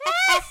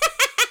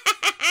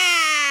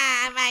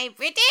I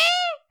pretty?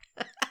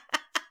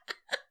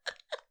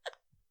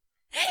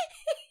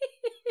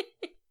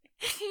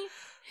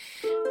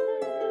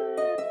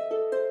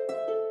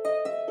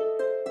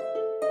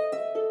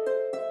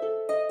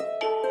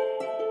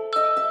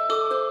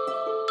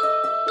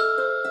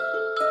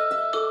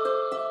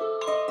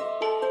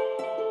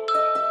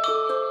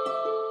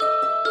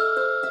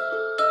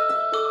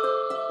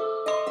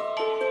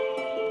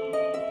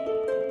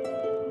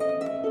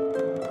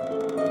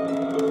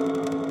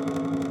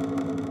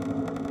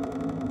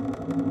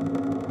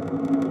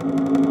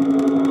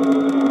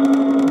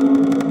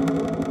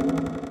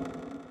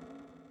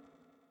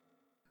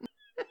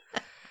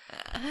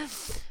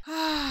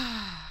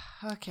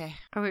 Okay.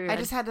 Are we ready? I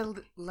just had to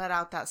let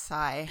out that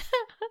sigh.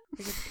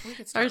 We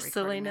could start Our recording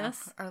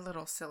silliness. now. Our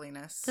little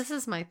silliness. This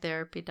is my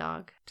therapy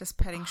dog. Just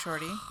petting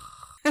Shorty.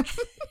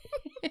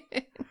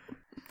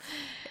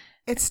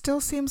 It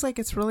still seems like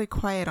it's really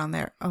quiet on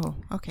there. Oh,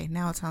 okay.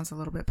 Now it sounds a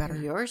little bit better.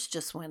 Yours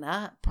just went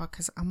up. Well,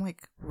 because I'm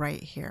like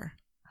right here.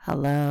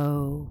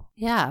 Hello.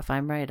 Yeah, if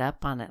I'm right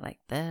up on it like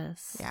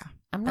this. Yeah.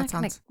 I'm not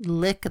going to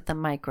lick at the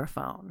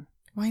microphone.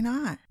 Why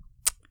not?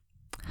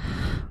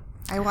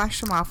 I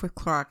washed them off with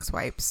Clorox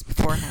wipes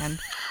beforehand.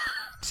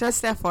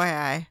 Just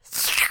FYI.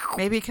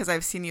 Maybe because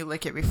I've seen you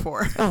lick it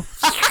before. Oh,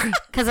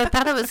 because I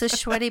thought it was a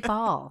sweaty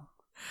ball.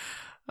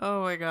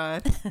 Oh my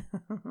God.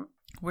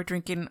 We're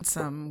drinking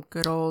some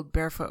good old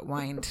barefoot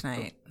wine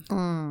tonight.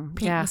 Pink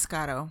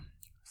Moscato.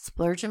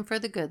 Splurging for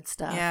the good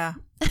stuff. Yeah.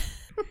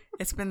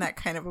 It's been that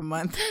kind of a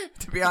month,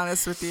 to be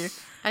honest with you.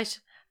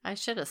 I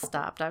should have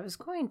stopped. I was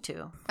going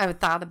to. I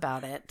thought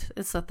about it.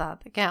 It's the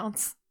thought that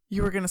counts.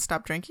 You were going to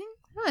stop drinking?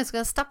 No, I was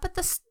going to stop at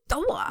the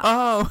store.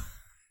 Oh.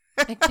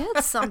 I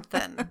did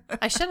something.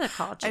 I shouldn't have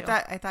called you.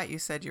 I thought you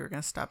said you were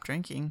going to stop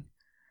drinking.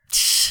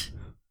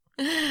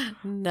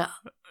 No.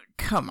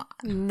 Come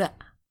on. No.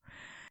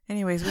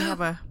 Anyways, we have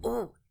a...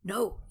 Oh,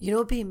 no. You know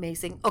what would be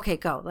amazing? Okay,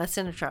 go. Let's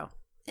intro.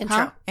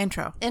 Huh?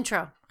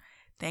 Intro.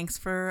 Thanks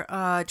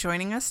for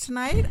joining us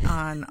tonight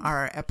on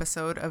our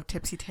episode of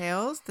Tipsy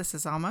Tales. This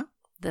is Alma.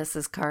 This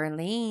is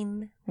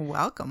Carlene.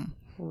 Welcome.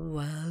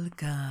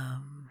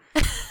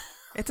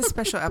 It's a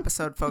special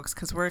episode, folks,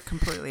 because we're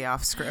completely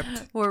off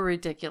script. We're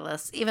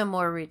ridiculous. Even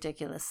more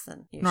ridiculous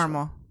than usual.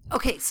 Normal.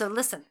 Okay, so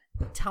listen.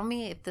 Tell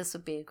me if this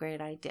would be a great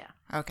idea.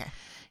 Okay.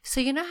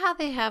 So you know how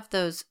they have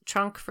those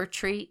trunk for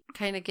treat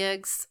kind of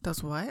gigs?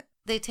 Those what?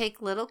 They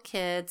take little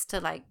kids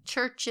to like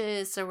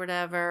churches or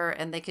whatever,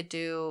 and they could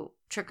do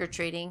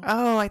trick-or-treating.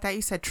 Oh, I thought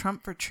you said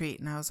Trump for treat,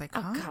 and I was like,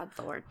 huh? Oh, God,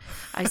 Lord.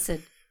 I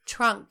said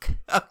trunk.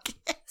 Okay.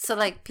 So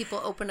like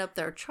people open up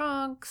their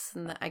trunks,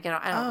 and I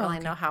don't really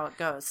know how it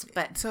goes,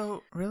 but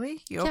so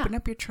really, you open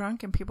up your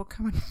trunk and people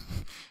come in.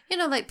 You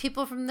know, like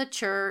people from the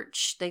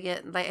church, they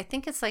get like I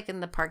think it's like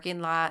in the parking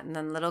lot, and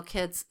then little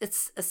kids.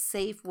 It's a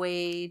safe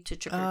way to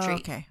trick or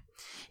treat. Okay.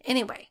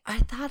 Anyway, I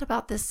thought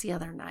about this the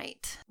other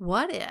night.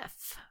 What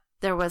if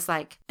there was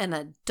like an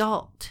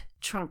adult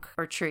trunk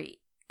or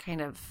treat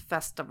kind of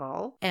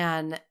festival,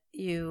 and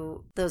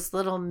those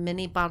little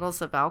mini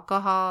bottles of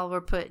alcohol were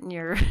put in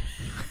your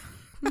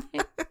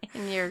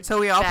so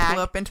we all bag.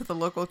 pull up into the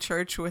local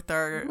church with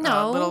our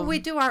little we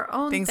do our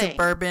own things thing. of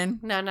bourbon.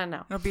 No.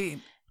 It'll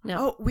be no.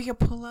 Oh, we could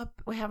pull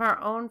up. We have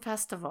our own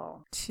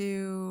festival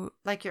To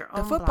like your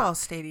own the football block.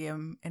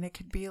 Stadium, and it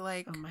could be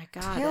like oh my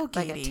God, tailgating.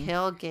 like a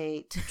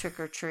tailgate trick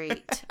or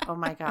treat. Oh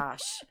my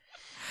gosh!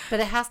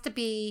 But it has to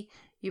be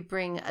you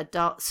bring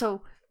adult.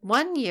 So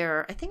one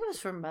year, I think it was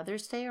for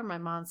Mother's Day or my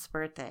mom's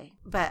birthday,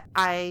 but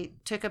I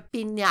took a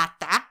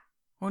piñata.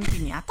 Un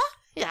piñata?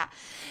 Yeah.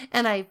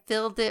 And I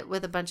filled it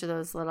with a bunch of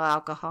those little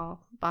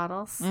alcohol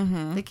bottles.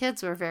 Mm-hmm. The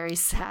kids were very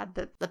sad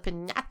that the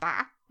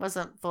piñata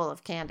wasn't full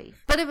of candy,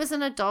 but it was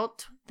an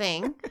adult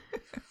thing.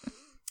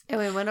 And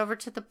we went over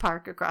to the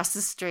park across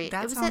the street.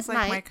 That it was sounds at like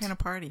night. my kind of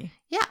party.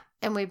 Yeah.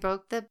 And we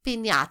broke the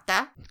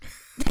piñata.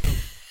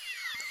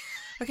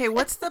 Okay,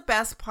 what's the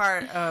best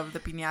part of the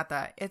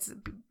piñata? It's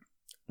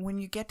when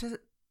you get to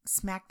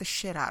smack the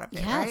shit out of it,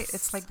 Yes. right?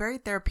 It's like very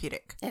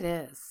therapeutic. It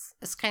is.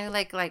 It's kind of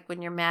like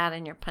when you're mad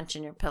and you're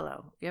punching your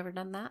pillow. You ever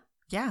done that?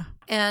 Yeah.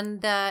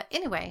 And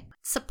anyway,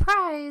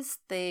 surprise,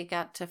 they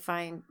got to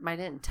find, I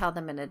didn't tell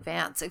them in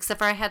advance, except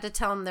for I had to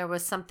tell them there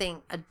was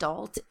something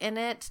adult in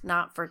it,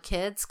 not for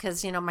kids.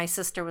 Because, my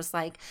sister was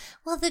like,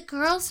 well, the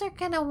girls are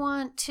going to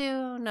want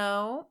to.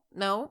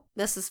 No,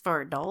 this is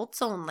for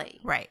adults only.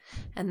 Right.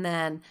 And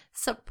then,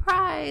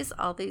 surprise,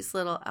 all these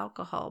little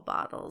alcohol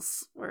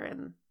bottles were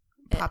in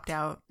it. Popped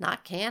out.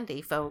 Not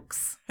candy,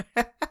 folks.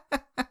 It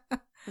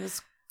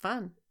was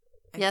fun.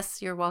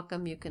 Yes, you're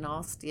welcome. You can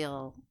all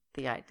steal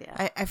the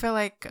idea. I feel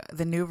like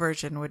the new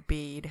version would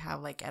be to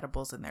have like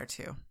edibles in there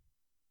too.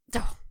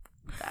 Oh,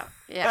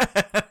 yeah.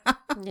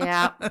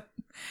 Yeah.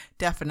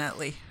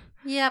 Definitely.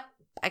 Yep.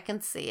 I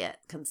can see it.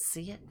 Can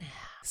see it now.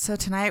 So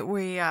tonight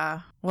we,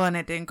 and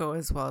it didn't go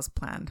as well as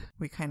planned.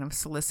 We kind of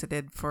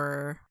solicited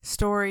for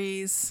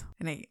stories.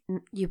 And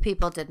you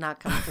people did not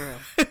come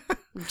through.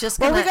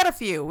 Well, we got a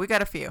few. We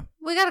got a few.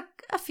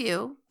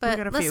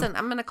 But listen,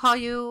 I'm going to call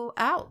you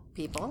out,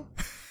 people.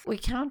 We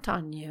count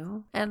on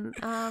you. And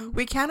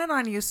we counted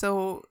on you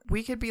so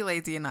we could be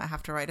lazy and not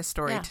have to write a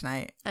story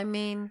tonight. I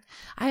mean,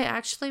 I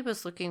actually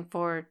was looking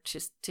forward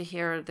to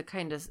hear the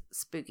kind of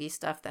spooky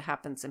stuff that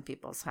happens in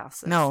people's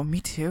houses. No,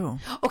 me too.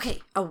 Okay.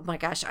 Oh my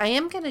gosh. I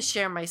am going to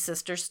share my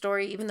sister's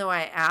story, even though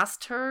I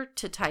asked her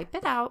to type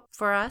it out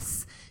for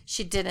us.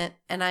 She didn't.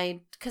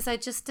 And because I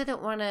just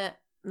didn't want to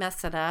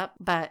mess it up,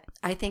 but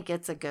I think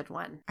it's a good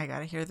one. I got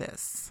to hear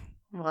this.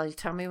 Well, you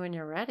tell me when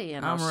you're ready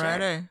and I'm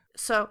ready.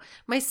 So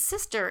my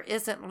sister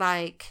isn't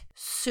like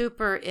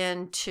super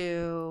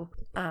into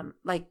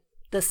like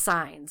the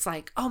signs,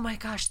 like, oh my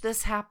gosh,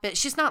 this happened.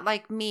 She's not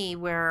like me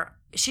where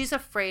she's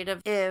afraid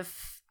of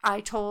if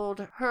I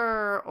told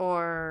her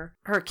or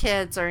her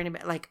kids or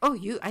anybody like, oh,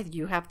 you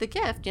have the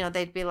gift,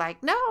 they'd be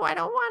like, no, I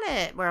don't want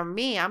it. Where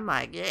me, I'm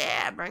like,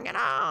 yeah, bring it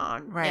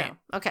on. Right.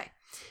 Okay.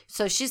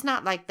 So she's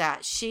not like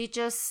that.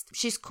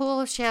 She's cool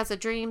if she has a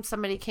dream,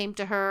 somebody came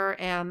to her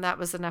and that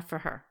was enough for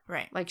her.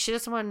 Right. Like she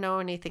doesn't want to know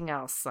anything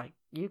else. Like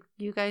you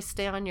guys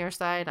stay on your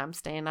side, I'm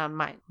staying on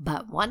mine.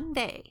 But one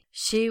day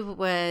she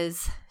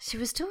was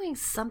doing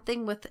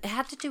something it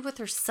had to do with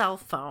her cell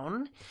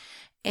phone,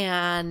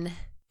 and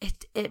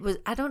it was,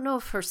 I don't know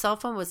if her cell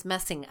phone was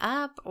messing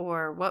up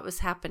or what was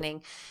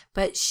happening,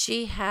 but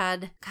she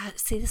had, God,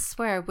 see, this is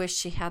where I wish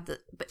she had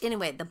but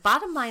anyway, the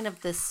bottom line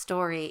of this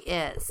story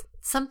is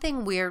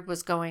something weird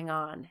was going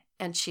on.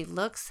 And she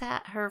looks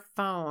at her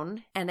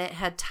phone and it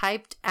had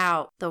typed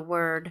out the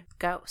word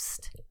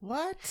ghost.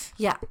 What?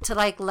 Yeah, to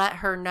like let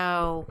her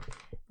know,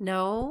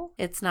 no,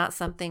 it's not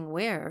something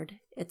weird.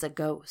 It's a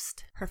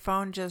ghost. Her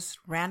phone just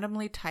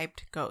randomly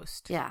typed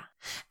ghost. Yeah.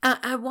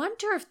 I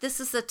wonder if this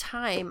is the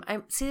time.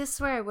 This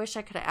is where I wish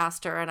I could have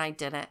asked her and I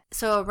didn't.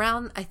 So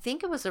I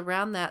think it was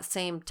around that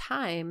same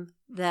time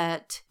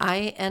that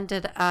I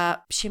ended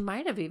up, she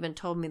might have even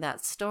told me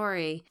that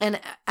story. And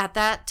at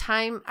that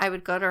time, I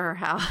would go to her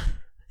house.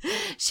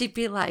 She'd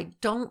be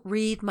like, don't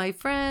read my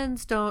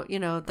friends. Don't,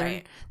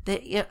 right.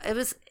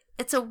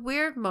 It's a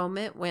weird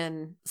moment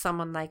when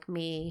someone like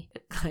me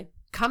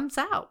comes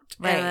out,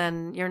 right. And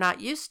then you're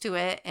not used to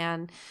it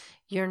and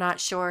you're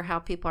not sure how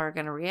people are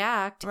going to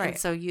react. Right. And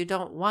so you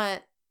don't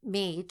want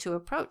me to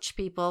approach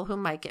people who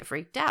might get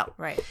freaked out.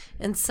 Right.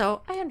 And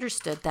so I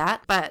understood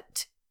that,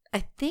 but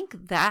I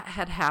think that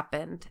had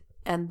happened.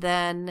 And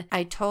then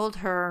I told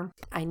her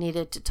I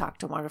needed to talk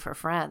to one of her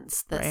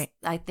friends. Right.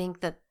 I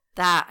think that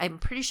I'm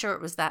pretty sure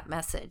it was that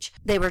message.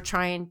 They were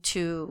trying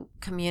to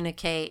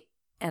communicate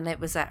and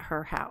it was at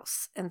her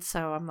house. And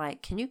so I'm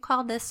like, can you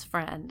call this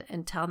friend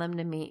and tell them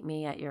to meet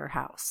me at your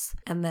house?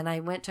 And then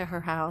I went to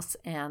her house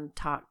and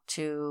talked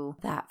to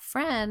that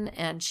friend,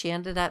 and she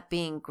ended up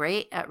being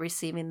great at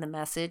receiving the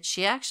message.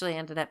 She actually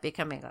ended up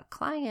becoming a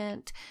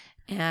client,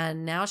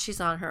 and now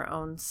she's on her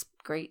own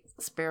great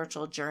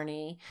spiritual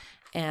journey.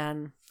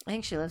 And I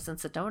think she lives in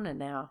Sedona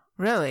now.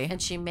 Really?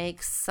 And she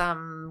makes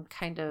some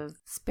kind of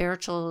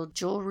spiritual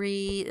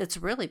jewelry. It's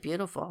really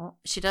beautiful.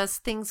 She does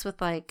things with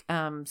like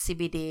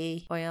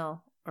CBD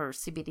oil or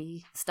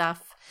CBD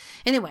stuff.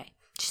 Anyway,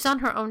 she's on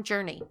her own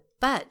journey.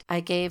 But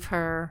I gave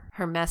her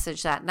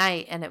message that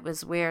night, and it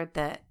was weird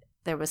that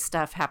there was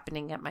stuff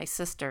happening at my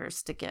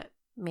sister's to get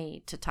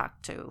me to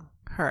talk to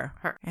her.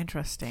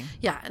 Interesting.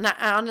 Yeah. And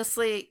I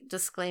honestly,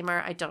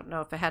 disclaimer, I don't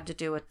know if it had to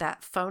do with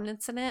that phone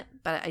incident,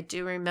 but I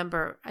do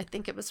remember, I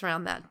think it was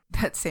around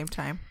that same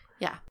time.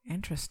 Yeah.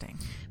 Interesting.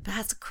 But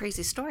that's a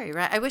crazy story,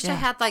 right? I wish I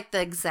had like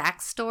the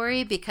exact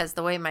story, because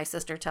the way my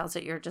sister tells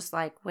it, you're just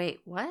like,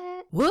 wait,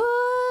 what?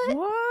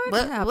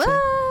 What happened?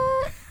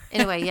 What?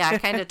 Anyway, yeah, I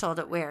kind of told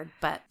it weird,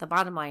 but the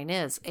bottom line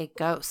is a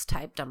ghost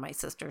typed on my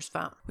sister's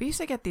phone. We used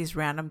to get these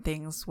random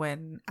things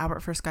when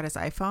Albert first got his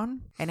iPhone,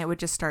 and it would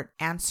just start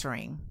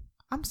answering.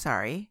 I'm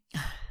sorry.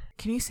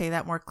 Can you say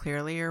that more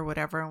clearly or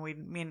whatever?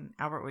 And me and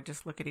Albert would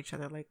just look at each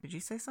other like, did you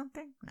say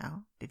something?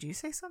 No. Did you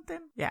say something?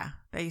 Yeah.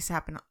 That used to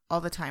happen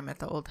all the time at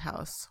the old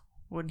house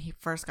when he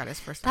first got his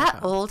first That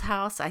iPhone. old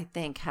house, I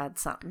think, had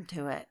something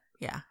to it.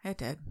 Yeah, it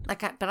did.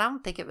 But I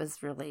don't think it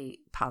was really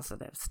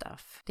positive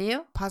stuff. Do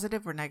you?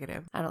 Positive or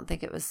negative? I don't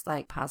think it was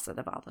like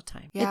positive all the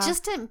time. Yeah. It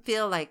just didn't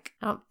feel like,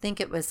 I don't think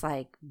it was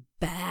like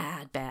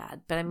bad.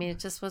 But I mean, it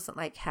just wasn't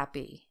like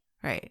happy.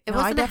 Right. It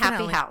wasn't a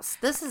happy house.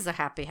 This is a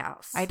happy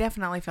house. I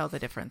definitely felt the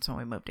difference when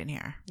we moved in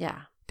here.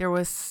 Yeah. There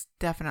was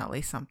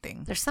definitely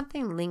something. There's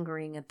something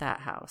lingering at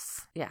that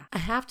house. Yeah. I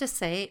have to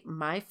say,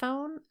 my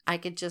phone, I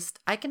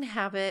can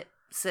have it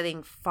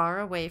sitting far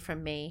away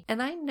from me.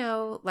 And I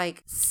know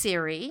like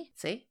Siri,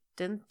 see,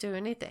 didn't do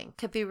anything.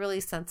 Could be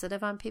really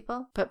sensitive on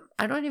people, but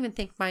I don't even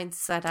think mine's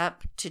set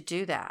up to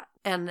do that.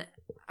 And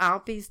I'll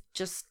be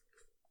just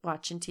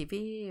watching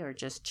TV or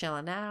just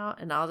chilling out,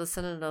 and all of a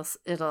sudden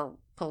it'll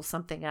pull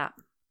something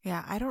up.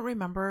 Yeah, I don't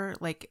remember,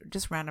 like,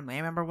 just randomly. I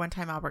remember one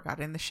time Albert got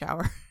in the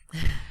shower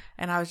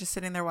and I was just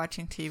sitting there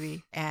watching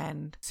TV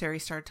and Siri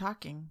started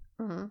talking.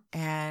 Mm-hmm.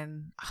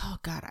 And, oh,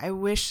 God, I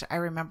wish I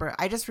remember.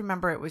 I just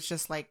remember it was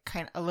just, like,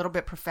 kind of a little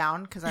bit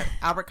profound because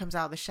Albert comes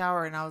out of the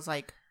shower and I was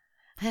like,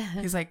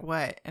 He's like,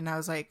 what? And I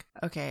was like,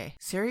 okay,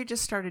 Siri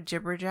just started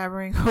jibber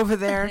jabbering over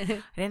there.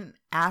 I didn't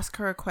ask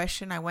her a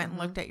question. I went and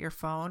looked at your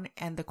phone,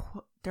 and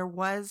there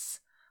was,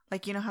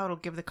 like, you know how it'll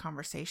give the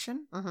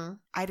conversation?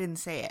 I didn't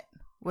say it.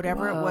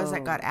 Whatever it was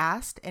that got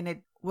asked,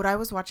 and what I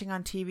was watching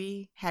on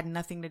TV had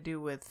nothing to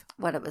do with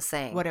what it was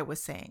saying.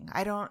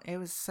 It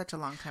was such a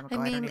long time ago.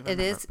 I mean, don't even it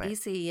remember,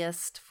 is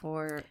easiest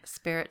for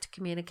Spirit to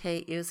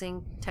communicate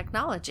using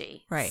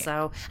technology. Right.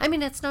 So, I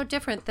mean, it's no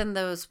different than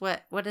those,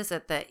 what is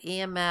it, the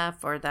EMF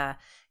or the,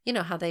 you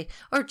know, how they,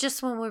 or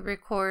just when we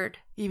record.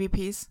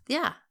 EVPs?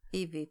 Yeah.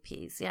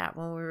 EVPs, yeah.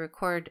 When we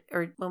record,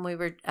 or when we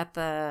were at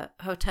the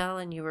hotel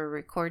and you were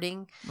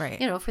recording,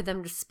 right? You know, for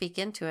them to speak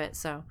into it.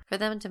 So for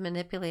them to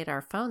manipulate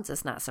our phones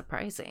is not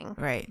surprising,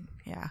 right?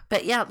 Yeah.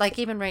 But yeah, like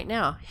even right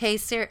now, hey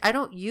Siri, I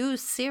don't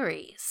use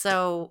Siri,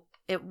 so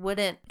it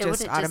wouldn't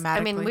automatically.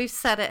 I mean, we've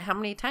said it how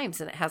many times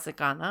and it hasn't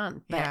gone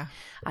on. But yeah.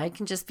 I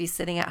can just be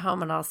sitting at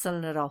home and all of a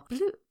sudden it'll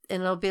bloop,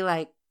 and it'll be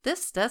like,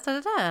 this, da, da,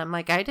 da. I'm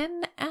like, I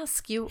didn't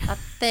ask you a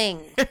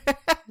thing,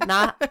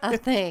 not a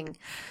thing.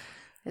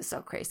 It's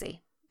so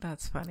crazy.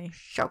 That's funny.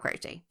 So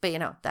crazy. But, you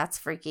know, that's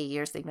freaky.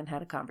 Years they even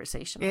had a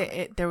conversation on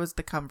it. There was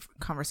the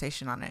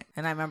conversation on it.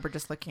 And I remember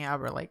just looking at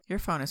Albert like, your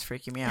phone is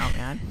freaking me out,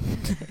 man.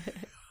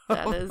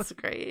 That is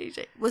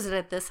crazy. Was it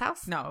at this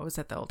house? No, it was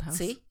at the old house.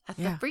 See? At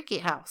the freaky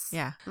house.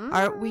 Yeah.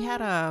 We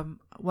had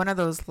one of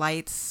those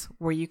lights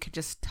where you could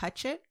just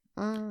touch it.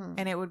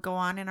 And it would go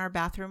on in our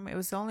bathroom. It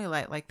was the only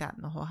light like that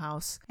in the whole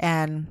house.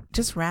 And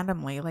just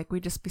randomly, like,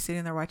 we'd just be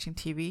sitting there watching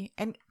TV,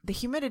 and the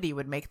humidity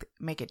would make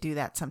it do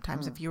that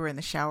sometimes. If you were in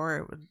the shower,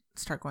 it would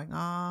start going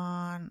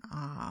on,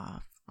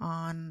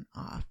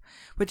 off,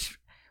 which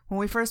when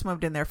we first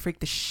moved in there freaked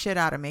the shit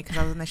out of me because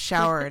I was in the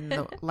shower and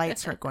the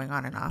lights start going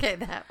on and off. Okay,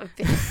 that would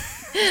be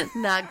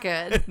not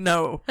good.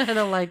 No. I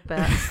don't like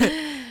that.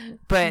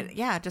 But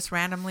yeah, just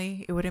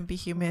randomly, it wouldn't be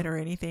humid or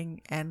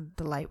anything, and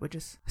the light would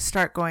just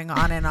start going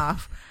on and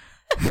off.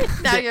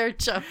 Now you're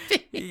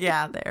jumping.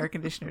 Yeah, the air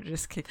conditioner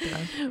just kicked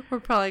on.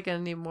 We're probably going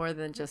to need more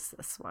than just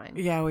this wine.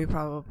 Yeah, we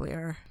probably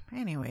are.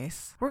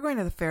 Anyways, we're going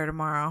to the fair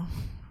tomorrow.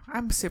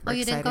 I'm super excited. Oh,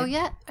 you didn't go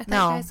yet? I thought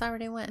No. you guys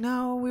already went.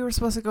 No, we were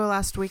supposed to go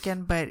last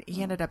weekend, but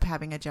he ended up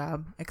having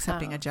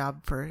accepting a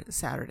job for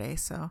Saturday.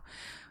 So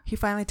he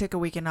finally took a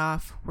weekend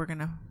off. We're going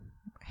to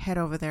head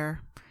over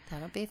there.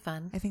 That'll be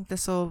fun. I think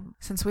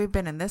since we've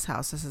been in this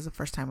house, this is the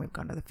first time we've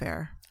gone to the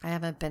fair. I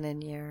haven't been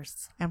in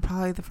years. And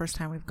probably the first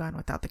time we've gone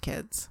without the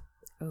kids.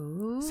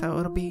 Ooh, so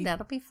that'll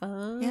be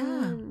fun.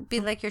 Yeah.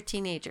 Be like your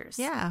teenagers.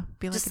 Yeah.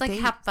 Be like just a like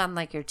date. have fun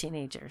like your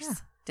teenagers. Yeah.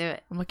 Do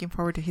it. I'm looking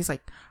forward to. He's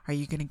like, "Are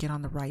you gonna get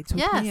on the rides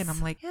with yes. me?" And I'm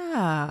like,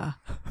 "Yeah,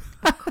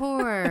 of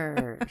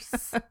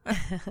course."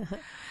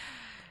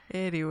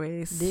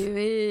 Anyways, do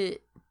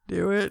it.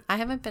 Do it. I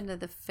haven't been to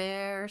the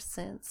fair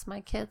since my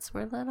kids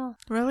were little.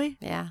 Really?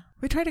 Yeah.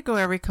 We try to go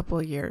every couple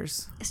of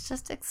years. It's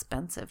just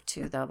expensive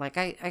too, though. Like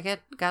I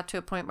got to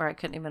a point where I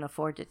couldn't even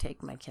afford to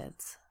take my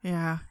kids.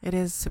 Yeah, it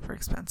is super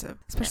expensive,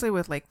 especially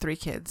with like 3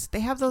 kids. They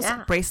have those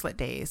bracelet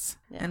days,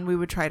 and we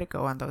would try to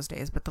go on those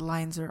days, but the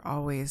lines are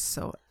always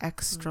so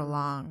extra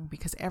long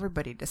because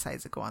everybody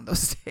decides to go on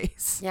those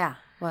days. Yeah.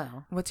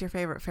 Well, what's your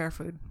favorite fair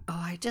food? Oh,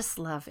 I just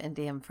love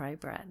Indian fry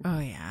bread. Oh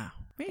yeah,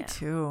 me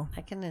too.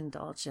 I can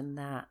indulge in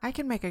that. I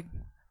can make a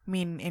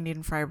mean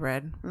Indian fry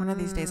bread. One of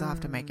these days I'll have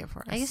to make it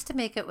for us. I used to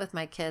make it with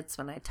my kids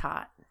when I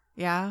taught.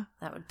 Yeah?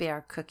 That would be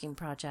our cooking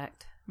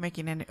project.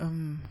 Making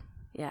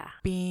yeah.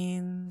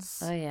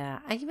 Beans. Oh, yeah.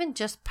 I even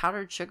just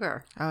powdered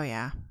sugar. Oh,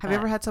 yeah. Have you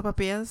ever had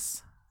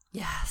sopapillas?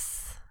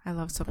 Yes. I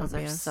love sopapillas. Those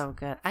are so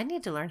good. I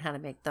need to learn how to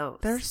make those.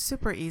 They're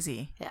super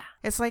easy. Yeah.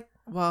 It's like,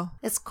 well.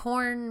 It's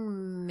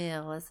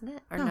cornmeal, isn't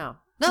it? Or no?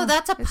 No,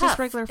 that's a puff. It's just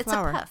regular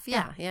flour. It's a puff.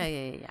 Yeah.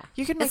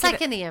 You can make it's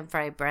like Indian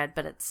fried bread,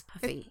 but it's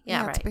puffy.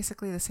 Right. It's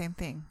basically the same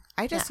thing.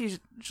 I just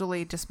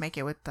usually just make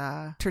it with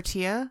the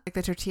tortilla, like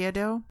the tortilla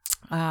dough.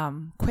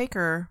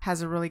 Quaker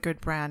has a really good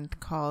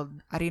brand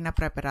called Harina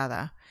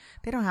Preparada.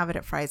 They don't have it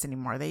at Fry's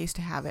anymore. They used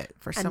to have it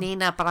for some.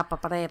 Harina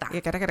Preparada.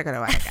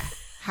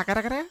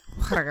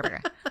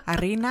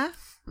 Harina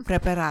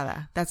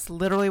Preparada. That's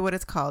literally what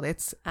it's called.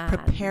 It's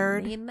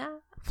prepared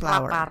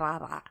flour.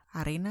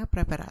 Harina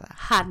Preparada.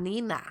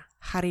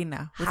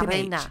 Harina with an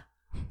H.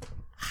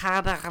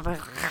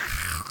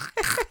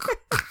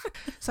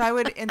 So I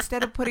would,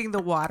 instead of putting the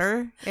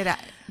water,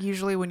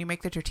 usually when you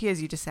make the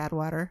tortillas, you just add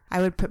water. I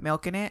would put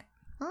milk in it.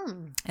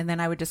 And then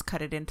I would just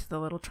cut it into the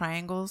little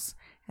triangles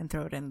and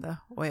throw it in the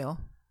oil.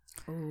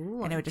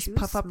 Ooh, and it would just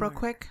puff up real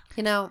quick.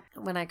 You know,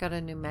 when I go to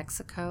New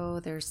Mexico,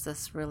 there's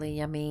this really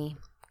yummy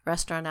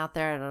restaurant out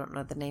there. I don't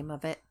know the name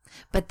of it.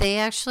 But they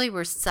actually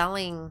were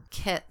selling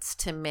kits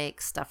to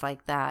make stuff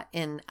like that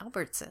in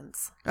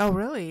Albertsons. Oh,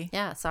 really?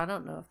 Yeah, so I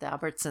don't know if the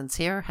Albertsons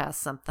here has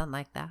something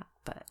like that.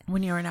 But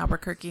when you were in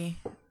Albuquerque,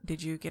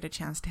 did you get a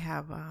chance to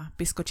have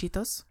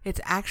bizcochitos?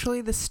 It's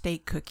actually the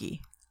steak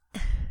cookie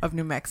of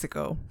New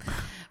Mexico.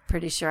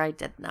 Pretty sure I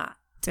did not.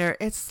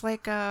 It's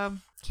like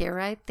here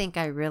I think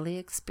I really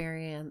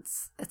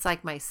experience. It's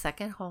like my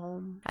second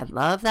home. I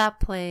love that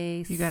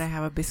place. You gotta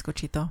have a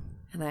bizcochito.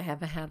 And I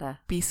haven't had a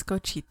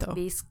bizcochito.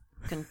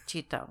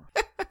 Bizcochito.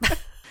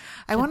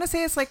 I want to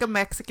say it's like a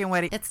Mexican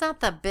wedding. It's not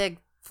the big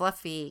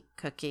fluffy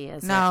cookie,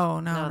 is No,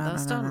 it? no,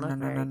 Those don't look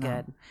very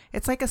good.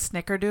 It's like a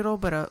snickerdoodle,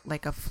 but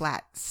like a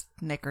flat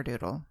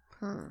snickerdoodle.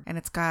 And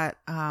it's got,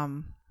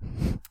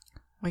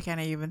 why can't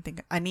I even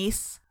think?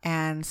 Anise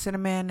and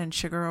cinnamon and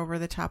sugar over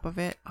the top of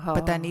it. Oh.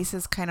 But the anise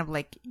is kind of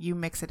like you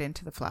mix it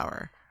into the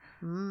flour.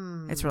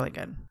 It's really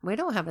good. We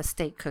don't have a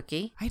steak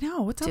cookie. I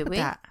know. What's up with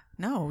that?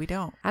 No, we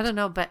don't. I don't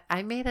know, but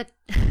I made a...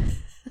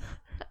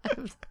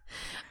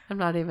 I'm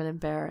not even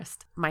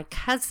embarrassed. My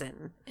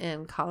cousin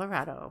in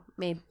Colorado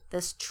made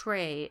this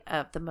tray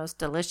of the most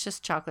delicious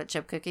chocolate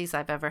chip cookies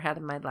I've ever had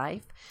in my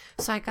life.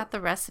 So I got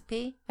the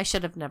recipe. I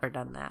should have never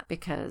done that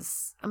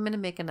because I'm going to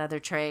make another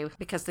tray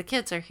because the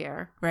kids are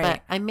here. Right.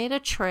 But I made a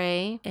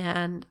tray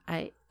and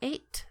I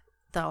ate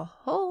the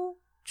whole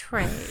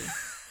tray.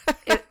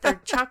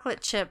 They're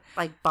chocolate chip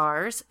like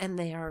bars and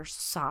they are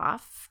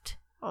soft.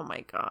 Oh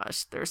my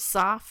gosh, they're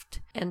soft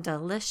and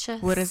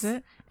delicious. What is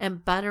it?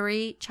 And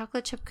buttery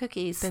chocolate chip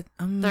cookies.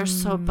 They're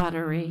so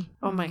buttery.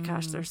 Oh my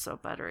gosh, they're so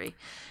buttery.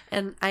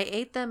 And I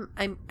ate them.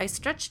 I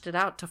stretched it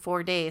out to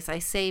 4 days. I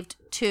saved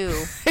 2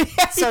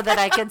 so that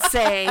I could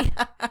say.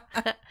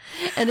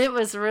 And it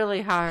was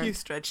really hard. You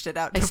stretched it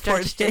out to 4 days.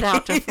 I stretched it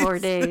out to 4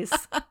 days.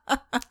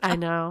 I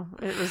know.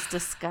 It was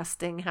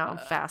disgusting how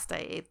fast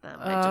I ate them.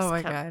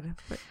 God.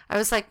 I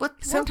was like,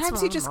 what?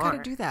 Sometimes you just got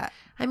to do that.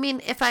 I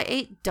mean, if I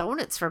ate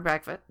donuts for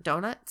breakfast,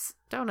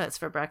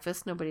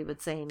 nobody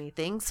would say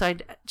anything. So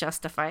I'd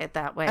justify it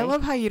that way. I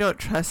love how you don't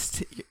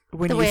trust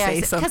when you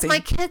say something. Because my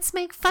kids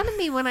make fun of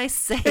me when I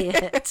say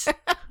it.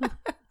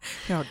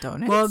 No,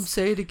 donuts. Mom,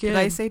 say it again. Did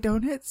I say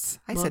donuts?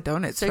 I said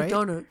donuts, say right?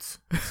 Donuts.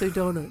 Say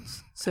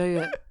donuts. Say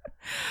it.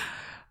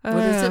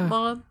 What is it,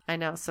 Mom? I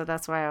know. So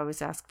that's why I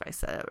always ask if I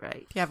said it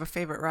right. Do you have a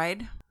favorite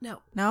ride? No.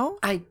 No?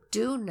 I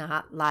do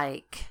not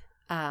like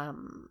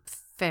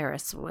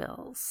Ferris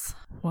wheels.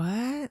 What?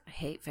 I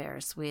hate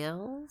Ferris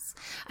wheels.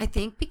 I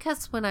think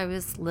because when I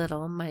was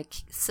little, my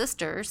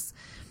sisters,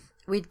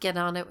 we'd get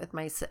on it with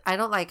I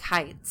don't like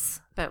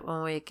heights, but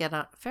when we get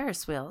on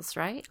Ferris wheels,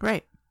 right?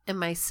 Right. And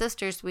my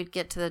sisters, we'd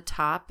get to the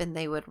top and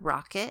they would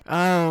rock it.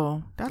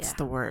 Oh, that's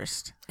the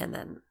worst. And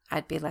then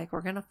I'd be like,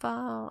 we're going to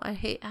fall. I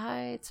hate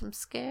heights. I'm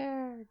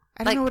scared.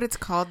 I don't know what it's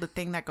called. The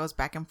thing that goes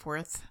back and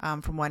forth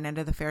from one end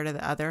of the fair to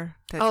the other.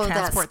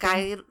 That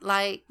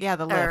skylight. Yeah,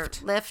 the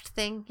lift. Lift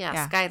thing.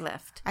 Yeah, sky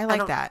lift. I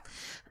like that.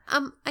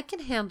 I can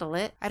handle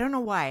it. I don't know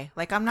why.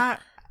 Like, I'm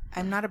not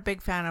a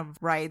big fan of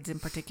rides in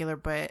particular,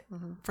 but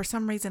for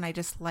some reason I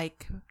just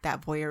like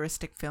that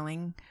voyeuristic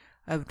feeling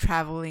of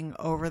traveling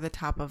over the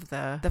top of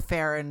the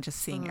fair and just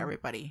seeing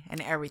everybody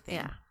and everything.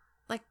 Yeah.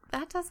 Like,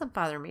 that doesn't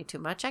bother me too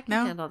much. I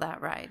can handle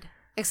that ride.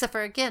 Except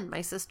for, again,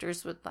 my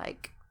sisters would,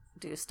 like,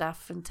 do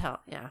stuff and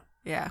tell,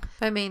 Yeah.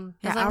 I mean,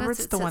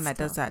 Albert's the one that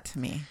does that to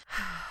me,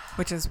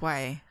 which is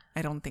why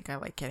I don't think I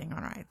like getting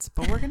on rides.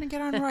 But we're going to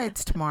get on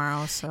rides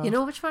tomorrow, so. You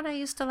know which one I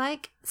used to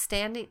like?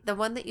 The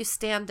one that you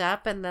stand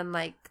up and then,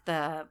 like,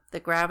 the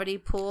gravity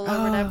pool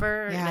or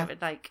whatever. Yeah. And it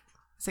would, like...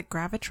 Is it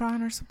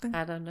Gravitron or something?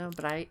 I don't know,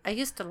 but I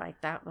used to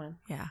like that one.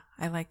 Yeah,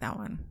 I like that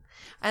one.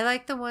 I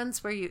like the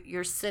ones where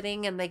you're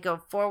sitting and they go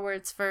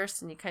forwards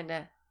first and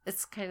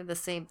it's kind of the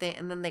same thing.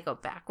 And then they go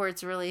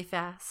backwards really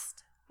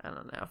fast. I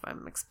don't know if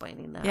I'm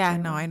explaining that. Yeah,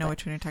 no, I know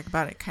which one you're talking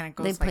about. It kind of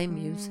goes They play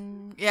music.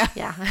 Yeah.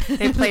 Yeah.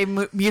 They play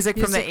music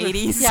from the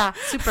 80s. Yeah,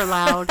 super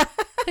loud.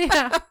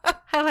 Yeah.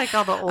 I like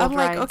all the old I'm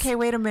like, rides. okay,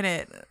 wait a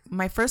minute.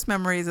 My first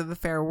memories of the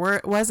fair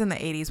was in the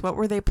 80s. What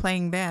were they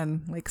playing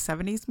then? Like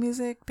 70s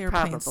music? They were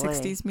playing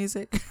 60s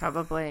music?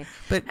 Probably.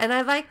 But and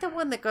I like the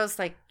one that goes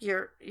like,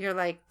 you're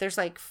like, there's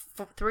like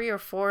 3 or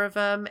 4 of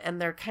them.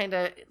 And they're kind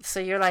of, so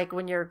you're like,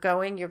 when you're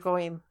going,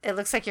 it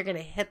looks like you're going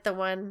to hit the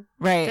one.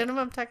 Right. Do you know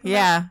what I'm talking about?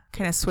 Yeah.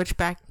 Kind of switch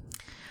back.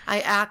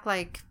 I act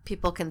like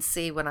people can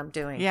see what I'm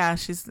doing. Yeah.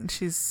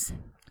 She's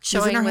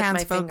showing her with hands,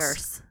 my folks.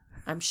 fingers.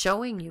 I'm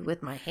showing you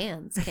with my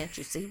hands. Can't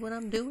you see what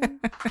I'm doing?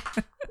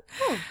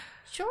 Oh,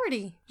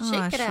 Shorty.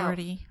 Shake it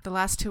Shorty. The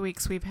last 2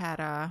 weeks we've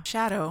had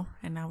Shadow,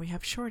 and now we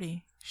have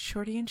Shorty.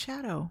 Shorty and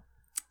Shadow.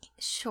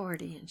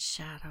 Shorty and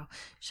Shadow.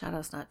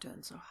 Shadow's not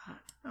doing so hot.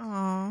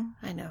 Oh.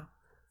 I know.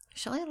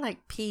 She only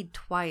peed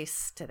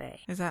twice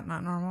today. Is that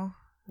not normal?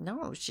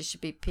 No, she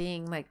should be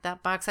peeing like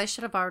that box. I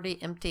should have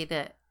already emptied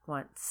it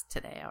once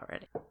today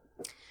already.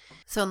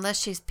 So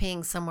unless she's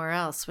peeing somewhere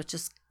else, which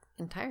is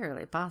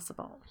entirely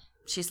possible.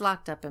 She's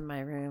locked up in my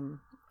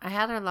room. I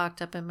had her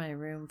locked up in my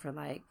room for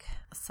like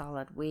a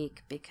solid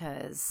week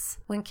because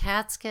when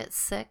cats get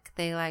sick,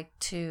 they like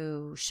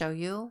to show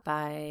you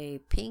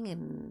by peeing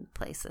in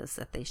places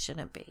that they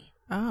shouldn't be.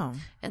 Oh.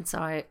 And so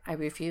I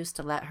refused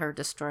to let her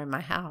destroy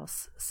my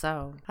house.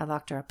 So I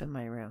locked her up in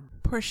my room.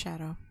 Poor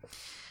Shadow.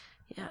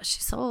 Yeah,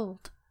 she's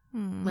old.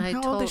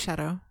 How old is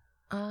Shadow?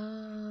 I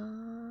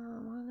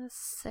want to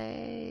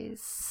say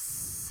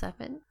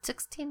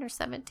 16 or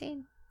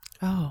 17.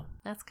 Oh.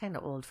 That's kind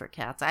of old for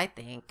cats, I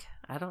think.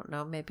 I don't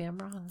know. Maybe I'm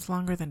wrong. It's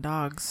longer than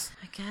dogs.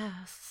 I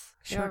guess.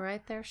 You all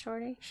right there,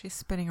 Shorty? She's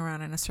spinning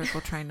around in a circle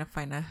trying to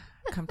find a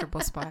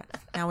comfortable spot.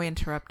 Now we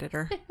interrupted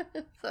her.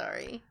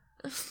 Sorry.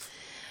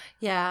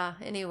 Yeah,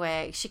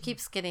 anyway,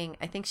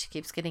 I think she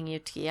keeps getting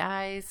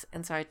UTIs.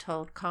 And so I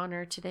told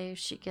Connor today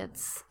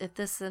if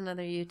this is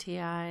another UTI,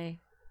 I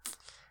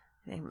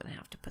think I'm going to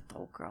have to put the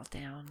old girl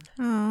down.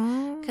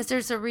 Because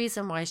there's a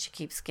reason why she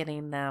keeps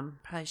getting them.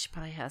 She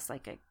probably has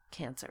like a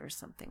cancer or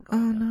something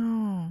going on.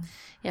 No.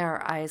 Yeah,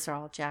 her eyes are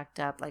all jacked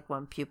up, like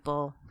one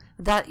pupil.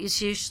 That is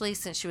usually,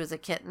 since she was a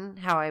kitten,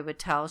 how I would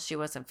tell she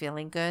wasn't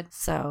feeling good.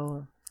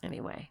 So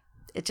anyway,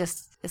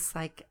 it's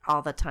like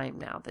all the time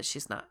now that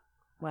she's not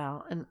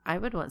well. And I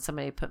would want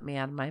somebody to put me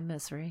out of my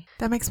misery.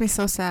 That makes me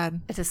so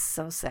sad. It is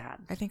so sad.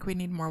 I think we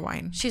need more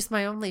wine. She's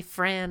my only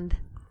friend.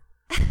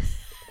 I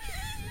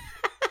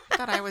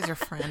thought I was your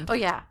friend. Oh,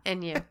 yeah.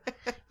 And you.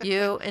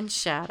 You and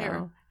Shadow.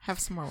 Here, have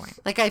some more wine.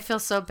 Like, I feel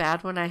so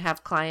bad when I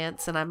have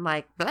clients and I'm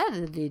like, blah,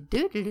 blah, blah,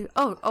 blah,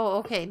 blah. Oh,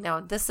 okay.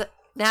 No,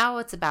 now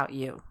it's about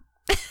you.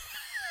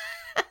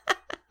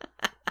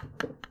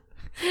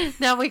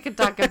 Now we can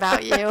talk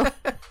about you.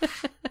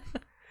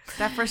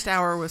 That first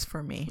hour was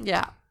for me.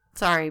 Yeah.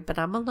 Sorry, but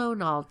I'm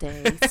alone all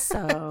day.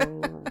 So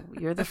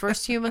you're the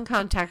first human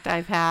contact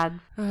I've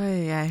had. Oh,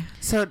 yeah.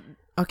 So,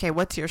 okay,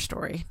 what's your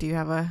story? You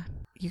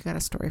got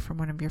a story from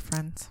one of your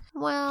friends?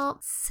 Well,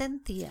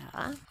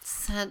 Cynthia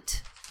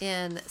sent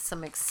in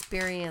some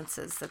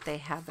experiences that they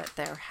have at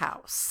their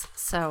house.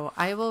 So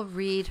I will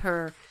read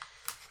her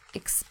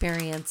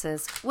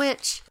experiences,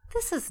 which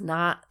this is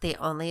not the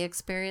only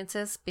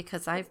experiences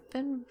because I've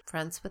been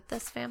friends with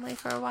this family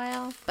for a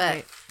while. But,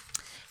 right.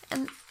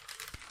 And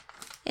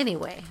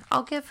anyway,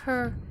 I'll give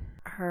her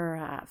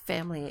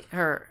family,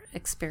 her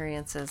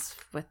experiences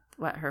with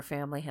what her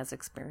family has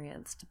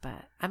experienced,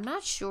 but I'm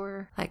not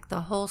sure like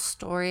the whole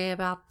story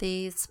about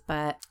these,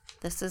 but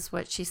this is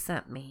what she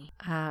sent me.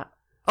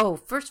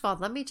 First of all,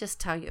 let me just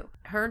tell you,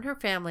 her and her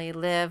family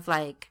live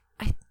like,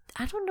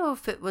 I don't know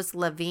if it was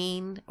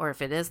Levine or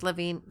if it is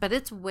Levine, but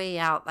it's way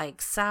out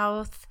like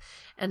south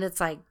and it's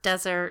like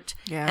desert.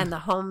 Yeah. And the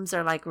homes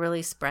are like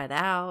really spread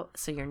out.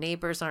 So your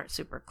neighbors aren't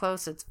super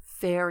close. It's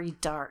very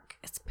dark.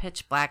 It's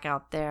pitch black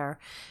out there.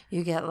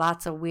 You get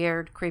lots of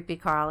weird, creepy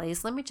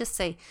crawlies. Let me just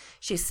say,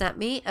 she sent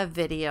me a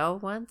video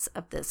once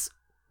of this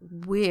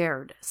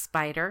weird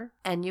spider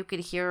and you could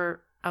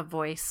hear a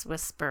voice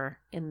whisper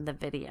in the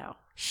video.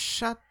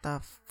 Shut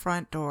the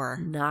front door.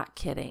 Not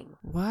kidding.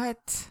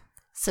 What?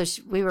 So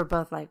we were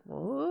both like,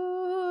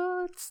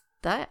 what's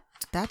that?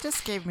 That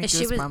just gave me And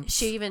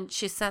goosebumps.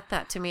 she sent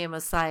that to me and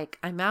was like,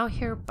 I'm out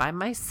here by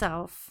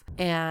myself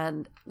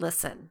and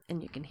listen,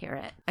 and you can hear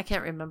it. I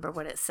can't remember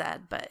what it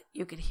said, but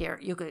you could hear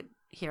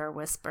a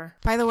whisper.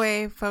 By the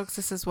way, folks,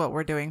 this is what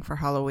we're doing for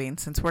Halloween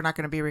since we're not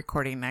going to be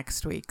recording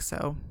next week.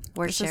 So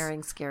we're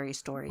sharing scary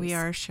stories. We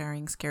are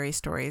sharing scary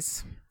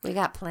stories. We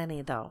got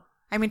plenty though.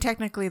 I mean,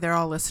 technically they're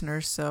all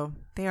listeners, so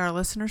they are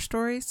listener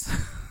stories.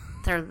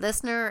 They're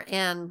listener,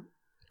 and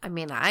I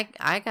mean,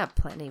 I got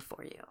plenty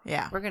for you.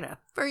 Yeah. We're going to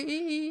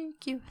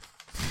freak you.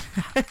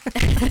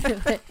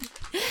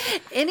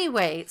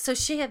 Anyway, so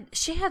she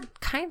had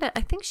kind of,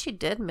 I think she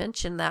did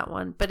mention that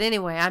one. But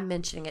anyway, I'm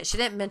mentioning it. She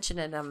didn't mention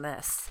it on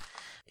this.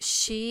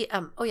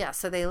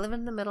 So they live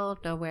in the middle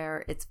of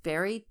nowhere. It's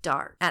very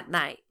dark at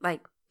night.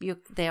 Like,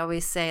 they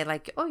always say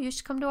like, oh, you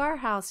should come to our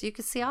house. You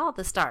can see all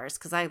the stars,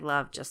 because I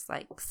love just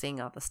like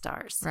seeing all the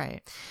stars.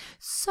 Right.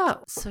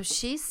 So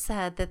she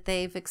said that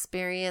they've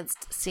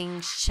experienced seeing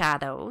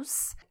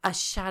shadows, a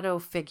shadow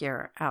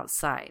figure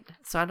outside.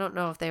 So I don't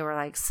know if they were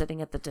like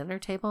sitting at the dinner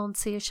table and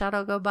see a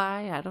shadow go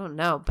by. I don't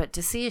know. But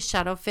to see a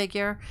shadow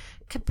figure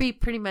could be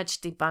pretty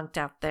much debunked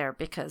out there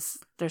because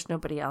there's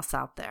nobody else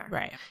out there.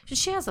 Right.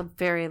 She has a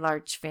very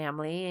large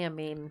family. I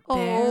mean,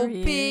 Very. Oh,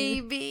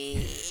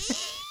 baby.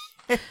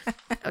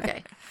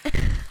 Okay.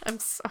 I'm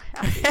so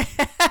happy.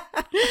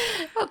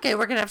 Okay,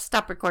 we're going to have to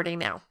stop recording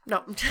now.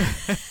 No.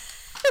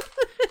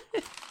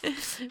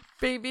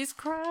 Baby's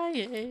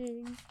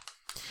crying.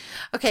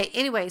 Okay,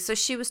 anyway, so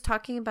she was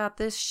talking about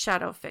this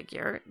shadow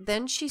figure.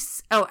 Then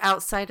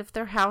outside of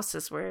their house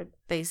is where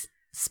they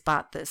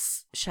spot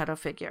this shadow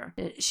figure.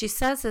 She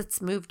says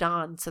it's moved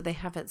on, so they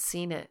haven't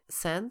seen it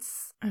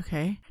since.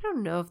 Okay. I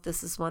don't know if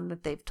this is one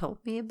that they've told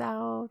me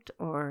about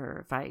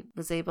or if I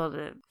was able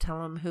to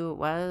tell them who it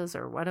was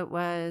or what it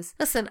was.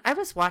 Listen, I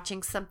was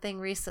watching something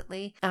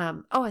recently.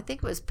 I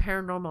think it was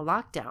Paranormal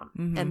Lockdown.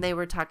 Mm-hmm. And they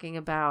were talking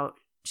about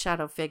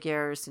shadow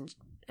figures and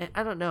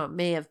I don't know, it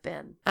may have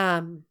been.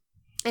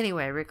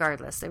 Anyway,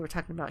 regardless, they were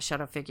talking about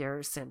shadow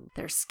figures and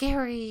they're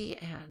scary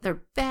and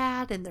they're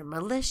bad and they're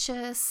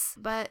malicious.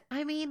 But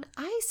I mean,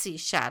 I see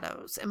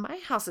shadows and my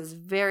house is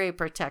very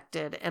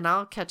protected and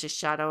I'll catch a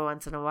shadow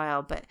once in a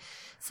while. But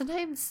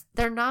sometimes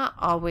they're not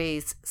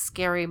always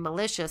scary,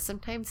 malicious.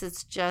 Sometimes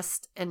it's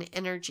just an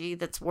energy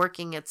that's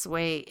working its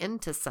way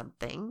into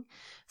something.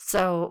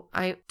 So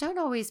I don't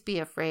always be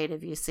afraid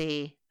if you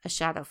see a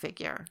shadow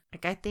figure.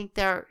 Like I think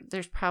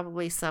there's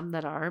probably some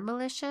that are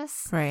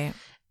malicious. Right.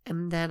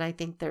 And then I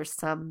think there's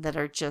some that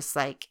are just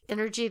like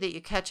energy that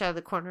you catch out of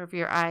the corner of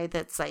your eye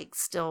that's like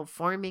still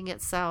forming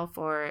itself,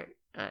 or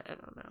I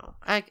don't know.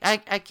 I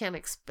can't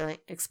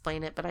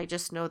explain it, but I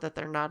just know that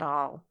they're not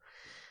all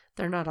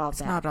They're not all It's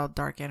bad. not all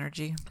dark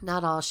energy.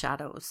 Not all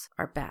shadows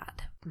are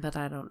bad, but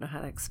I don't know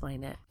how to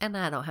explain it. And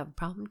I don't have a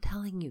problem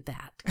telling you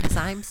that because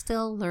I'm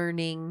still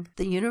learning.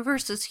 The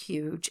universe is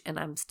huge and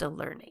I'm still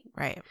learning.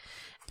 Right.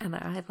 And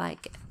I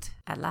like it.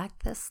 I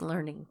like this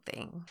learning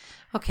thing.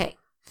 Okay.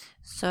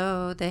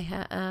 So they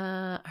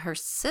her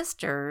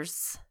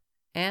sisters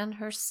and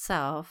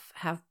herself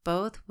have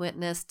both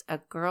witnessed a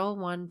girl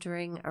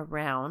wandering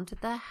around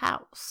the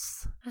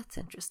house. That's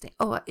interesting.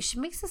 Oh, she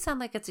makes it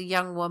sound like it's a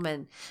young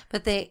woman,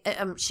 but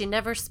she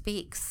never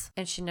speaks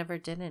and she never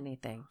did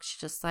anything. She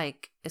just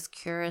like is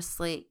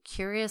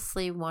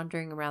curiously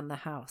wandering around the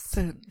house.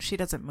 So she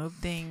doesn't move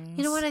things.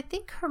 You know what? I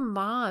think her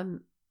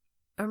mom,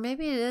 or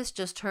maybe it is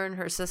just her and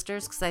her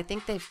sisters, because I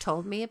think they've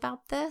told me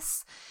about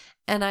this.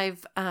 And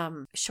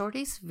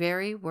Shorty's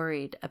very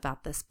worried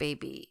about this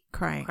baby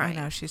Crying. I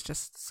know, she's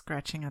just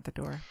scratching at the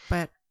door.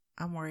 But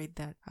I'm worried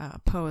that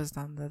Poe is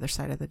on the other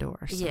side of the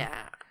door. So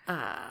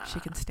yeah. she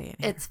can stay in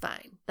here. It's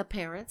fine. The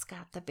parents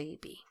got the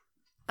baby.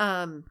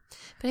 But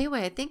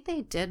anyway, I think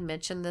they did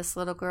mention this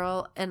little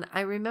girl. And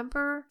I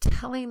remember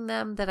telling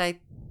them that I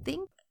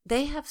think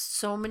they have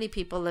so many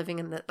people living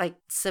in like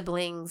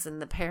siblings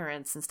and the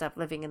parents and stuff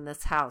living in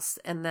this house.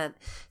 And that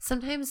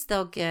sometimes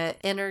they'll get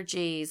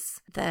energies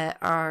that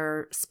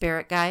are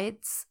spirit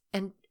guides.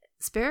 And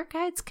spirit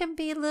guides can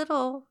be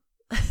little,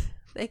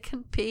 they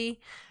can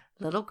be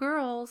little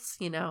girls,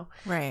 you know.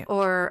 Right.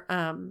 Or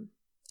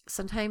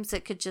sometimes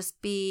it could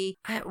just be,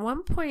 at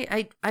one point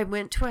I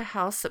went to a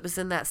house that was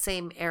in that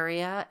same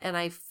area and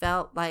I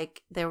felt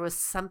like there was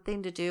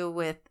something to do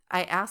with,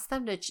 I asked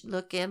them to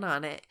look in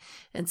on it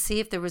and see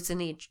if there was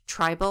any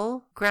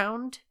tribal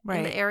ground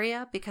in the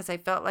area, because I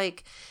felt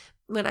like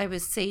when I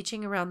was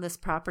saging around this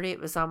property,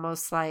 it was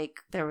almost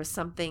like there was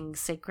something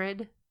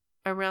sacred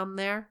around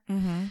there.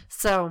 Mm-hmm.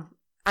 So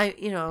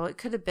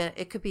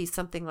it could be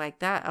something like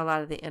that. A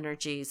lot of the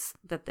energies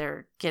that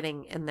they're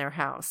getting in their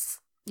house,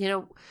 you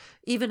know,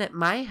 even at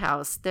my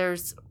house,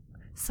 there's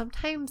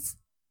sometimes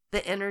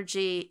the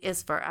energy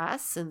is for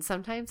us and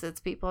sometimes it's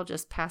people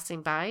just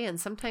passing by and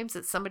sometimes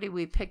it's somebody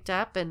we picked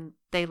up and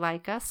they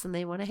like us and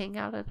they want to hang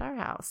out at our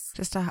house.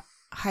 Just a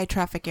high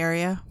traffic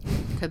area.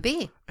 Could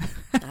be.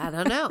 I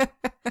don't know.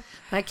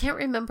 I can't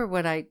remember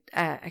what I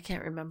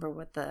can't remember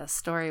what the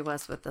story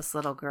was with this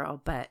little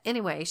girl, but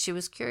anyway, she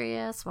was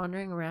curious,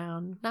 wandering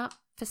around, not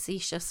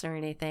facetious or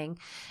anything.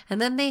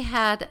 And then they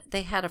had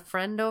a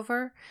friend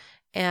over,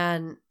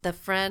 and the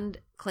friend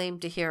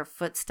claimed to hear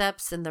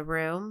footsteps in the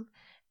room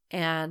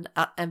and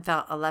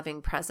felt a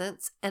loving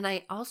presence. And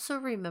I also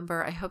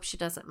remember, I hope she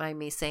doesn't mind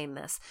me saying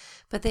this,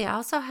 but they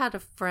also had a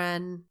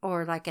friend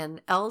or like an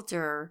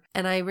elder.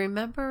 And I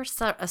remember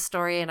a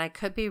story, and I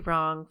could be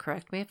wrong.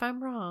 Correct me if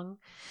I'm wrong.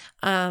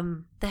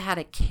 They had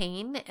a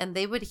cane, and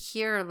they would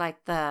hear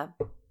like the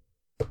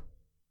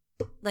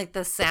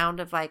sound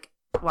of like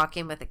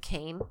walking with a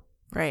cane.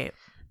 Right.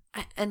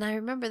 And I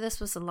remember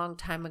this was a long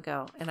time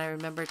ago, and I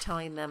remember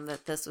telling them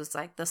that this was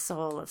like the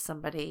soul of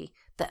somebody,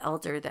 the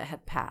elder that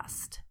had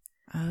passed.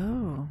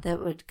 Oh.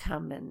 That would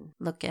come and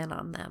look in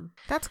on them.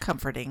 That's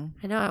comforting.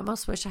 I know. I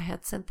almost wish I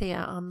had Cynthia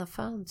on the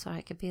phone so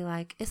I could be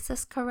like, is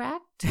this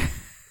correct?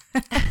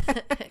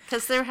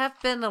 Because there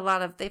have been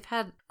they've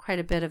had quite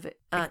a bit of,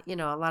 a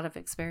lot of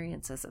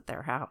experiences at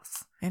their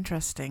house.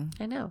 Interesting.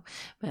 I know.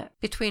 But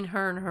between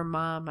her and her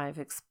mom,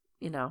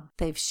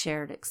 they've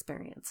shared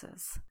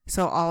experiences.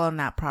 So all on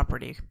that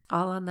property.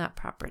 All on that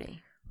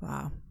property.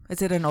 Wow.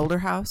 Is it an older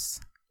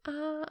house?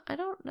 I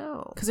don't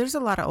know. Because there's a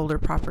lot of older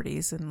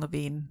properties in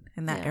Laveen,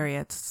 in that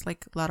area. It's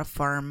like a lot of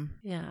farm.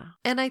 Yeah.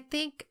 And I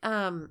think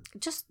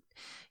just,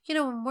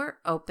 when we're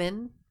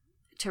open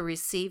to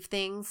receive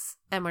things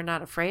and we're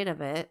not afraid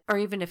of it, or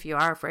even if you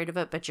are afraid of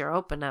it, but you're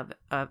open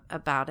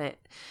about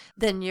it,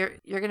 then you're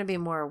going to be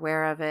more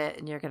aware of it,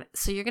 and you're going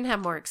to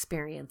have more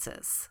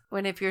experiences.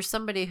 When if you're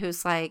somebody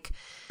who's like,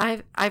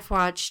 I've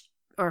watched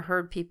or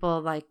heard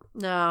people like,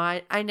 no,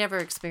 I never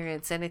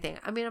experienced anything.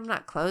 I mean, I'm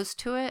not close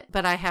to it,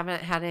 but I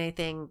haven't had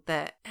anything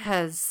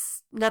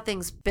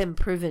nothing's been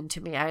proven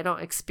to me. I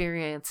don't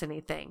experience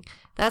anything.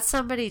 That's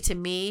somebody to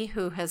me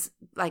who has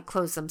like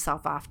closed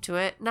themselves off to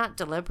it, not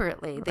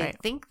deliberately. Right. They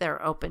think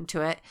they're open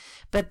to it,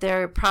 but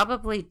they're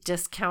probably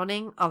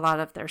discounting a lot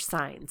of their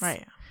signs.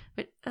 Right.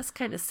 But that's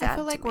kind of sad. I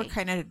feel like we're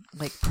kind of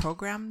like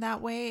programmed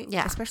that way.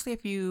 Yeah. Especially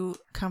if you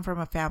come from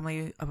a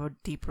family of a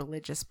deep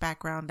religious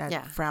background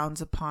that frowns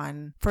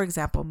upon, for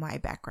example, my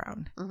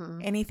background.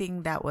 Mm-hmm.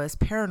 Anything that was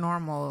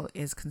paranormal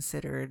is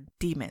considered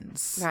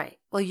demons. Right.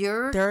 Well,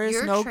 you're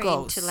no trained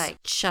ghosts to like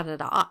shut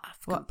it off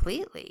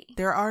completely.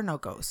 There are no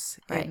ghosts.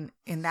 Right.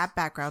 In that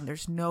background,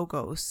 there's no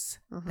ghosts.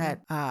 Mm-hmm.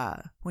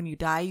 That when you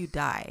die, you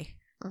die.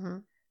 Mm-hmm.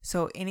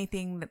 So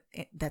anything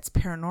that's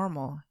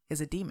paranormal is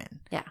a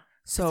demon. Yeah.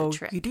 So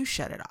you do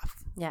shut it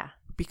off. Yeah.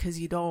 Because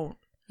you don't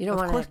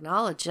want to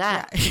acknowledge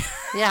that.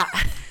 Yeah.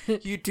 Yeah.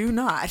 You do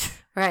not.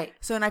 Right.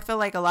 So, and I feel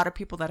like a lot of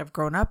people that have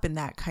grown up in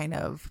that kind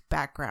of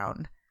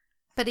background.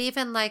 But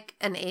even like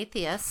an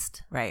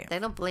atheist. Right. They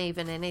don't believe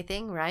in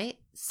anything, right?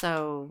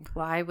 So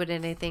why would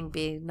anything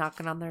be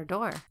knocking on their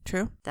door?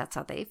 True. That's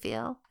how they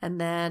feel. And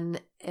then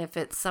if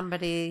it's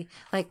somebody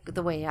like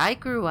the way I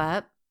grew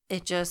up,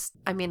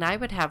 I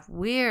would have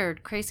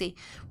weird, crazy.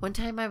 One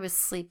time I was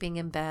sleeping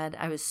in bed.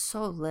 I was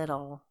so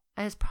little.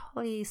 I was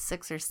probably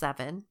 6 or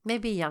 7,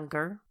 maybe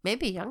younger.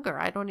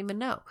 I don't even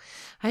know.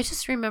 I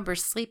just remember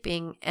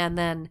sleeping and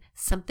then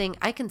something,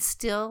 I can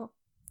still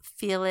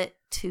feel it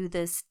to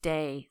this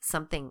day,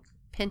 something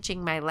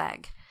pinching my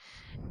leg,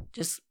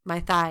 just my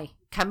thigh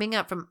coming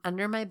up from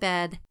under my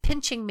bed,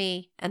 pinching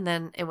me, and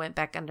then it went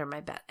back under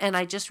my bed. And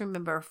I just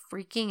remember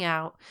freaking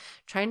out,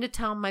 trying to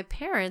tell my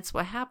parents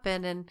what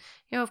happened. And,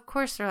 of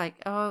course, they're like,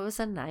 oh, it was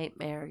a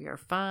nightmare. You're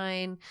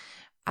fine.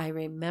 I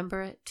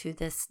remember it to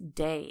this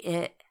day.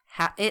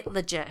 It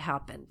legit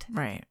happened.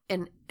 Right.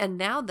 And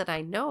now that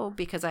I know,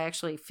 because I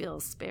actually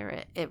feel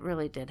spirit, it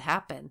really did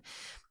happen.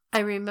 I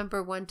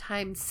remember one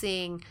time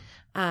seeing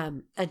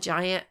a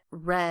giant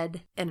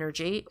red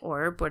energy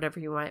orb,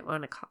 whatever you might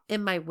want to call it,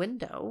 in my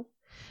window,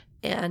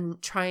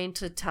 and trying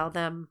to tell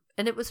them,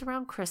 and it was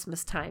around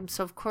Christmas time.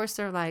 So of course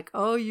they're like,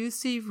 oh, you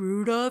see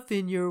Rudolph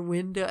in your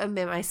window. And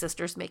then my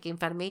sister's making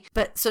fun of me.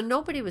 But so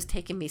nobody was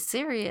taking me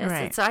serious.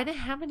 Right. And so I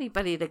didn't have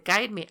anybody to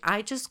guide me.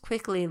 I just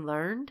quickly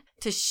learned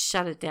to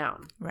shut it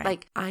down. Right.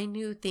 Like I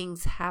knew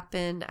things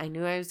happened. I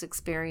knew I was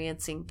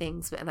experiencing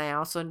things, and I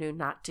also knew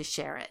not to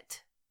share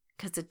it.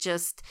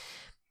 Because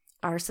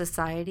our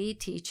society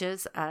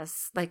teaches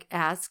us, like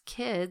as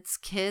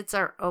kids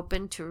are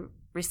open to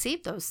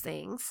receive those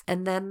things,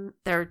 and then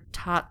they're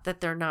taught that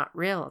they're not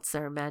real. It's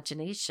their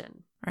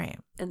imagination. Right.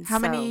 And how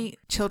many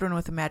children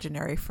with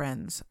imaginary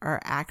friends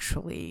are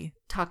actually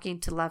talking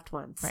to loved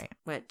ones? Right.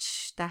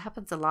 Which that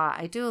happens a lot.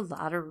 I do a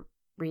lot of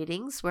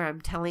readings where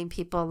I'm telling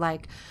people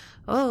like,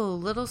 oh,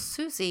 little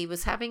Susie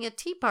was having a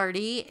tea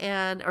party,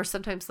 or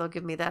sometimes they'll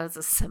give me that as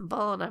a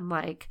symbol, and I'm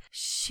like,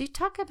 she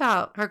talked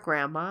about her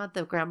grandma,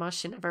 the grandma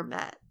she never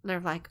met, and they're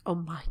like, oh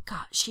my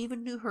God, she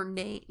even knew her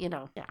name.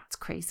 Yeah, it's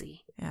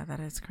crazy. Yeah, that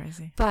is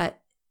crazy.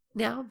 But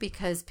now,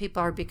 because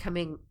people are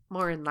becoming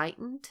more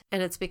enlightened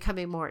and it's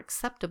becoming more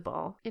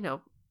acceptable,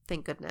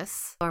 thank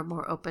goodness, are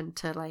more open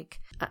to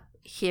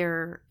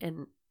hear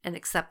and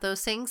accept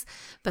those things.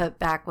 But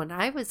back when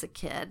I was a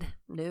kid,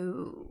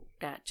 no,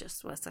 that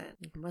just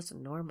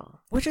wasn't normal.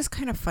 Which is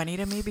kind of funny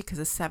to me because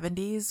the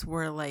 70s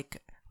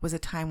was a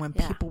time when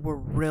people were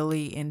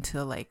really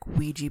into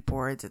Ouija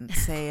boards and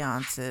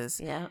seances.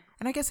 Yeah.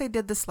 And I guess they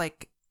did this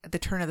at the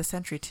turn of the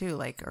century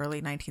too,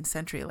 early 19th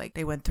century.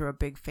 They went through a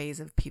big phase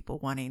of people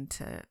wanting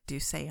to do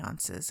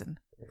seances, and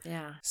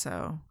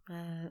so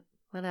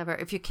whatever.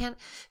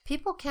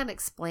 People can't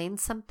explain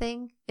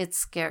something, it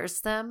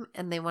scares them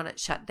and they want it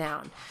shut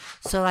down.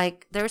 So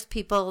there's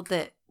people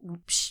that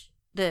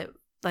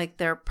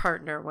their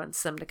partner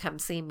wants them to come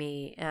see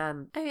me,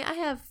 and I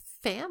have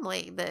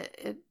family that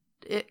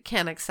it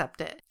can't accept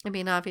it.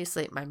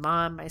 Obviously my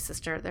mom, my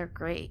sister, they're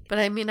great, but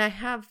I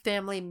have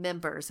family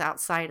members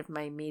outside of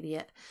my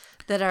immediate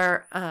that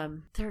are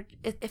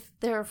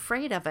they're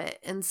afraid of it,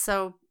 and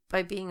so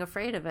by being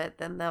afraid of it,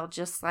 then they'll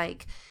just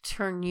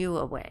turn you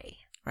away.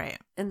 Right.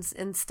 And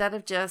instead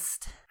of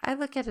I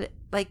look at it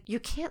you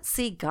can't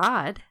see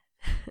God,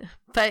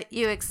 but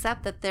you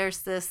accept that there's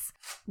this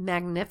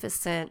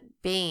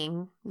magnificent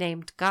being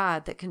named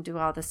God that can do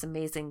all this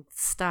amazing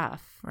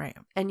stuff. Right.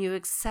 And you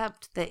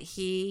accept that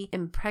he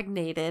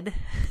impregnated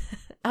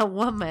a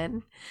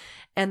woman,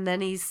 and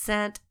then he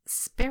sent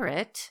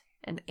spirit,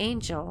 an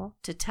angel,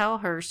 to tell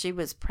her she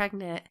was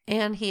pregnant.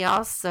 And he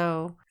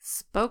also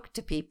spoke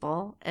to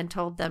people and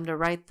told them to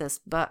write this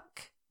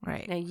book.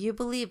 Right. Now, you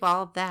believe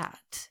all of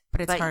that.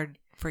 But it's hard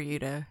for you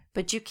to...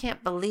 But you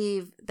can't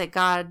believe that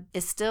God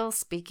is still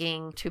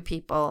speaking to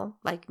people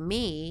like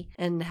me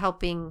and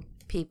helping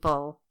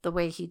people the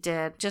way he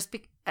did.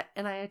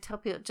 And I tell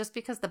people, just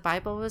because the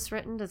Bible was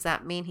written, does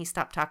that mean he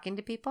stopped talking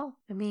to people?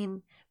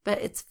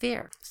 But it's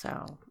fear.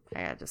 So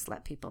I gotta just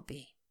let people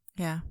be.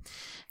 Yeah.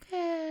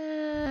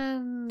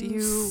 And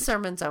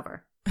sermon's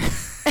over.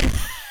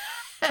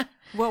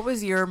 What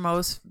was your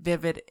most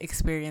vivid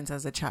experience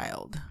as a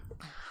child?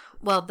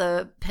 Well,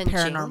 the pinching.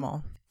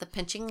 Paranormal. The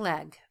pinching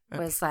leg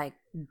was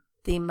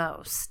the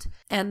most.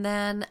 And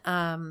then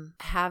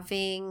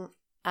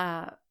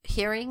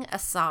hearing a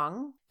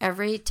song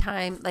every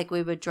time,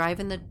 we would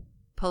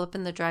pull up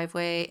in the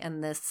driveway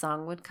and this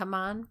song would come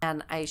on.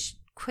 And I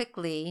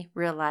quickly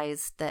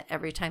realized that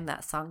every time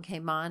that song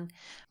came on,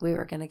 we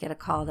were going to get a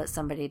call that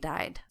somebody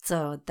died.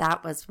 So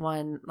that was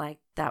one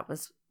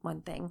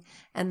thing.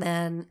 And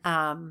then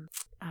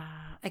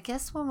I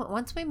guess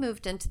once we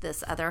moved into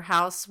this other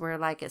house where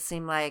it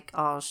seemed like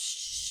all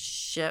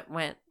shit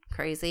went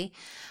crazy,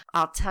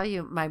 I'll tell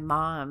you, my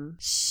mom,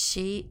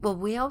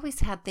 we always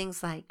had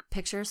things like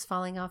pictures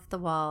falling off the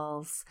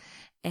walls.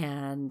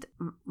 And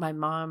my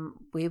mom,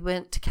 we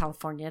went to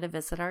California to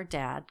visit our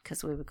dad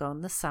because we would go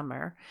in the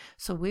summer.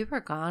 So we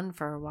were gone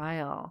for a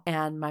while.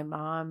 And my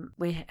mom,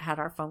 we had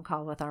our phone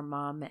call with our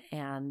mom,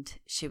 and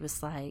she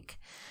was like,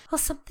 well,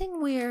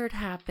 something weird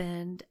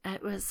happened.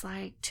 It was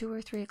 2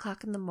 or 3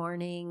 o'clock in the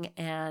morning,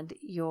 and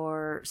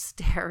your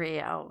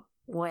stereo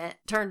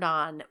turned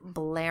on,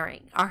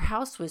 blaring. Our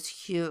house was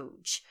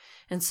huge.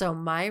 And so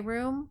my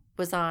room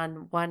was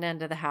on one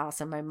end of the house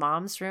and my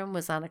mom's room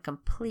was on a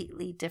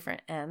completely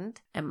different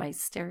end. And my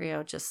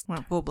stereo just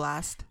went full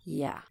blast.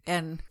 Yeah.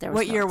 And There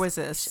what no year was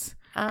this?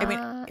 I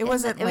mean, it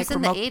wasn't it like was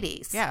in remote. the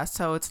 80s. Yeah,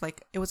 so it's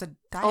like it was a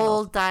dial.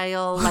 Old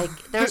dial.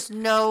 Like there's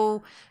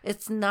no,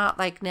 it's not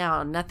like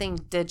now, nothing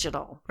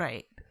digital.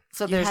 Right.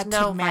 So You there's had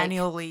no to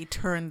manually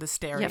turn the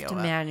stereo. You have to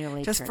up.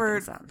 manually just turn for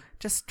things on.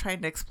 just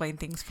trying to explain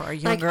things for our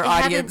Like, younger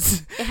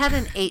audience. It had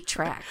an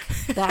 8-track.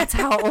 That's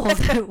how old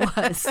it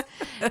was.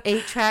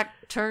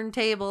 8-track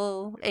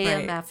turntable,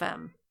 AM, Right.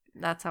 FM.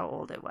 That's how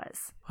old it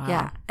was. Wow.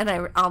 Yeah.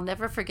 And I'll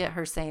never forget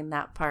her saying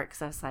that part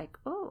because I was like,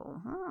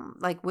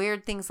 like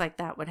weird things like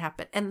that would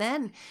happen. And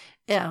then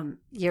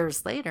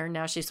years later,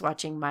 now she's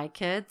watching my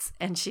kids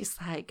and she's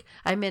like,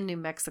 I'm in New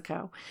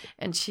Mexico.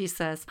 And she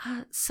says,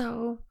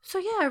 so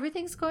yeah,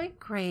 everything's going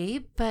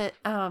great. But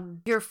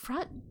your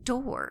front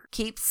door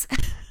keeps...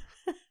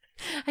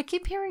 I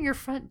keep hearing your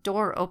front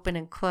door open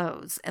and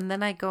close. And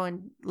then I go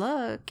and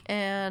look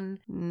and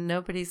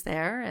nobody's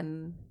there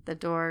and the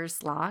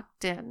door's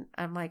locked. And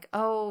I'm like,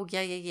 oh,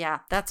 yeah.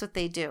 That's what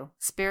they do.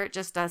 Spirit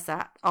just does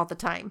that all the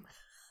time.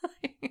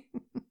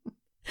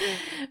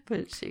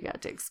 But she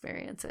got to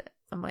experience it.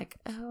 I'm like,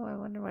 oh, I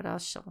wonder what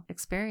else she'll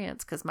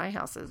experience because my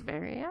house is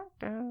very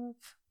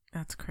active.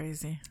 That's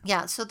crazy.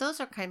 Yeah. So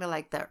those are kind of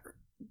like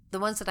the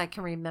ones that I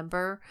can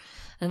remember.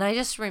 And I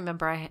just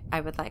remember I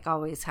would like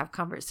always have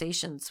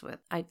conversations with,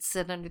 I'd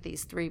sit under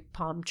these 3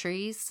 palm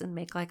trees and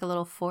make like a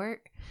little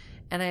fort.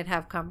 And I'd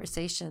have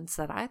conversations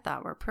that I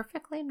thought were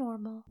perfectly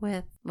normal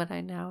with what I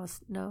now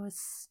know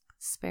as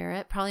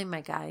spirit, probably my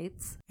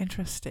guides.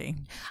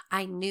 Interesting.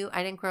 I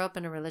didn't grow up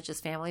in a religious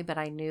family, but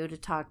I knew to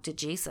talk to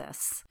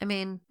Jesus. I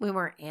mean, we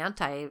weren't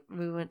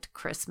we went to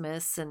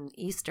Christmas and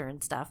Easter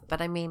and stuff,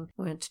 but I mean,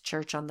 we went to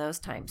church on those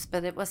times,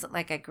 but it wasn't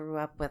like I grew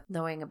up with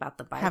knowing about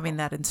the Bible. Having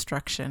that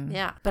instruction.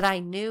 Yeah. But I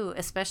knew,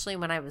 especially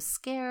when I was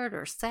scared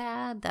or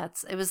sad,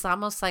 it was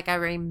almost like I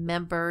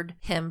remembered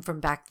him from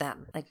back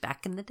then. Like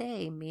back in the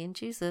day, me and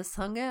Jesus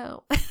hung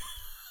out.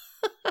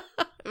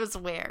 It was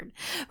weird.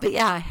 But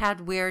yeah, I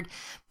had weird.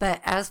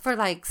 But as for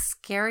like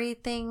scary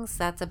things,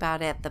 that's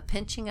about it. The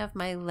pinching of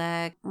my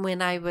leg.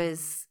 When I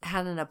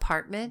had an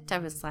apartment, I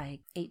was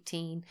like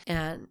 18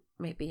 and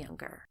maybe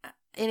younger.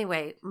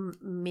 Anyway,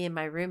 me and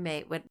my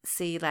roommate would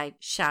see like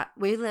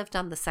we lived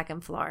on the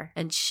 2nd floor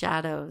and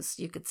shadows.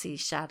 You could see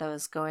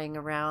shadows going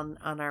around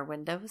on our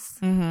windows.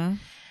 Mm-hmm.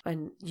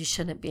 And you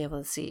shouldn't be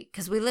able to see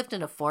because we lived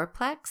in a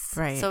 4-plex.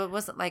 Right. So it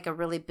wasn't like a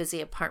really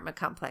busy apartment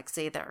complex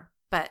either.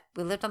 But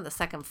we lived on the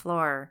 2nd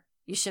floor.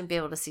 You shouldn't be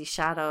able to see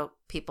shadow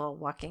people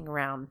walking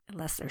around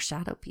unless they're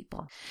shadow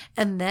people.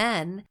 And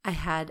then I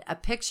had a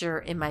picture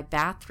in my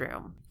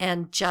bathroom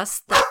and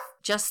just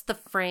the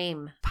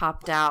frame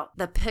popped out.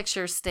 The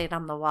picture stayed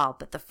on the wall,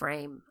 but the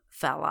frame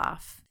fell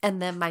off.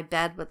 And then my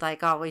bed would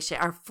like always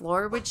shake. Our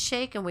floor would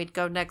shake and we'd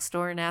go next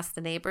door and ask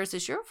the neighbors,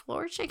 is your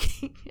floor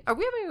shaking? Are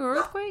we having an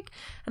earthquake?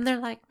 And they're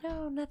like,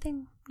 no,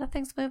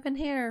 nothing's moving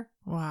here.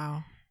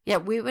 Wow. Yeah,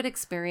 we would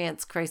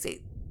experience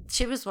crazy.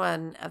 She was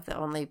one of the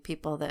only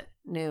people that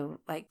knew,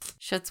 like,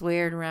 shit's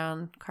weird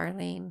around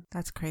Carlene.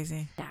 That's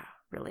crazy. Yeah,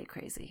 really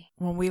crazy.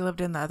 When we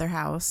lived in the other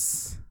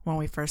house, when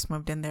we first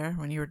moved in there,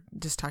 when you were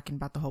just talking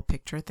about the whole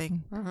picture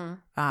thing,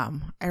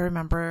 I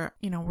remember,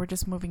 we're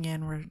just moving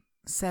in, we're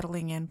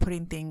settling in,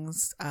 putting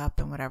things up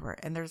and whatever.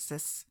 And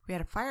we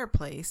had a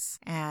fireplace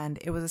and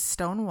it was a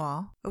stone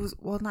wall. It was,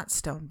 well, not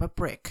stone, but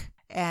brick.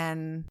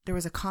 And there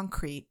was a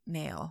concrete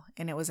nail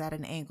and it was at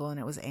an angle and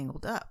it was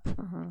angled up.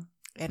 Mm-hmm.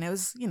 And it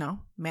was,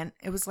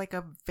 it was like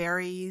a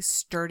very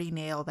sturdy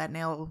nail. That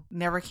nail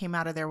never came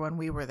out of there when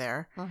we were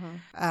there.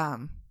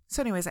 Mm-hmm.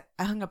 So anyways,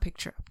 I hung a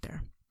picture up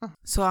there.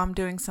 So I'm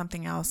doing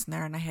something else in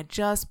there and I had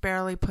just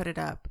barely put it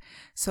up.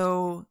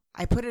 So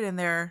I put it in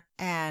there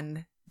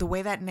and the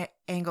way that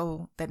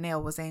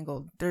nail was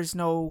angled, there's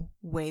no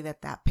way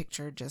that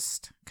picture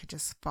could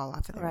just fall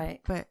off of there.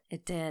 Right. But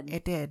it did.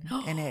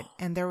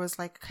 And there was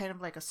like kind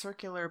of like a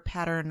circular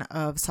pattern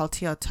of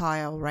saltillo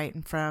tile right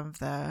in front of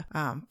the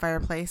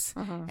fireplace.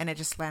 Mm-hmm. And it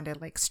just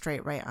landed like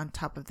straight right on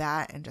top of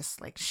that and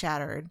just like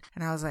shattered.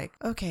 And I was like,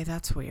 okay,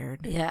 that's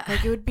weird. Yeah.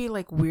 Like it would be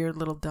like weird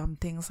little dumb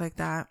things like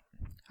that.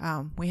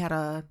 We had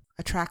a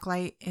track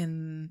light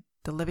in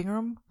the living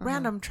room,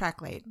 random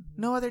track light,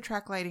 no other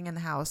track lighting in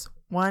the house,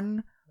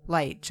 one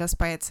light just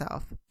by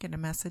itself. Get a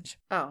message?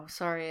 Oh,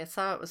 sorry. I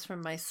thought it was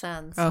from my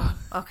son. Oh,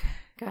 okay.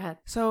 Go ahead.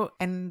 So,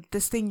 and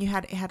this thing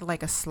it had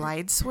like a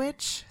slide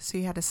switch, so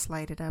you had to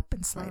slide it up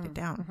and slide it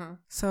down. Mm-hmm.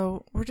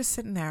 So we're just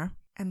sitting there,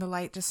 and the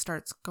light just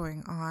starts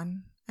going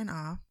on and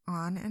off,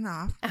 on and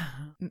off.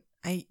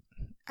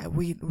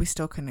 We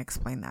still couldn't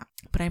explain that.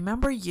 But I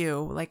remember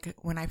you, like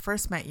when I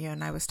first met you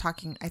and I was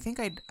talking, I think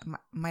I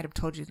might have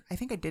told you, I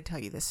think I did tell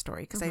you this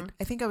story because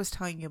I think I was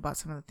telling you about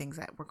some of the things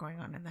that were going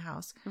on in the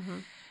house. Mm-hmm.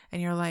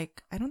 And you're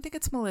like, I don't think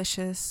it's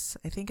malicious.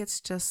 I think it's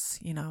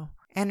just,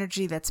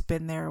 energy that's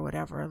been there or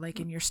whatever. Like,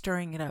 and you're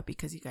stirring it up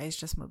because you guys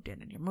just moved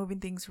in and you're moving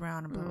things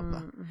around and blah, blah, blah.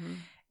 Mm-hmm.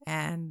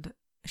 And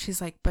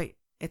she's like, but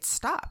it's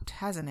stopped,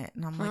 hasn't it?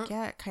 And I'm like,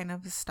 yeah, it kind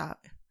of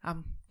stopped.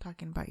 I'm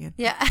talking about you.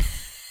 Yeah.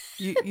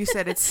 You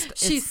said it's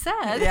she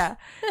said. Yeah.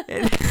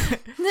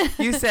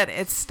 You said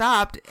it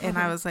stopped. And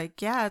I was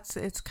like, yeah,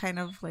 it's kind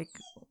of like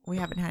we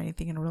haven't had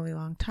anything in a really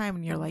long time.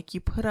 And you're like,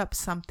 you put up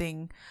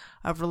something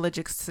of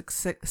religious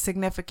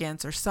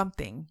significance or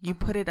something. You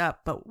put it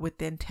up, but with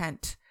the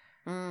intent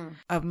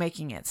of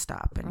making it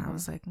stop. And I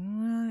was like,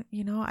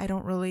 you know, I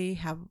don't really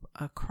have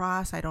a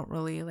cross. I don't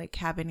really like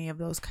have any of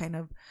those kind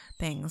of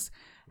things.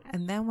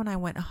 And then when I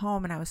went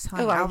home and I was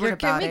telling Albert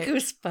about it,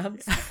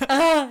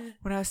 goosebumps.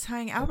 when I was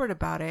telling Albert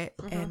about it,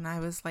 and I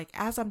was like,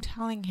 as I'm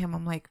telling him,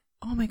 I'm like,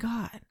 oh my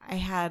God, I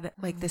had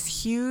like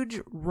this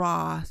huge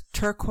raw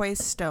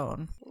turquoise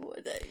stone.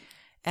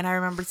 And I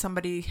remembered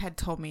somebody had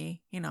told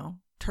me, you know,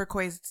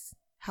 turquoise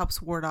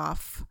helps ward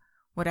off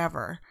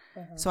whatever.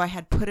 So I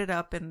had put it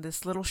up in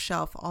this little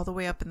shelf all the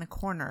way up in the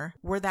corner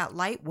where that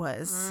light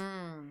was.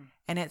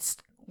 And it's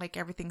like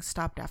everything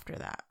stopped after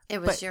that.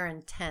 It was your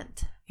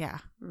intent. Yeah.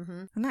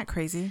 Isn't that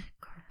crazy?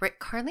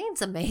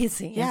 Carlene's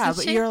amazing. Yeah,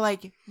 but you're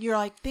like,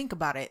 think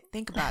about it.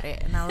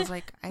 And I was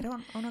like, I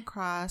don't own a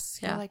cross.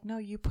 You're like, no,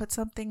 you put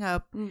something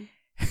up.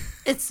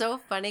 It's so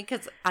funny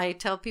because I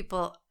tell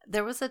people,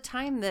 there was a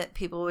time that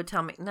people would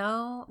tell me,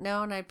 no,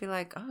 and I'd be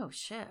like, oh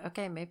shit,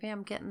 okay, maybe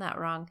I'm getting that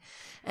wrong.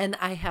 And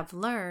I have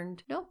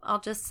learned, nope, I'll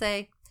just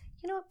say,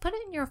 you know what, put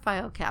it in your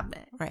file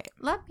cabinet. Right.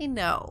 Let me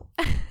know.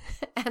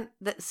 And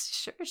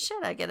sure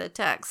shit, I get a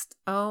text.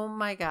 Oh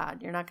my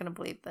God, you're not going to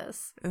believe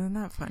this. Isn't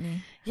that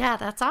funny? Yeah,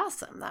 that's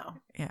awesome though.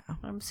 Yeah.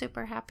 I'm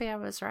super happy I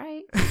was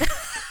right.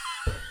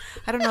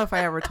 I don't know if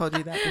I ever told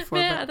you that before.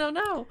 Man, but... I don't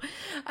know.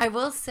 I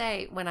will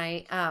say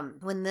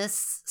when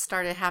this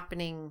started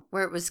happening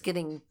where it was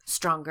getting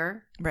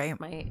stronger, right?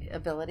 My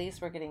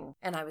abilities were getting,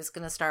 and I was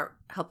going to start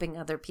helping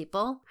other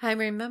people. I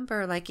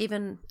remember like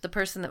even the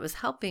person that was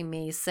helping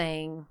me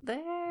saying,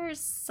 there's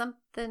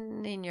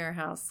something in your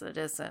house that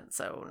isn't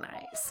so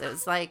nice. It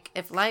was like,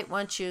 if light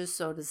wants you,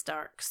 so does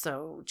dark.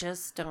 So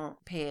just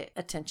don't pay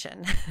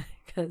attention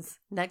because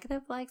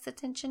negative likes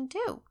attention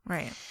too.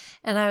 Right.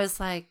 And I was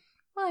like,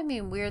 well, I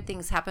mean, weird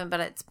things happen,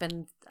 but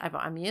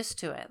I'm used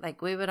to it.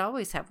 Like we would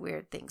always have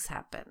weird things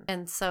happen.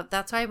 And so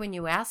that's why when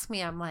you ask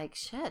me, I'm like,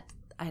 shit,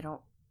 I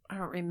don't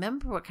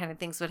remember what kind of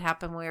things would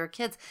happen when we were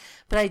kids,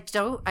 but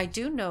I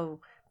do know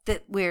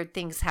that weird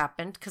things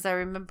happened because I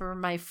remember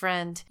my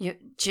friend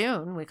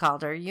June, we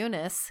called her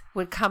Eunice,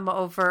 would come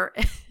over.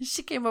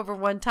 She came over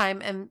one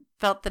time and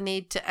felt the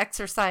need to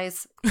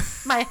exercise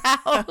my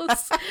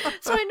house.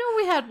 So I know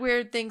we had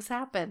weird things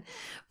happen.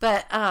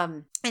 But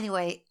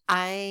anyway,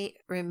 I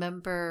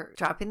remember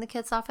dropping the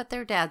kids off at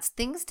their dad's.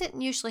 Things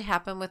didn't usually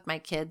happen with my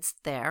kids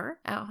there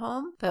at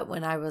home. But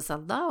when I was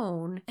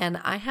alone, and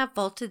I have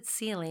vaulted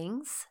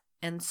ceilings,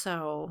 and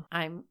so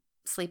I'm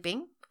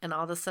sleeping, and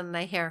all of a sudden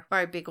I hear, or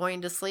I'd be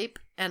going to sleep,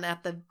 and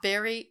at the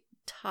very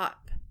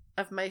top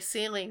of my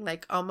ceiling,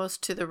 like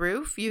almost to the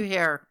roof, you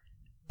hear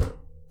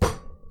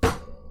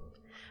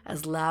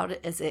as loud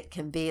as it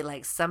can be,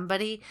 like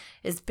somebody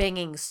is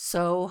banging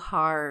so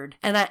hard.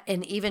 And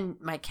even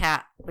my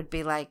cat would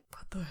be like,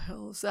 what the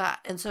hell is that?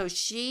 And so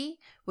she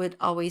would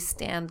always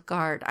stand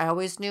guard. I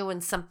always knew when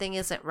something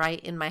isn't right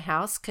in my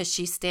house because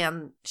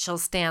she'll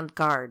stand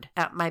guard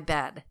at my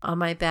bed. On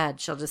my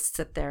bed, she'll just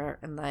sit there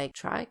and like,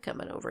 try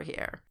coming over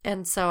here.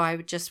 And so I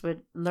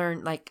would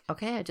learn like,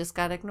 okay, I just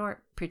got to ignore it.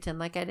 Pretend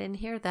like I didn't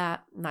hear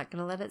that. I'm not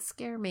going to let it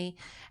scare me.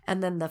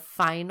 And then the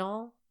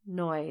final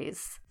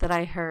noise that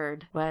I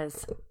heard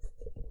was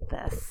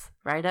this,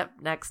 right up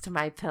next to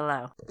my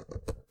pillow.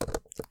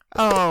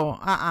 Oh,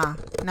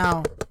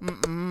 no.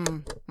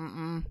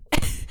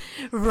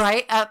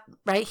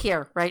 Right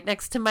here, right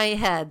next to my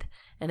head.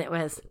 And it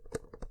was.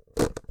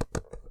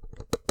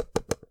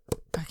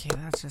 Okay,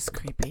 that's just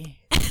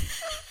creepy.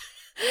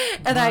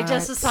 And I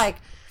just was like,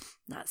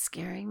 not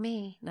scaring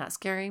me.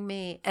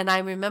 And I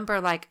remember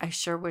like, I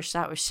sure wish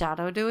that was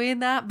Shadow doing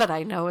that, but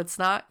I know it's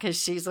not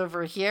because she's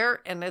over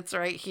here and it's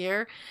right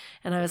here.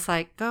 And I was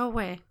like, go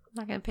away. I'm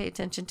not going to pay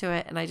attention to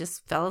it. And I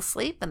just fell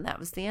asleep and that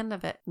was the end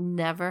of it.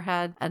 Never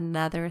had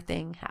another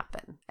thing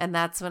happen. And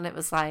that's when it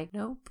was like,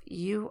 nope,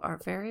 you are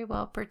very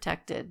well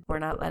protected. We're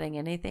not letting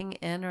anything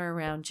in or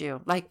around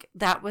you. Like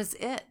that was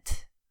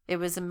it. It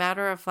was a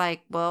matter of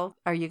like, well,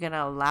 are you going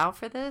to allow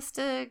for this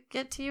to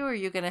get to you or are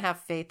you going to have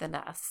faith in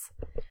us?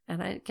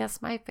 And I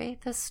guess my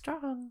faith is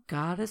strong.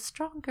 God is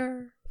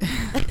stronger.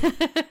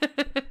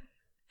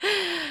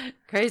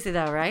 Crazy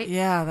though, right?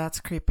 Yeah, that's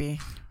creepy.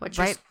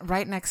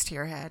 Right next to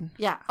your head.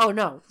 Yeah. Oh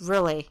no,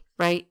 really.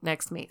 Right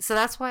next to me. So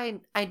that's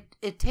why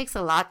it takes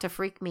a lot to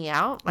freak me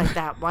out. Like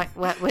that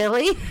Wet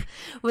Willie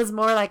was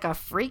more like a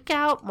freak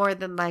out more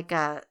than like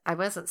I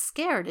wasn't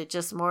scared. It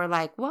just more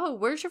like, whoa,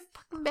 where's your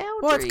fucking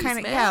boundaries? Well, it's kind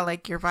of, yeah,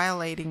 like you're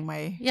violating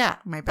my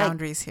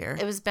boundaries here.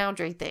 It was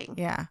boundary thing.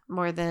 Yeah.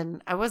 More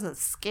than, I wasn't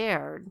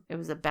scared. It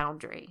was a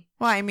boundary.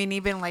 Well, I mean,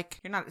 even like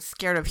you're not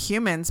scared of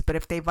humans, but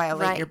if they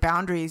violate your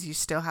boundaries, you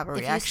still have a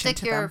reaction to them. If you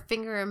stick your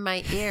finger in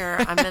my ear,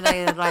 I'm going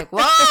to like,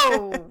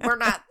 whoa, we're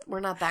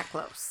not that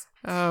close.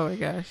 Oh my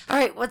gosh. All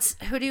right,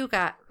 who do you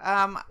got?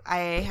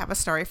 I have a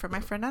story from my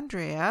friend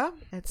Andrea.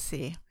 Let's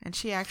see. And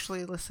she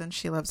actually listens.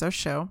 She loves our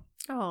show.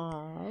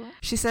 Oh.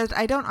 She says,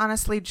 I don't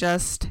honestly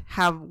just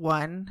have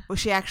one. Well,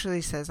 she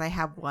actually says, I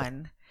have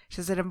one. She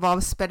says, it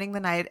involves spending the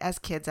night as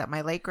kids at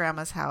my late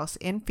grandma's house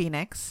in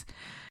Phoenix.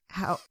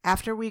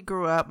 After we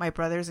grew up, my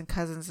brothers and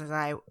cousins and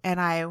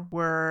I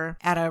were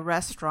at a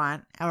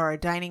restaurant or a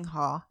dining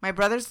hall. My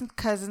brothers and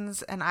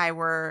cousins and I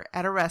were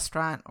at a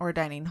restaurant or a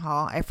dining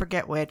hall. I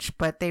forget which,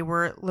 but they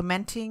were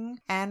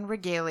lamenting and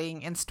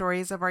regaling in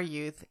stories of our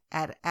youth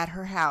at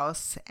her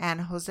house.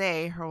 And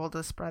Jose, her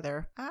oldest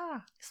brother,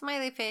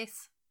 smiley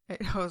face.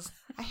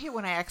 I hate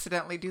when I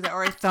accidentally do that,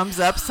 or I thumbs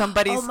up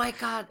somebody's. Oh my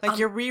God! Like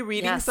you're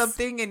rereading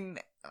something and.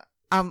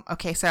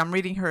 Okay, so I'm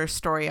reading her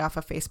story off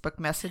of Facebook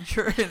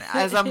Messenger, and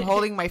as I'm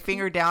holding my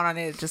finger down on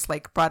it, it just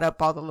like brought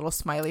up all the little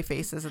smiley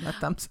faces and the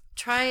thumbs.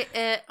 Try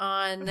it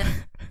on,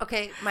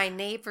 okay, my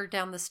neighbor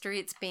down the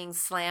street's being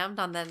slammed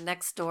on the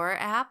Nextdoor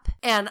app,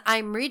 and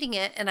I'm reading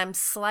it, and I'm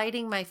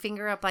sliding my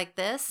finger up like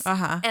this,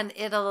 and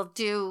it'll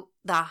do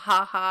the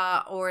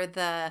haha or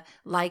the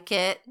like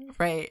it.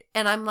 Right.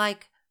 And I'm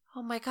like,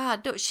 oh my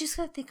God, no, she's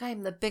going to think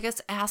I'm the biggest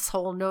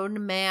asshole known to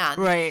man.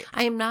 Right.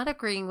 I am not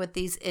agreeing with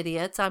these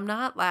idiots. I'm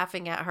not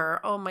laughing at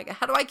her. Oh my God,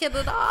 how do I get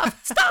it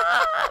off?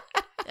 Stop!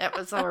 It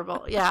was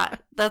horrible. Yeah,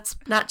 that's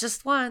not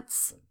just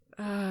once.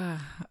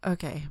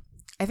 Okay.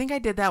 I think I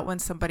did that when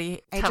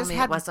somebody... Tell me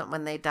it wasn't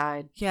when they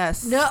died.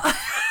 Yes. No.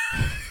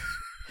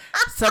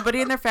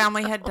 Somebody in their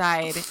family had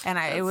died, and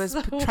I was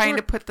trying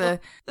to put the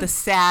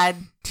sad,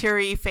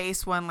 teary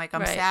face one, like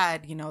I'm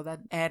sad, you know,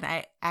 that, and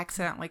I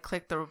accidentally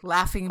clicked the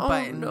laughing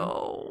button. Oh,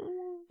 no.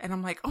 And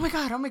I'm like, oh my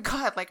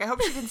God. Like, I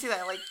hope she didn't see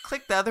that. I like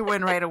clicked the other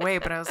one right away,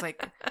 but I was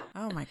like,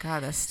 oh my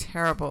God, that's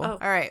terrible. Oh.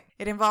 All right.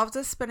 It involves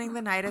us spending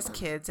the night as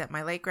kids at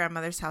my late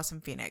grandmother's house in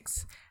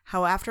Phoenix.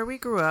 How after we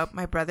grew up,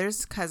 my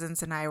brothers,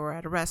 cousins, and I were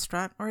at a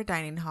restaurant or a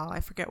dining hall,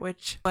 I forget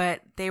which,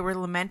 but they were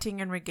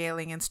lamenting and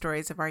regaling in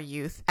stories of our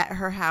youth at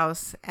her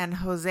house, and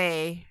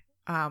Jose,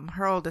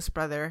 her oldest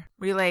brother,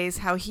 relays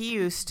how he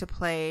used to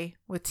play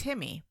with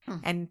Timmy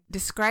and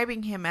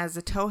describing him as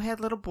a towhead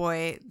little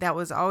boy that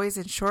was always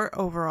in short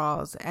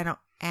overalls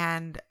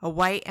and a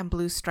white and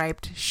blue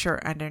striped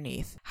shirt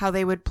underneath. How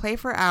they would play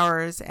for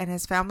hours and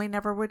his family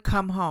never would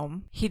come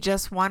home. He'd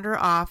just wander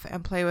off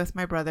and play with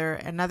my brother.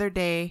 Another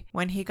day,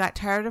 when he got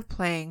tired of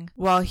playing,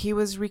 while he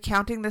was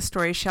recounting the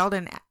story,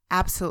 Sheldon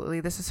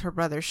this is her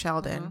brother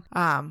Sheldon,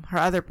 her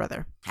other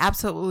brother,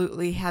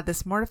 absolutely had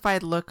this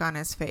mortified look on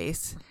his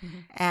face.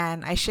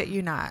 And I shit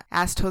you not,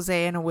 asked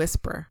Jose in a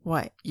whisper,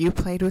 what, you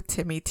played with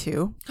Timmy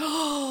too?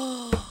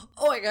 Oh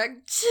my God,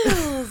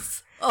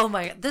 chills. Oh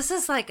my God, this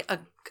is like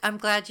I'm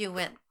glad you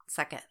went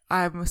second.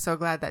 I'm so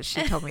glad that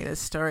she told me this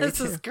story This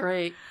too. is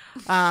great.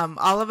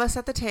 All of us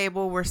at the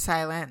table were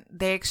silent.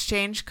 They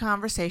exchanged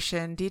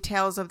conversation,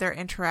 details of their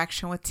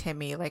interaction with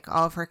Timmy, like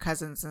all of her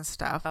cousins and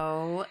stuff.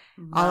 Oh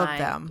my. All of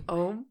them.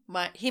 Oh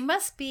my. He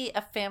must be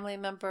a family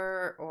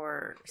member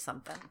or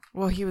something.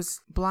 Well, he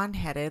was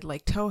blonde-headed,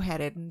 like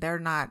toe-headed, and they're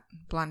not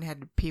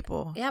blonde-headed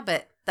people. Yeah,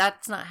 but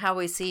that's not how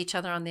we see each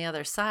other on the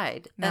other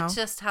side. No. That's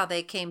just how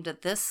they came to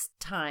this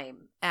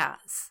time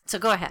as. So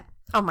go ahead.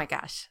 Oh my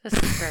gosh. This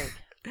is great.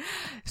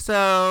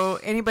 So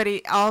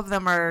all of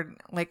them are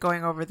like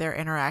going over their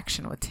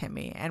interaction with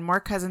Timmy, and more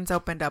cousins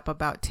opened up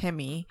about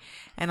Timmy,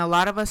 and a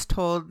lot of us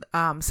told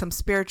some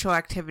spiritual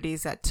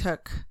activities that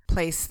took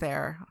place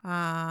there.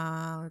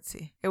 Let's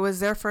see. It was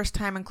their first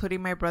time,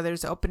 including my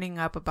brothers, opening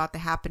up about the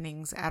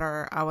happenings at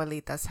our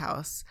abuelita's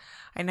house.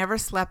 I never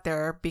slept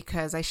there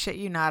because, I shit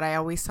you not, I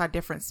always saw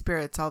different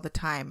spirits all the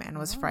time and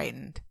was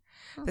frightened.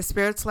 The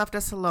spirits left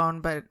us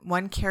alone, but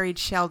one carried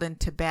Sheldon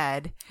to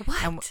bed.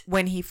 What? And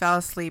when he fell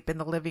asleep in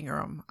the living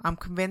room. I'm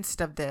convinced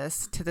of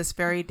this to this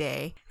very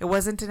day. It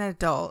wasn't an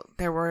adult.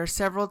 There were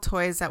several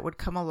toys that would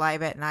come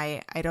alive at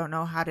night. I don't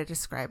know how to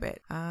describe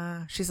it.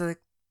 She's like,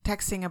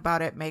 texting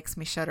about it makes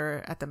me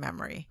shudder at the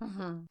memory.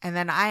 And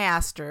then I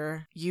asked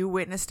her, you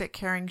witnessed it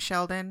carrying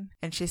Sheldon?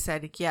 And she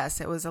said,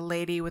 yes, it was a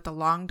lady with a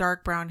long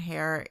dark brown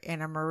hair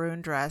in a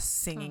maroon dress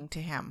singing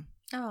to him.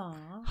 Oh.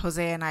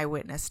 Jose and I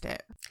witnessed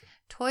it.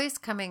 Toys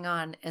coming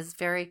on is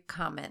very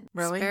common.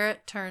 Really?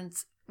 Spirit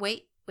turns,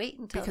 wait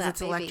until because that it's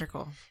baby.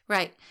 electrical.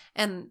 Right.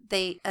 And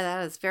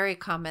that is very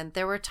common.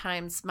 There were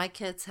times my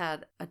kids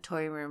had a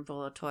toy room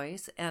full of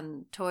toys,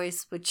 and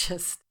toys would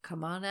just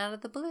come on out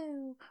of the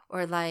blue.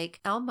 Or like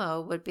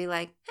Elmo would be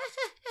like,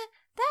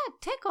 that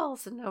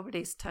tickles, and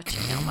nobody's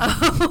touching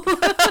Elmo.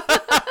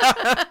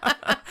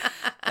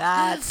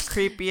 That's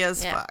creepy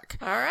as fuck.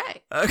 All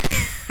right.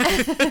 Okay.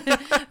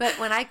 But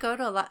when I go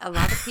to a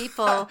lot of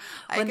people,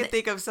 I can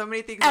think of so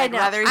many things I'd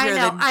rather hear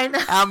than know.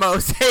 Elmo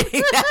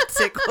saying that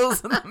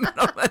tickles in the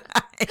middle of the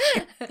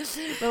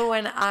night. But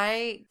when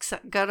I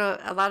go to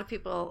a lot of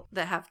people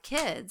that have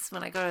kids,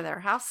 when I go to their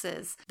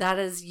houses, that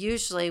is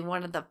usually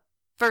one of the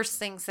first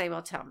things they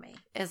will tell me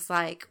is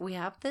like, we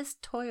have this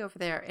toy over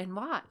there and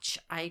watch.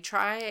 I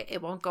try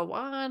it won't go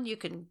on. You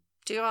can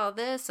do all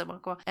this, it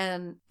won't go on.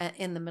 And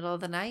in the middle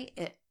of the night,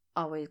 it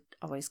always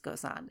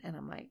goes on. And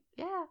I'm like,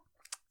 yeah,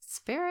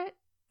 spirit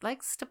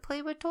likes to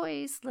play with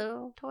toys,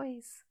 little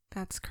toys.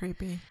 That's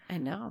creepy. I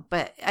know,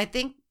 but I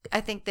think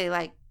they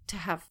like to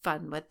have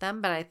fun with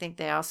them, but I think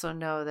they also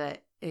know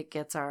that it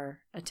gets our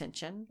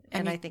attention,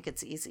 and I think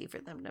it's easy for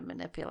them to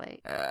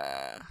manipulate.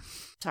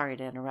 Sorry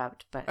to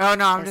interrupt, but oh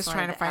no, I'm just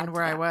trying to find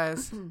where I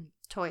was.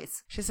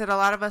 Toys. She said a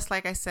lot of us,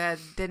 like I said,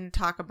 didn't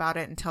talk about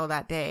it until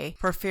that day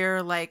for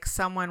fear like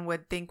someone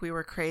would think we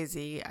were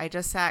crazy. I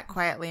just sat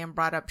quietly and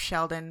brought up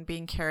Sheldon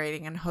being carried,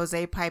 and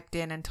Jose piped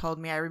in and told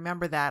me, I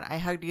remember that. I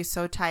hugged you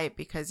so tight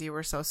because you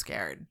were so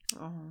scared.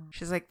 Oh.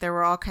 She's like, there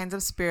were all kinds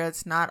of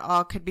spirits. Not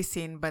all could be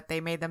seen, but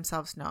they made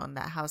themselves known.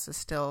 That house is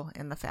still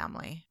in the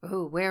family.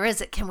 Ooh, where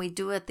is it? Can we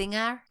do a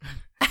thinger?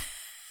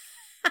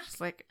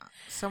 She's like,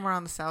 somewhere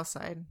on the south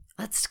side.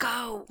 Let's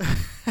go.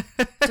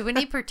 Do we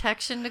need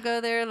protection to go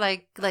there?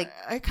 Like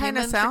it kind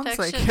of sounds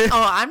protection? like.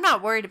 Oh, I'm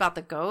not worried about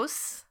the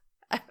ghosts.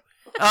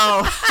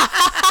 Oh,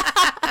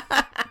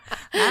 I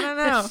don't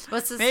know.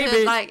 What's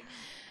this like?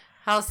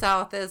 How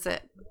south is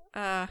it?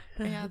 Yeah,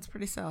 it's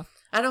pretty south.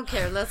 I don't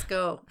care. Let's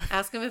go.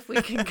 Ask him if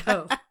we can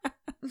go.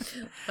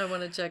 I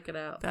want to check it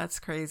out. That's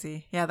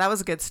crazy. Yeah, that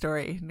was a good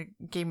story.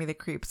 It gave me the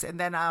creeps. And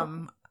then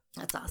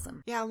that's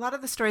awesome. Yeah, a lot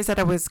of the stories that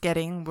I was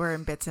getting were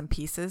in bits and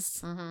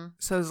pieces. Mm-hmm.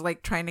 So it was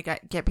like trying to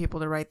get people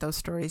to write those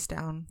stories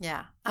down.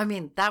 Yeah. I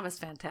mean, that was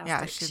fantastic.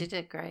 Yeah, she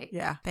did great.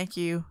 Yeah. Thank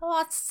you.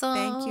 Awesome.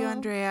 Thank you,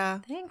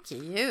 Andrea. Thank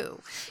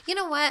you. You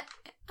know what?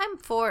 I'm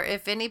for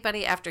if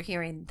anybody after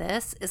hearing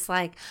this is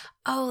like,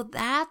 oh,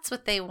 that's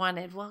what they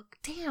wanted. Well,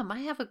 damn, I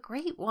have a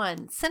great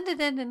one. Send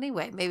it in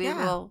anyway. Maybe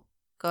we'll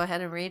go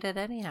ahead and read it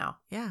anyhow.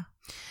 Yeah.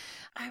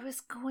 I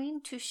was going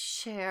to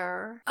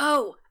share.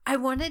 Oh, I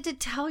wanted to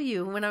tell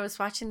you when I was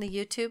watching the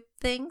YouTube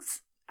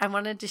things, I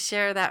wanted to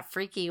share that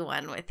freaky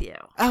one with you.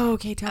 Oh,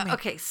 okay. Tell me.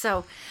 Okay.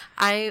 So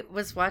I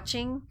was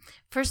watching.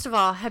 First of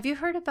all, have you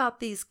heard about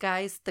these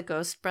guys, the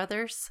Ghost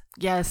Brothers?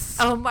 Yes.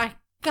 Oh my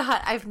God.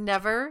 I've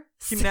never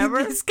seen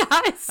these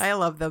guys. I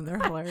love them. They're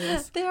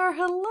hilarious. They are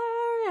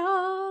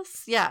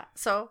hilarious. Yeah.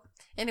 So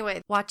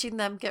anyway, watching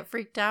them get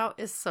freaked out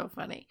is so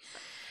funny.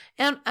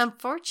 And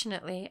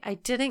unfortunately, I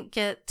didn't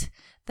get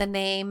the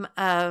name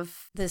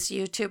of this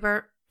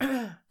YouTuber,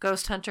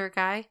 ghost hunter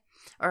guy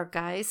or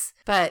guys,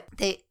 but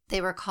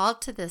they were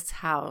called to this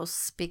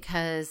house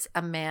because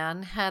a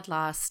man had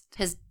lost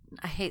his,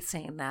 I hate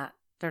saying that,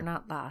 they're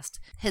not lost.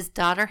 His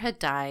daughter had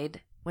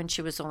died when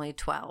she was only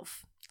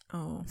 12.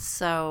 Oh.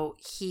 So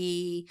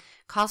he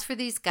calls for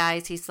these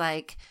guys. He's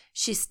like,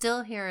 she's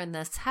still here in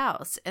this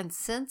house. And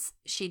since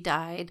she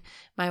died,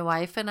 my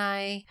wife and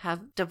I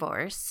have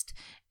divorced.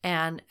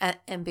 And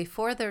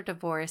before their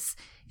divorce,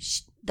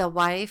 the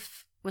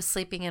wife was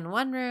sleeping in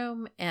one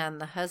room and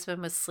the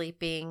husband was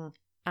sleeping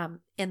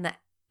in the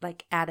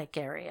like attic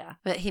area.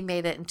 But he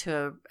made it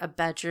into a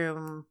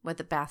bedroom with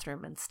a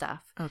bathroom and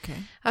stuff.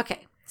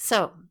 Okay.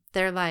 So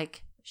they're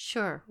like,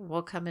 sure,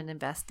 we'll come and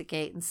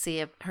investigate and see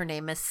if her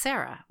name is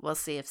Sarah. We'll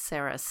see if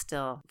Sarah's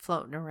still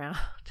floating around.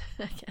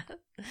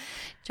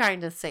 Trying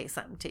to say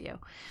something to you.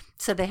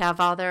 So they have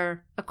all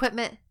their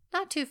equipment.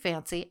 Not too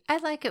fancy. I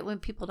like it when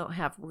people don't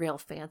have real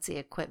fancy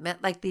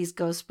equipment. Like these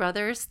Ghost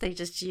Brothers, they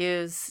just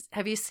use,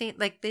 have you seen,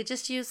 like they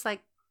just use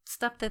like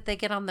stuff that they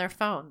get on their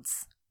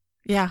phones.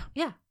 Yeah.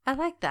 Yeah, I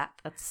like that.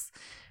 That's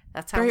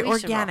how very we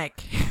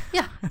organic.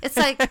 Yeah, it's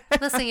like,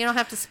 listen, you don't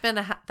have to spend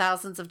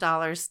thousands of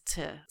dollars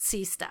to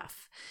see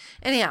stuff.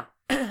 Anyhow,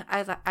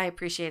 I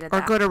appreciated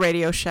that. Or go to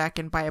Radio Shack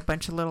and buy a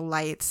bunch of little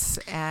lights.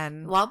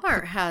 And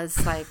Walmart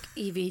has like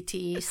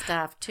EVT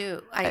stuff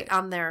too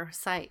on their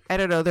site. I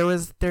don't know.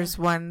 There's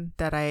one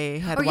that I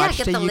had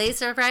watched. Get the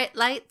laser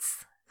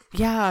lights.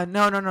 Yeah,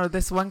 no.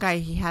 This one guy,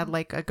 he had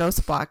like a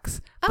ghost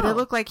box, but it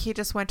looked like he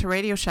just went to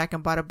Radio Shack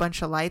and bought a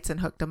bunch of lights and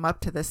hooked them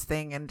up to this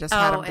thing and just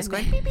had them just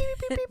going beep, beep,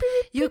 beep, beep, beep,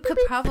 beep. You could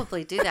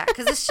probably do that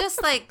because it's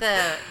just like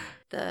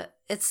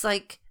it's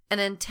like an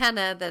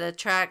antenna that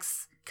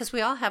attracts, because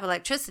we all have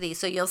electricity,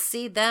 so you'll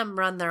see them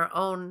run their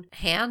own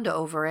hand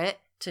over it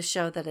to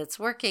show that it's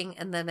working,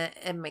 and then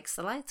it makes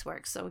the lights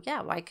work. So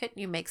yeah, why couldn't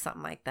you make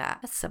something like that?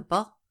 That's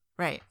simple.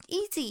 Right.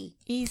 Easy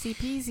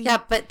peasy. Yeah,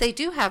 but they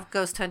do have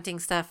ghost hunting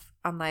stuff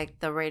on like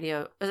the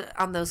radio,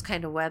 on those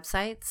kind of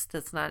websites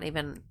that's not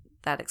even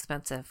that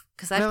expensive.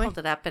 Because I pulled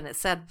it up and it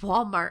said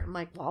Walmart. I'm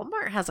like,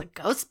 Walmart has a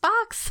ghost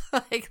box?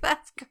 Like,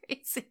 that's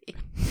crazy.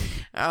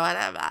 Or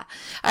whatever.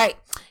 All right.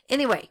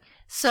 Anyway,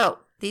 so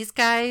these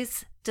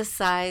guys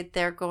decide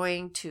they're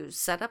going to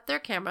set up their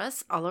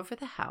cameras all over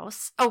the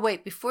house. Oh,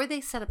 wait, before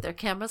they set up their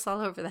cameras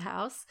all over the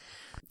house,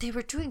 they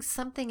were doing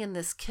something in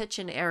this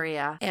kitchen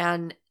area,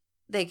 and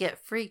they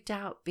get freaked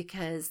out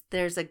because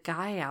there's a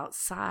guy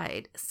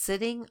outside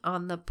sitting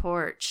on the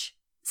porch,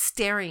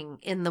 staring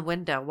in the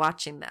window,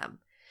 watching them.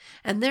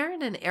 And they're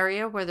in an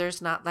area where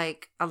there's not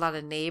like a lot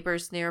of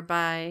neighbors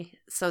nearby,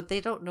 so they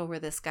don't know where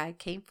this guy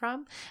came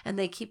from. And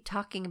they keep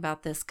talking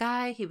about this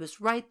guy. He was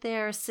right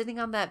there sitting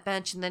on that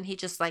bench, and then he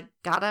just like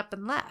got up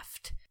and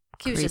left.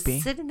 He was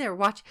just sitting there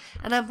watching.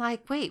 And I'm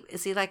like, wait,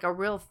 is he like a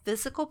real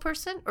physical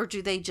person, or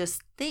do they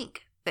just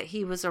think that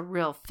he was a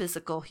real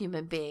physical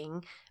human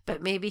being,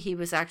 but maybe he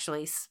was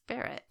actually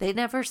spirit. They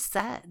never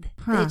said.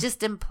 They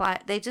just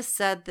implied. They just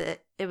said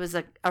that it was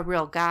a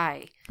real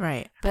guy.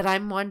 Right. But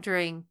I'm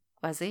wondering,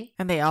 was he?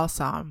 And they all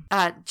saw him.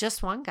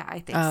 Just one guy, I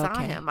think, saw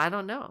him. I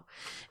don't know.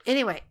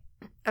 Anyway,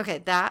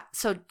 okay,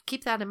 so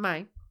keep that in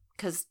mind,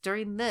 because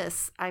during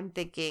this, I'm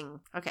thinking,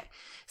 okay,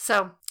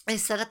 so they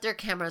set up their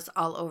cameras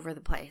all over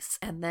the place,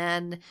 and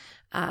then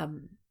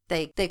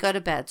they go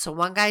to bed. So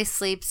one guy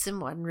sleeps in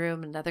one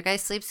room, another guy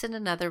sleeps in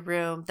another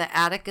room. The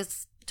attic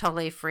is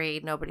totally free.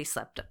 Nobody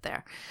slept up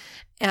there.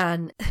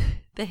 And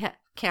they had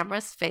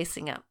cameras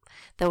facing up,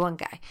 the one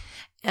guy.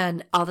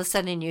 And all of a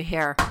sudden you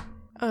hear,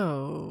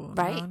 oh,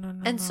 right?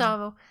 No.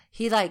 So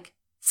he like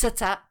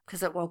sits up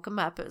because it woke him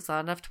up. It was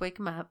loud enough to wake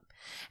him up.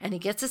 And he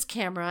gets his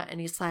camera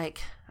and he's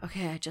like,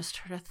 okay, I just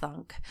heard a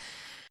thunk.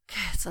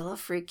 It's a little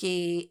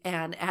freaky.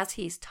 And as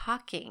he's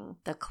talking,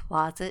 the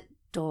closet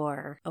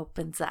door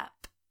opens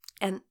up.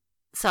 And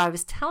so I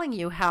was telling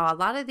you how a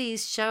lot of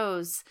these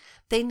shows,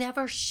 they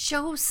never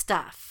show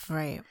stuff.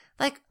 Right.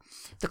 Like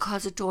the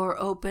closet door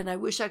open. I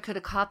wish I could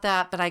have caught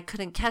that, but I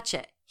couldn't catch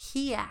it.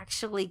 He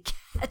actually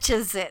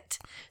catches it.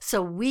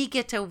 So we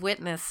get to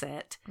witness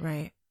it.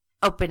 Right.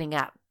 Opening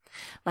up.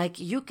 Like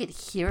you could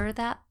hear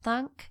that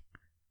thunk.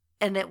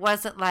 And it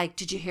wasn't like,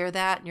 did you hear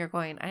that? And you're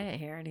going, I didn't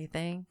hear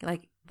anything.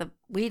 Like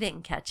we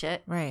didn't catch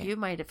it. Right. You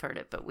might have heard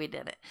it, but we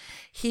didn't.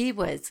 He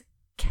was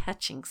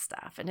catching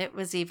stuff. And it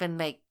was even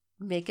like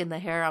making the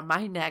hair on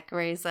my neck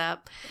raise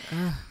up.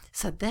 Ugh.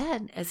 So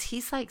then as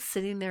he's like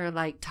sitting there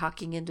like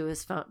talking into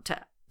his phone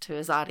to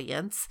his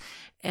audience,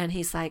 and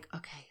he's like,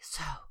 okay,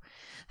 so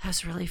that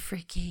was really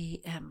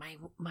freaky, and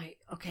my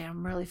okay,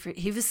 I'm really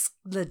freaky. He was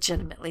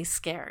legitimately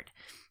scared.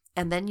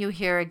 And then you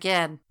hear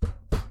again,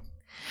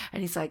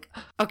 and he's like,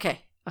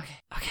 okay.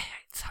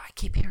 So I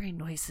keep hearing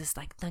noises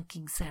like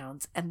thunking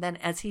sounds. And then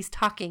as he's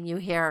talking, you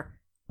hear,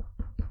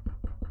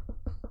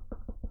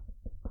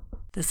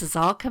 this is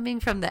all coming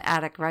from the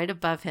attic right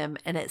above him,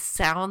 and it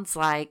sounds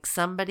like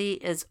somebody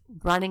is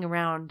running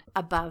around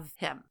above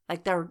him.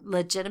 Like they're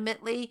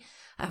legitimately,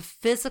 a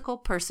physical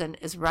person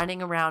is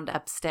running around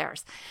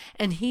upstairs.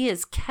 And he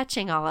is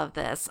catching all of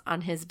this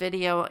on his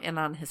video and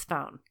on his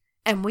phone.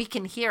 And we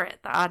can hear it,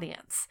 the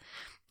audience.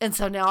 And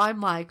so now I'm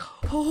like,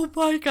 oh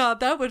my God,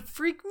 that would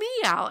freak me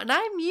out. And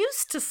I'm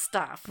used to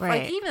stuff.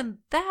 Right. Like even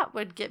that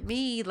would get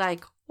me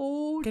like,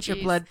 oh, Get geez.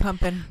 your blood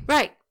pumping.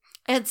 Right.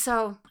 And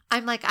so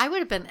I'm like, I would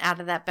have been out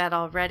of that bed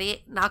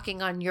already,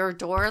 knocking on your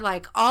door,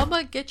 like,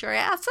 Alma, get your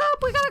ass up.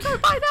 We got to go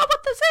find out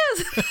what this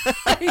is.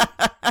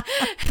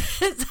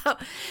 And so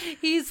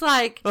he's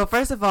like, well,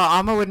 first of all,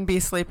 Alma wouldn't be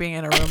sleeping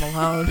in a room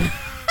alone.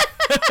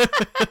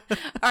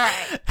 all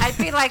right. I'd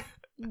be like,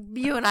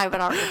 you and I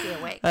would already be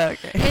awake.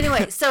 Okay.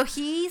 Anyway, so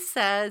he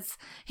says,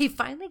 he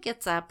finally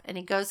gets up and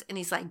he goes and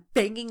he's like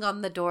banging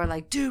on the door,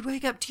 like, dude,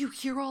 wake up. Do you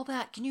hear all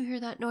that? Can you hear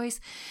that noise?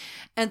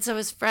 And so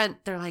his friend,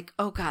 they're like,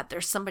 oh God,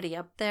 there's somebody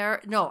up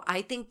there. No,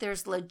 I think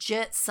there's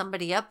legit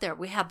somebody up there.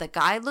 We have the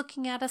guy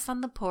looking at us on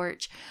the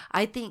porch.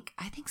 I think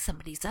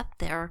somebody's up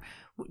there.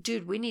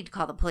 Dude, we need to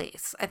call the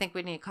police. I think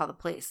we need to call the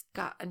police.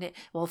 God.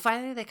 Well,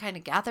 finally they kind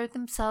of gathered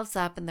themselves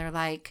up and they're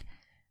like,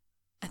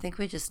 I think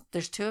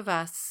there's two of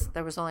us.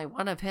 There was only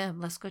one of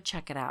him. Let's go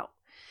check it out.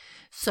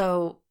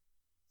 So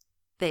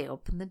they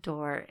open the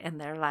door and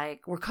they're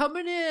like, we're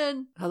coming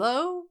in.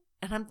 Hello?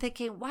 And I'm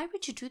thinking, why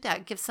would you do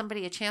that? Give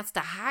somebody a chance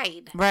to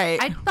hide.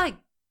 Right. I'd like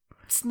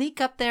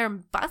sneak up there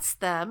and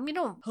bust them. You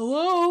know,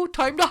 hello,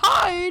 time to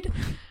hide.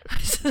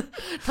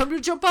 Time to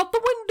jump out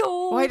the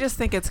window. Well, I just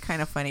think it's kind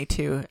of funny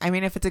too. I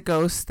mean, if it's a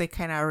ghost, they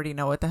kind of already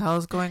know what the hell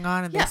is going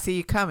on and they see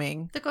you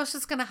coming. The ghost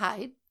is going to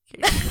hide.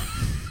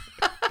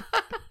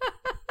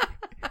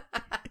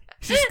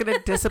 She's going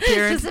to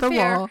disappear into the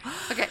wall.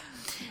 Okay.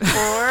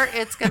 Or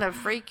it's going to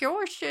freak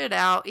your shit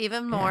out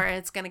even more. Yeah.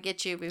 It's going to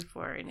get you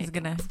before anything. It's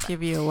going to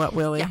give you a wet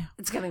willy. Yeah,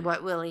 it's going to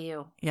wet willy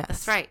you. Yes.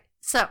 That's right.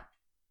 So,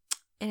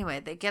 anyway,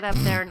 they get up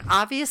there and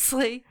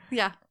obviously,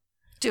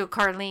 do a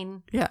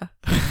Carlene. Yeah.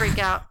 Freak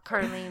out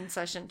Carlene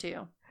session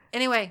too.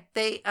 Anyway,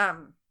 they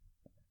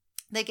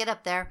get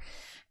up there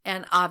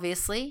and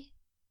obviously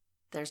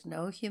there's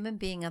no human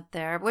being up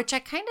there, which I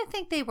kind of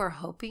think they were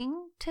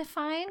hoping to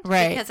find.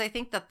 Right. Because I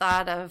think the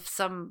thought of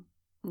some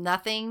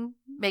nothing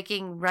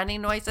making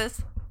running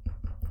noises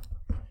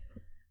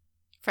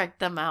freaked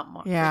them out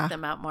more. Yeah. Freaked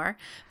them out more.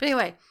 But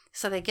anyway,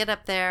 so they get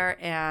up there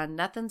and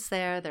nothing's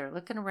there. They're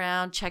looking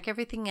around, check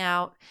everything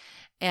out,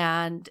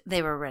 and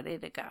they were ready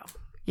to go.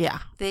 Yeah.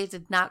 They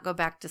did not go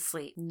back to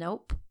sleep.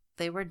 Nope.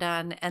 They were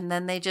done. And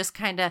then they just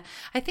kind of,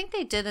 I think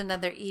they did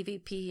another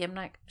EVP. I'm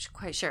not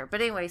quite sure. But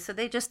anyway, so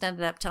they just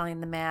ended up telling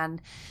the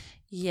man,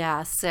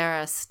 yeah,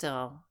 Sarah's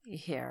still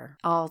here.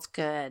 All's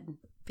good.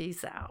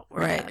 Peace out.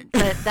 We're done.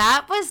 But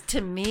that was,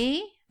 to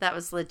me, that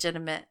was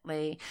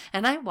legitimately,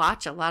 and I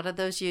watch a lot of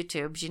those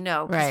YouTubes, you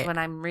know, because when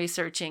I'm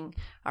researching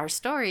our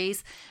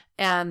stories,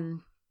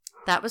 and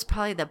that was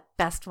probably the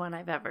best one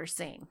I've ever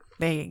seen.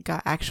 They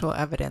got actual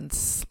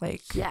evidence,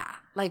 like. Yeah.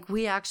 Like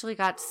we actually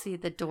got to see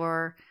the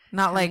door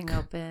not like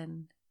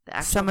open.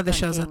 some of the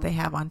shows that they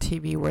have on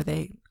TV where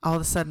they all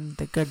of a sudden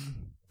the good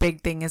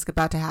big thing is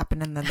about to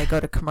happen and then they go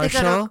to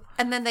commercial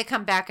and then they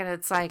come back and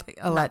it's like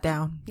a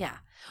letdown. Yeah.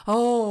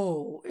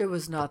 Oh, it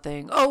was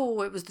nothing.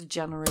 Oh, it was the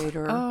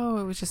generator. Oh,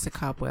 it was just a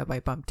cobweb. I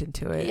bumped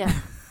into it. Yeah.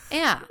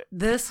 Yeah.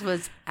 This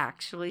was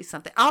actually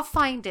something. I'll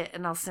find it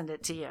and I'll send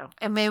it to you.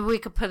 And maybe we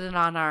could put it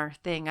on our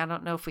thing. I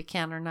don't know if we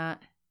can or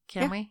not.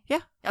 Can we?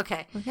 Yeah.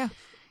 Okay. Yeah.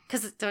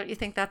 Because don't you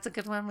think that's a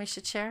good one we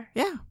should share?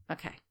 Yeah.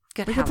 Okay.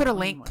 Good. We could put a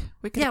Halloween link. one.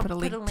 We could put a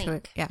link to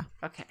it. Yeah.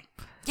 Okay.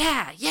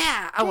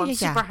 Yeah. Oh, I'm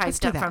super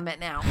hyped up from it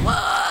now.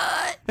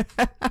 What?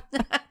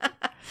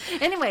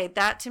 Anyway,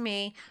 that to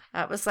me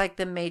was like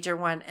the major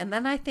one. And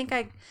then I think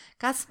I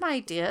got some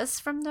ideas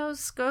from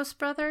those Ghost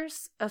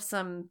Brothers of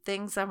some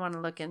things I want to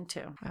look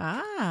into.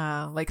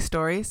 Ah, like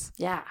stories?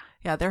 Yeah.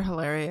 Yeah, they're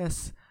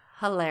hilarious.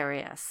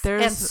 Hilarious.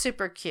 There's, and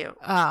super cute.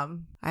 I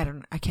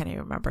can't even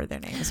remember their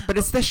names, but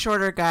it's the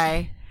shorter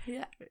guy.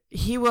 Yeah.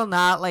 He will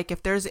not, like,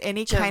 if there's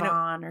any kind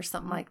of... or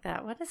something like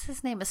that. What is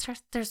his name?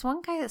 There's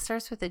one guy that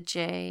starts with a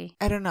J.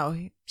 I don't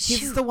know.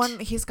 He's the one,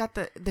 he's got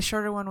the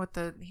shorter one with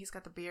he's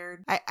got the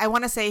beard. I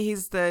want to say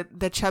he's the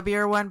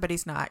chubbier one, but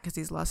he's not because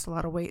he's lost a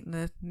lot of weight in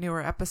the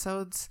newer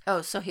episodes.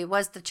 Oh, so he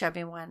was the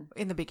chubby one.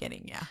 In the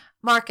beginning, yeah.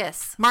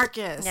 Marcus.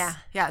 Yeah.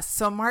 Yes.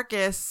 So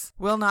Marcus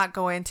will not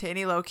go into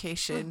any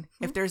location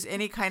if there's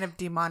any kind of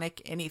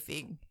demonic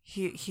anything.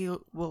 He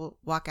will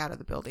walk out of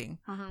the building,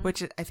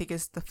 which I think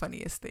is the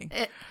funniest thing.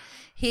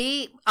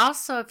 He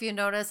also, if you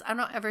notice, I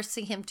don't ever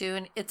see him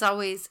doing. It's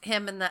always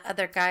him and the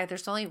other guy.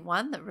 There's only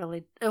one that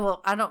really.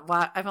 Well,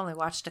 I've only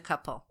watched a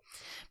couple,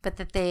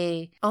 but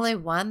only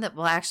one that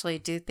will actually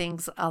do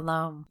things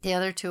alone. The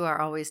other two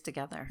are always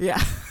together.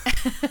 Yeah.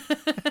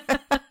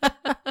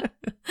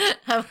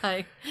 I'm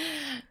like,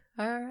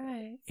 all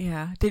right.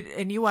 Yeah.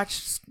 And you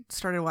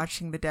started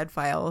watching the Dead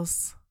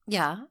Files?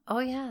 Yeah. Oh,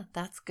 yeah.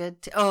 That's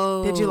good too.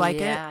 Oh, did you like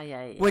it?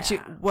 Yeah.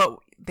 What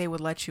they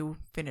would let you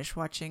finish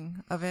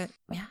watching of it?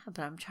 Yeah, but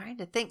I'm trying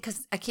to think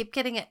because I keep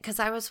getting it because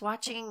I was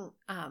watching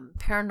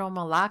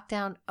Paranormal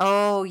Lockdown.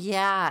 Oh,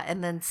 yeah.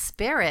 And then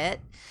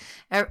Spirit.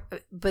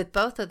 But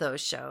both of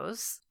those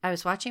shows, I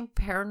was watching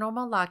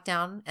Paranormal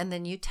Lockdown and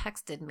then you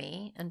texted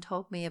me and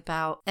told me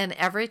about, and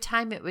every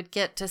time it would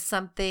get to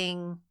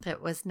something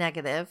that was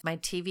negative, my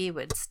TV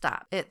would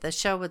stop. The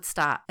show would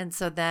stop. And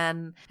so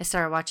then I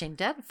started watching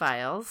Dead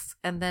Files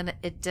and then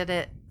it did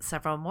it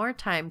several more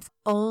times,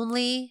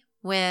 only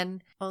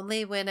when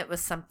it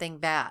was something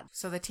bad.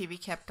 So the TV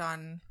kept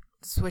on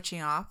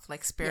switching off,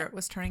 like Spirit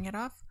was turning it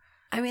off?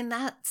 I mean,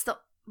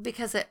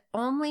 because it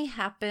only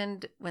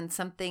happened when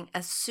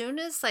as soon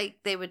as like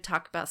they would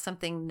talk about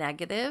something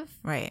negative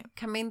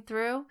coming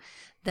through,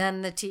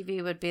 then the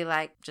TV would be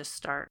like, just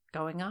start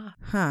going off.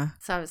 Huh.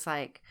 So I was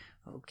like,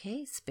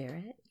 okay,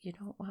 Spirit, you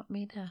don't want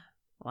me to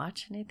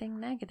watch anything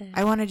negative.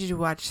 I wanted you to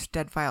watch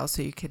Dead Files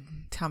so you could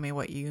tell me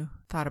what you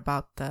thought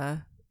about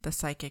the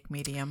psychic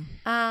medium.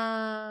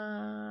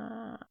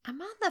 I'm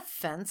on the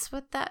fence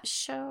with that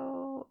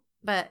show,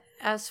 but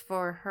as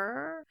for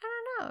her, I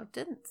don't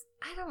know.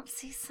 I don't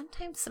see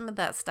sometimes some of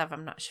that stuff.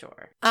 I'm not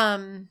sure.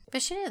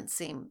 But she didn't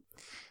seem.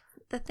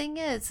 The thing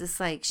is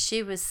like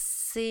she was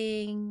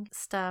seeing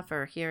stuff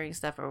or hearing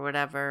stuff or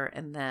whatever,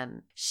 and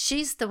then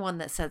she's the one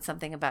that said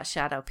something about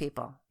shadow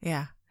people.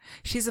 Yeah,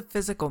 she's a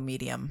physical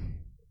medium.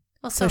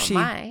 Well, so am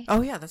I.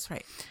 Oh yeah, that's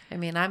right. I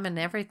mean, I'm in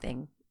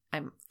everything.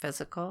 I'm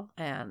physical,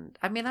 and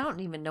I mean, I don't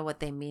even know what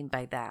they mean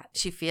by that.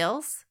 She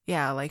feels?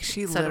 Yeah, like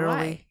she so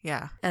literally,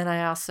 yeah. And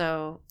I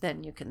also,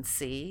 then you can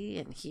see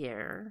and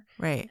hear.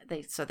 Right.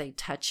 They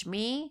touch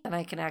me, and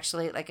I can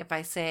actually, like if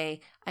I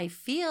say, I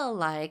feel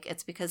like,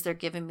 it's because they're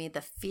giving me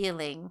the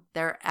feeling,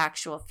 their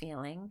actual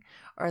feeling,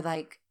 or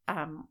like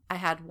I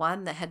had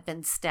one that had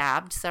been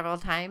stabbed several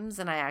times,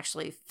 and I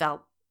actually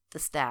felt the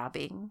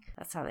stabbing.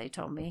 That's how they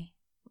told me.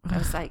 I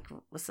was like,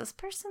 was this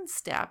person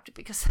stabbed?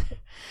 Because they're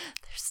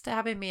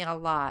stabbing me a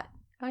lot.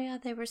 Oh, yeah,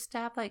 they were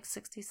stabbed like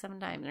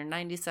 67 times or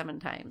 97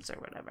 times or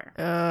whatever.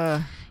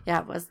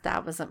 Yeah,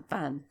 that wasn't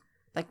fun.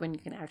 Like when you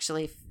can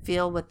actually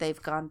feel what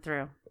they've gone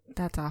through.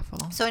 That's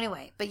awful. So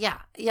anyway, but yeah.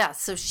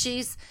 So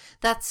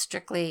that's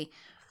strictly.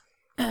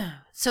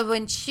 So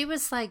when she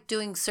was like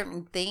doing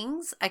certain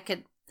things,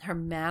 her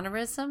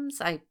mannerisms,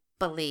 I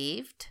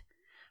believed.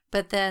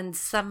 But then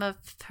some of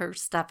her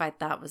stuff I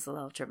thought was a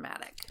little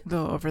dramatic. A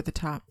little over the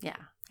top. Yeah.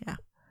 I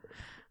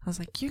was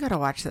like, you got to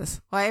watch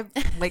this. Well,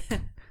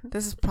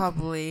 this is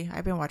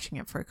I've been watching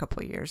it for a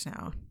couple of years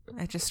now.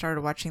 I just started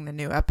watching the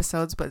new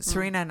episodes, but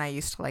Serena and I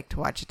used to like to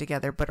watch it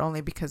together, but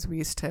only because we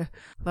used to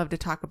love to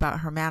talk about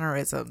her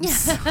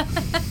mannerisms.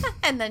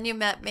 And then you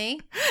met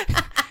me?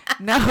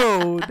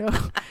 No.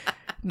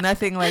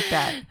 Nothing like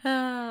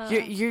that.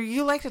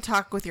 You like to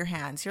talk with your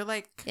hands. You're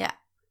like... Yeah.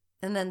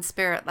 And then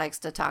Spirit likes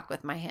to talk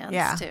with my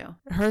hands too.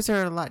 Hers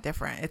are a lot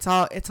different. It's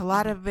a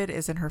lot of it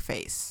is in her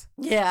face.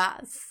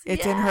 Yes.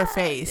 It's in her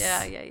face.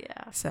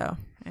 Yeah. So,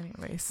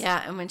 anyways.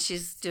 Yeah, and when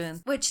she's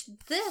doing,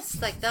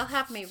 they'll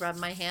have me rub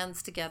my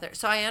hands together.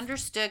 So I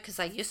understood because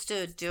I used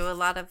to do a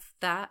lot of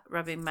that,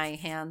 rubbing my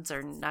hands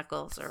or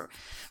knuckles, or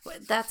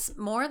that's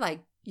more like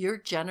you're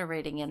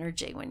generating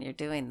energy when you're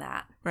doing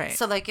that. Right.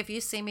 So like if you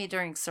see me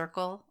during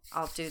circle,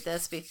 I'll do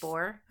this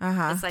before.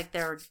 Uh-huh. It's like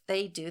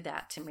they do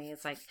that to me.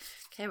 It's like,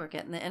 okay, we're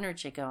getting the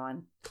energy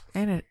going.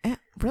 And it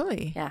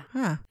really? Yeah.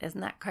 Huh.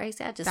 Isn't that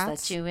crazy? I just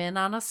let you in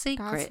on a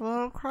secret. That's a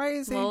little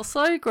crazy. Little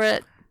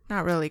secret.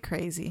 Not really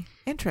crazy.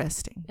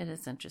 Interesting. It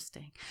is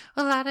interesting.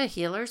 A lot of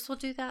healers will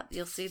do that.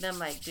 You'll see them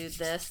like do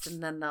this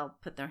and then they'll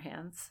put their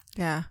hands.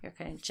 Yeah. You're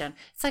kind of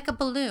it's like a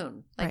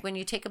balloon. Like Right. when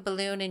you take a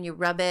balloon and you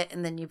rub it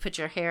and then you put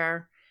your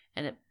hair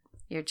and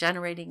you're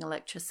generating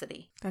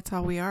electricity. That's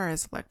all we are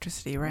is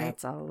electricity, right?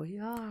 That's all we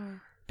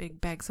are. Big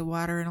bags of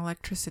water and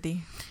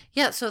electricity.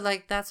 Yeah, so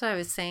like that's what I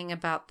was saying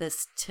about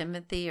this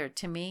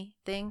Timmy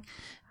thing.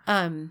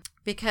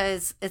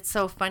 Because it's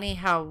so funny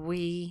how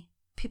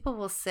people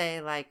will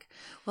say like,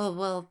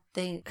 well,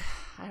 I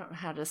don't know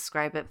how to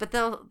describe it, but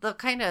they'll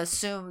kind of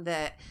assume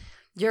that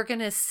you're going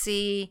to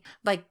see,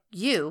 like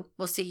you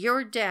will see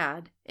your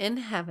dad in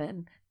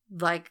heaven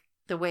like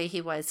the way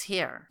he was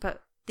here.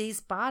 But these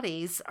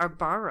bodies are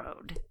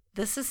borrowed.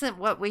 This isn't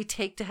what we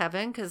take to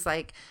heaven because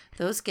like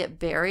those get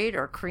buried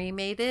or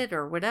cremated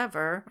or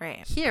whatever.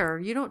 Right. Here,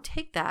 you don't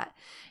take that.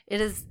 It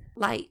is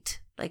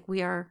light. Like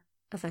we are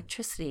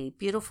electricity,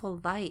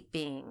 beautiful light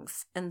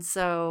beings. And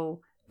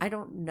so I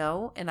don't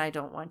know, and I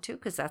don't want to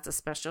because that's a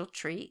special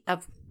treat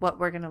of what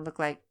we're going to look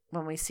like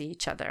when we see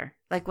each other.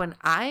 Like when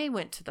I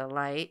went to the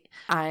light,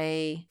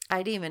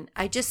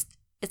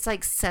 it's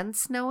like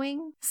sense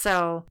knowing.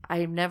 So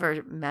I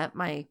never met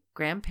my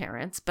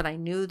grandparents, but I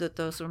knew that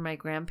those were my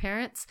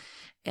grandparents.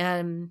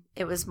 And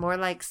it was more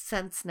like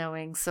sense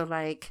knowing. So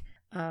like,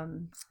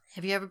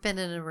 have you ever been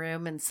in a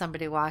room and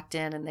somebody walked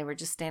in and they were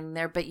just standing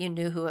there, but you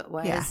knew who it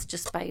was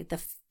just by the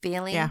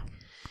feeling? Yeah.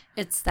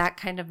 It's that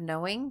kind of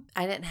knowing.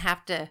 I didn't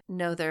have to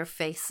know their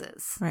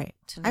faces. Right.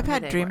 To know I've who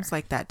had they dreams were.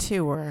 like that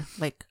too, where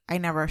like I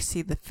never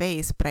see the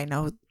face, but I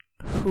know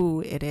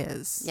who it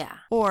is. Yeah.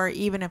 Or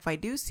even if I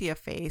do see a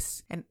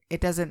face and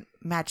it doesn't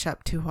match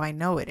up to who I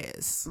know it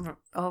is.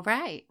 Oh,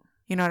 right.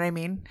 You know what I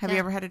mean? Have you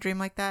Yeah. ever had a dream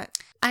like that?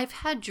 I've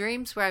had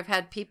dreams where I've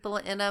had people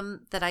in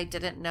them that I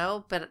didn't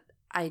know, but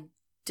I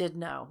did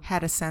know.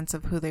 Had a sense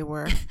of who they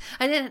were.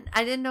 I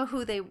didn't know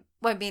who they.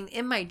 Well, I mean,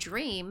 in my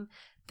dream,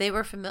 they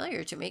were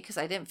familiar to me because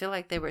I didn't feel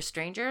like they were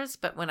strangers.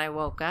 But when I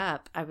woke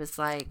up, I was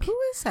like, Who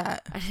is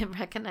that? I didn't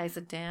recognize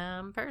a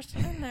damn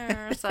person in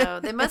there. So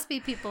they must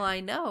be people I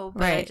know,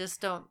 but I Right.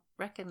 just don't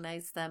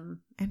recognize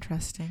them.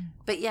 Interesting.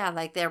 But yeah,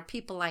 like they're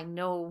people I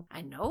know.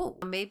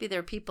 Maybe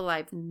they're people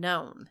I've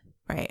known.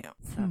 Right.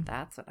 So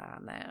that's what I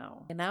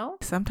know. You know?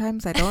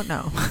 Sometimes I don't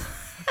know.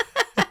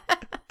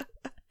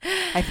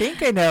 I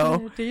think I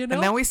know. Do you know?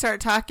 And then we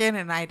start talking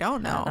and I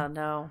don't know. I don't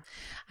know.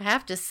 I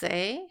have to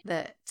say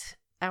that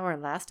our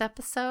last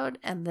episode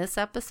and this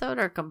episode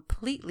are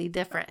completely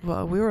different.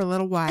 Well, we were a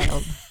little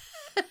wild.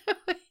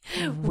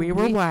 We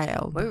were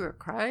wild. We were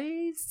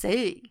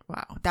crazy.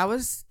 Wow. That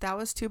was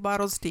 2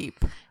 bottles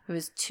deep. It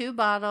was 2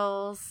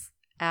 bottles,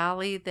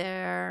 Allie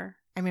there.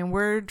 I mean,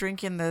 we're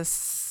drinking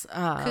this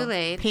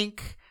Kool-Aid.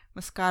 pink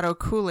Moscato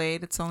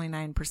Kool-Aid. It's only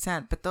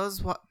 9%, but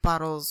those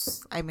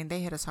bottles, I mean,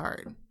 they hit us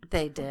hard.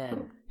 They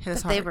did. Hit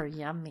us But hard. they were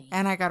yummy.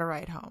 And I got a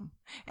ride home.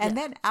 And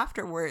then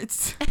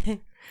afterwards,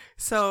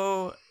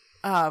 so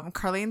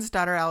Carlene's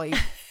daughter, Allie,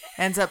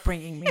 ends up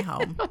bringing me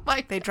home. Oh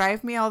my They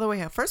drive me all the way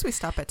home. First, we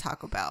stop at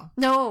Taco Bell.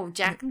 No,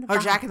 Jack in the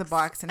Box. Jack in the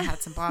Box, and had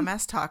some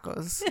bomb-ass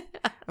tacos.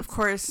 Of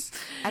course,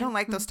 I don't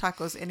like those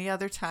tacos any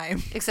other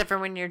time. Except for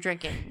when you're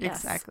drinking.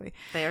 Yes. Exactly.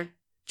 They're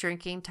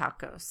drinking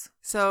tacos.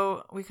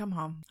 So we come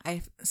home.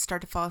 I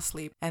start to fall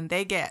asleep. And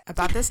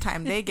about this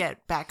time, they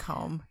get back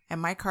home.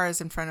 And my car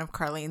is in front of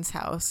Carlene's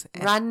house.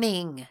 And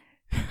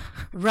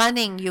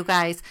Running, you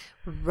guys.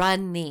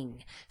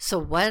 Running. So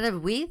what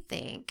did we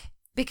think?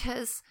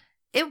 Because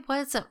it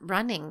wasn't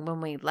running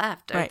when we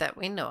left or Right. that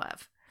we know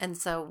of. And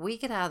so we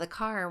get out of the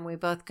car and we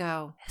both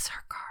go, is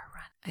her car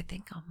run? I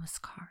think Alma's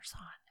car's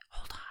on.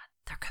 Hold on.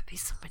 There could be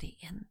somebody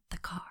in the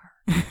car.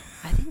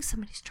 I think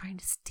somebody's trying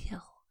to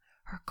steal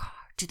her car.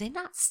 Do they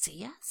not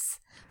see us?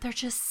 They're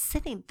just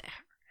sitting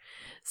there.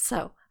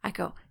 So I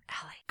go,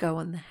 Allie, go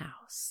in the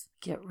house.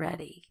 Get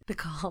ready to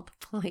call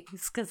the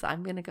police because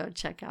I'm going to go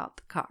check out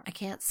the car. I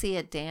can't see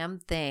a damn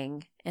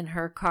thing in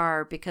her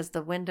car because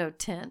the window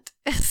tint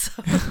is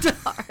so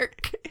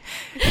dark.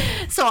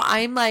 So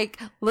I'm like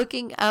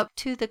looking up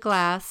to the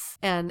glass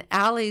and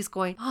Allie's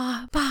going,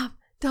 oh, Mom,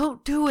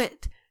 don't do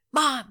it.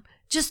 Mom,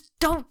 just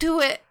don't do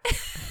it.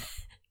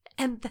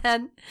 And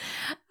then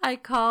I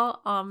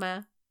call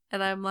Alma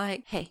and I'm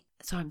like, hey,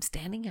 so I'm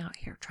standing out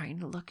here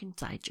trying to look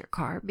inside your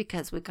car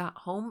because we got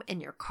home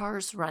and your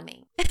car's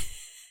running.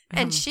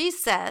 And she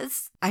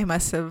says, I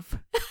must have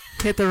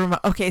hit the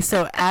remote. Okay,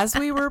 so as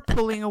we were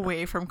pulling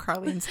away from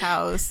Carlene's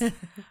house,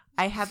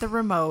 I had the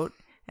remote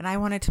and I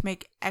wanted to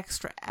make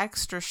extra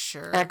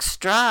sure that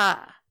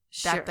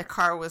the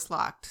car was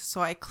locked.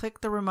 So I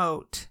clicked the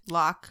remote,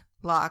 lock,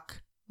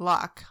 like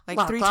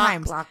 3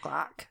 times.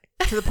 Lock.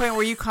 To the point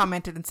where you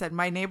commented and said,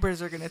 my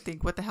neighbors are going to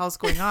think, what the hell's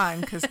going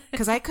on?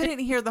 Because I couldn't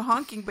hear the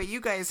honking, but you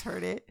guys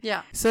heard it.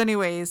 Yeah. So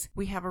anyways,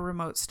 we have a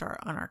remote start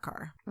on our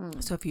car.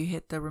 So if you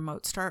hit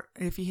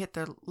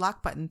the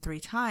lock button 3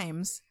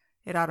 times,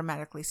 it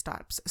automatically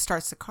starts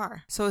the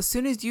car. So as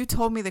soon as you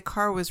told me the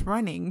car was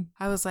running,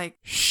 I was like,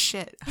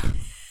 shit,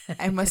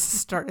 I must have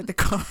started the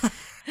car.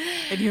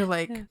 And you're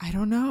like, I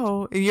don't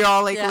know. And you're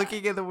all like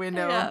looking in the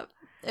window. Yeah.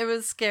 It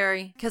was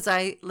scary because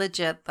I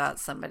legit thought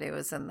somebody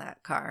was in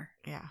that car.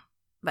 Yeah.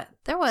 But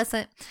there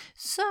wasn't.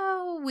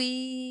 So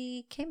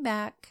we came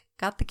back,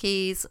 got the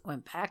keys,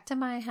 went back to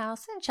my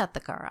house and shut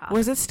the car off.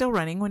 Was it still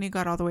running when you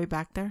got all the way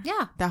back there?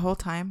 Yeah. That whole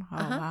time? Oh,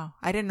 wow.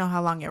 I didn't know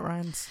how long it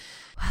runs.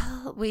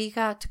 Well, we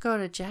got to go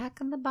to Jack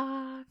in the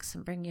Box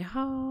and bring you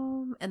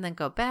home and then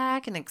go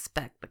back and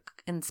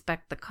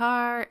inspect the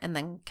car and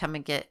then come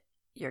and get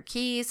your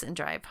keys and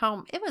drive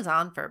home. It was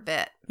on for a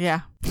bit.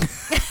 Yeah.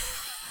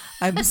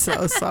 I'm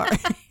so sorry.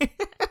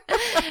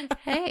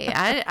 Hey,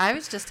 I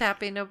was just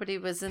happy nobody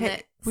was in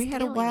it. We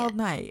had a wild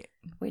night.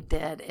 We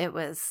did. It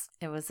was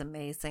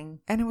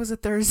amazing. And it was a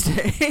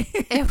Thursday.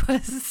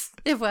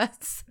 It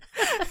was.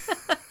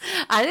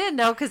 I didn't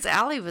know because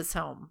Allie was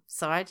home.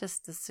 So I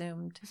just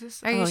assumed.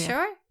 Are you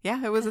sure?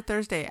 Yeah, it was a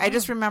Thursday. I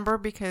just remember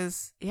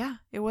because,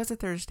 it was a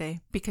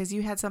Thursday because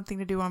you had something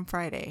to do on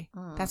Friday.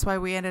 That's why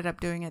we ended up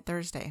doing it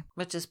Thursday.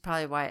 Which is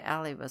probably why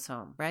Allie was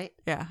home, right?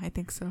 Yeah, I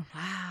think so.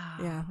 Wow.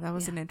 Yeah, that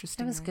was an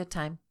interesting It was night. a good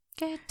time.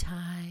 Good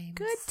times.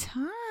 Good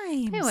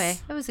times. Anyway,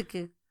 it was a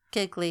bit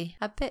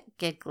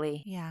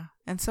giggly. Yeah.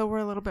 And so we're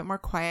a little bit more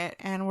quiet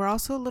and we're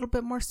also a little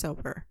bit more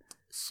sober.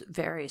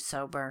 Very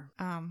sober.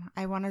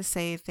 I want to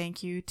say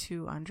thank you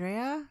to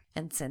Andrea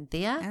and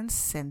Cynthia.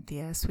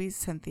 Sweet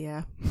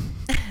Cynthia.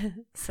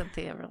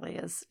 Cynthia really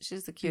is.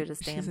 She's the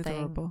cutest damn She's thing.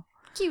 Adorable.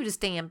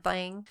 Cutest damn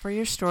thing. For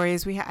your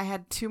stories, I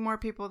had 2 more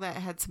people that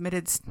had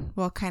submitted,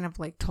 kind of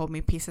like told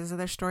me pieces of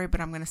their story,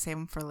 but I'm going to save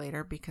them for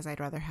later because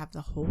I'd rather have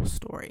the whole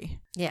story.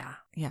 Yeah.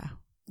 Yeah.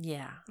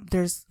 Yeah.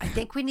 I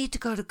think we need to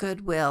go to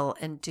Goodwill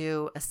and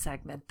do a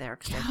segment there.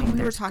 Yeah,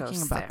 we were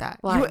talking about that.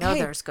 Well, I know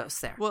there's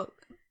ghosts there. Well,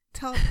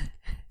 tell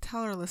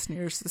our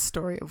listeners the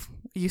story of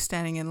you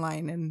standing in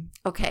line and.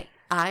 Okay.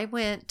 I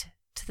went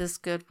to this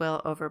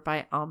Goodwill over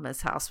by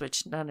Alma's house,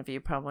 which none of you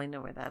probably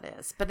know where that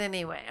is. But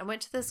anyway, I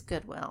went to this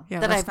Goodwill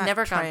that I've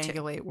never gone to.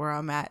 Triangulate where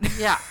I'm at.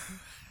 Yeah.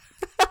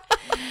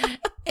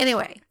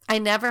 Anyway, I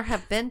never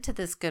have been to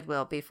this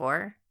Goodwill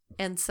before.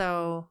 And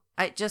so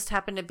I just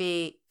happened to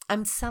be,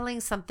 I'm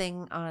selling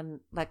something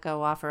on Let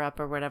Go, Offer Up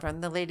or whatever.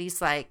 And the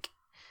lady's like,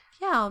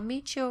 yeah, I'll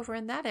meet you over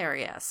in that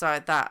area. So I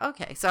thought,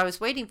 okay. So I was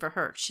waiting for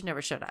her. She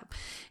never showed up.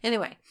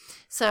 Anyway,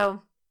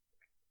 so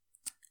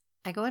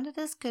I go into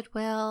this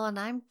Goodwill and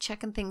I'm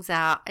checking things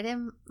out. I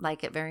didn't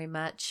like it very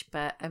much,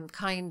 but I'm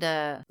kind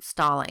of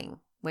stalling,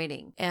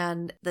 waiting.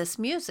 And this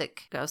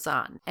music goes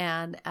on.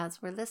 And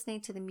as we're listening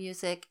to the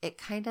music, it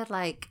kind of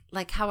like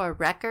how a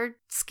record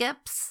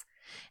skips.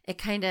 It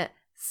kind of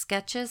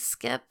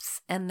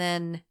skips, and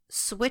then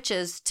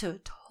switches to a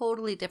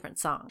totally different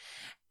song.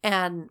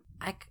 And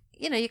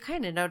you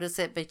kind of notice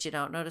it, but you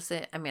don't notice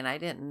it. I mean, I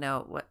didn't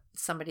know what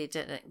somebody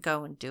didn't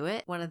go and do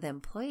it. One of the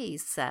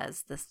employees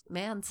says, this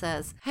man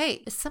says,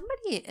 hey, is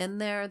somebody in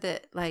there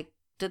that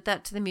did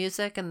that to the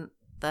music? And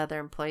the other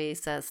employee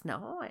says,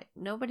 no,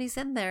 nobody's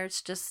in there.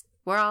 It's just,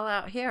 we're all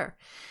out here.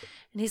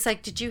 And he's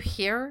like, did you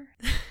hear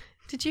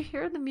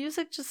the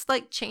music just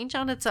change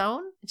on its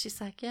own? And she's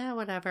like, yeah,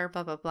 whatever,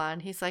 blah, blah, blah.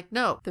 And he's like,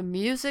 no, the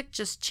music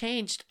just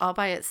changed all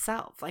by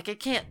itself. It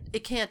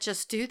can't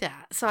just do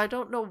that. So I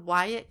don't know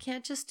why it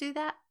can't just do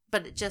that,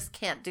 but it just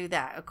can't do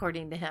that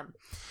according to him.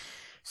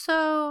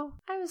 So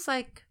I was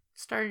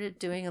started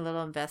doing a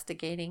little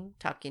investigating,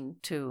 talking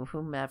to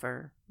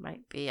whomever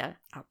might be out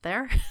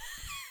there.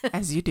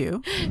 As you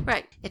do.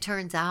 Right. It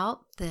turns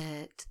out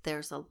that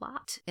there's a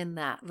lot in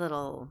that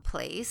little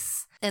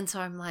place. And so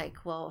I'm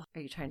like, well,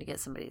 are you trying to get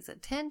somebody's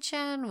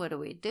attention? What are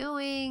we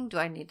doing? Do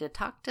I need to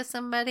talk to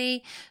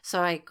somebody?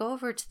 So I go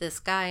over to this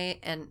guy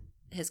and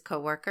his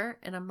coworker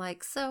and I'm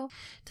like, so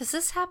does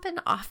this happen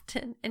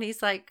often? And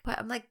he's like, what?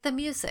 I'm like, the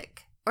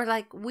music. Or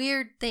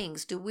weird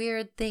things. Do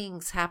weird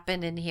things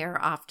happen in here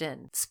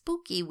often?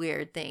 Spooky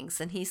weird things.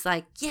 And he's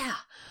like, yeah,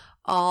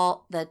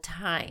 all the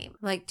time.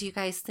 Do you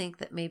guys think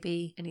that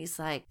maybe? And he's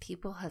like,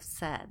 people have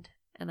said.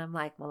 And I'm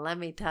like, well, let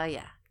me tell you,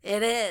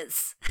 it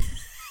is.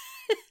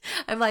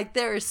 I'm like,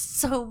 there are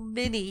so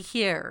many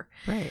here.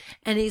 Right.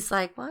 And he's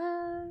like, what?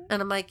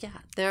 And I'm like, yeah,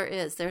 there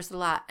is. There's a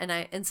lot.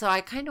 And so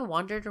I kind of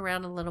wandered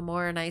around a little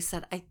more and I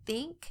said, I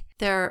think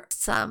there are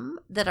some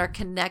that are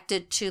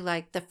connected to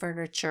the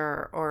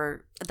furniture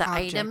or the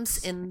objects.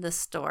 items in the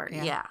store.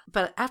 Yeah. Yeah.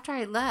 But after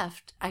I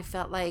left, I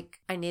felt like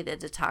I needed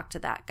to talk to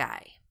that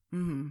guy.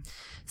 Mm-hmm.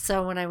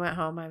 So when I went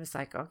home, I was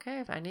like, okay,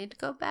 if I need to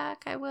go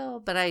back, I will.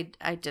 But I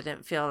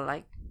didn't feel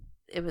like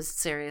it was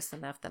serious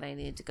enough that I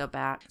needed to go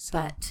back.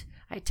 But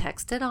I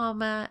texted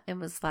Alma and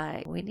was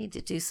like, we need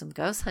to do some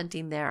ghost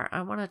hunting there.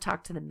 I want to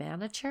talk to the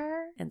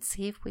manager and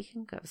see if we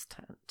can ghost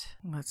hunt.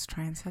 Let's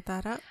try and set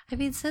that up. I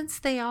mean, since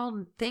they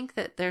all think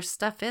that there's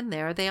stuff in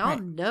there, they all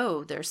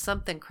know there's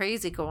something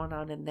crazy going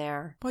on in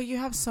there. Well, you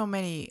have so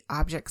many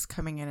objects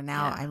coming in and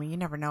out. Yeah. I mean, you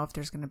never know if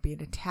there's going to be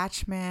an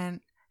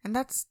attachment. And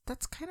that's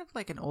kind of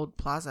like an old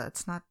plaza.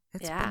 It's not,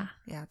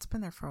 it's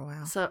been there for a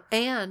while. So,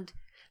 and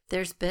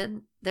there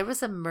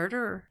was a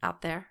murder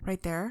out there.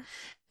 Right there?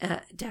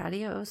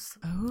 Daddy-O's.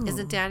 Oh.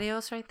 Isn't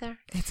Daddy-O's right there?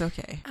 It's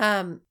okay.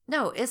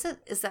 No, is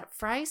that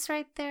Fry's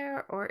right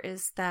there, or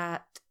is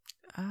that...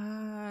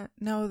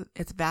 No,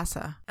 it's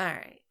Vasa. All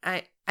right.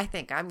 I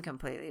think I'm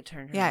completely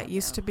turned around. Yeah, it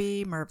used to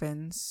be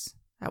Mervin's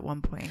at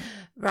one point.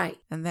 Right.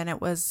 And then it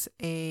was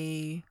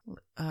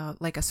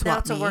like a swap Now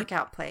it's a meet.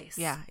 workout place.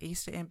 Yeah, it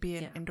used to be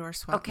an indoor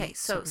swap Okay, meet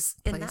so sort of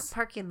in place. that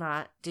parking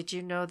lot, did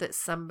you know that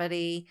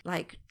somebody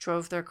like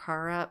drove their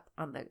car up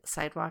on the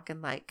sidewalk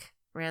and like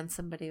ran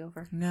somebody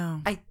over?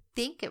 No. I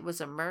think it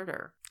was a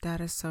murder. That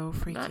is so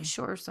freaky. I'm not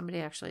sure if somebody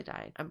actually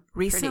died. I'm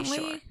Recently?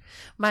 pretty sure.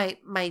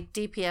 My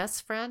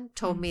DPS friend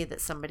told me that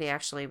somebody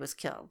actually was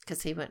killed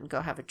because he wouldn't go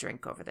have a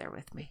drink over there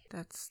with me.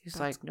 He's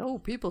like, no,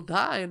 people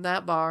die in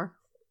that bar.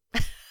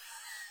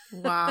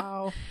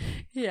 Wow.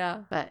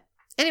 Yeah. But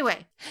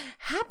anyway,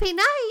 happy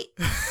night.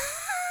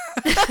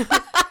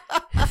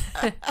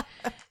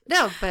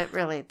 No, but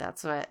really,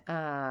 that's what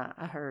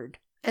I heard.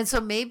 And so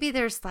maybe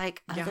there's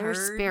like other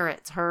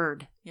spirits.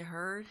 You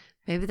heard?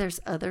 Maybe there's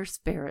other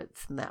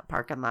spirits in that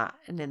parking lot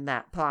and in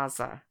that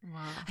plaza. Wow.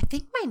 I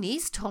think my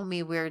niece told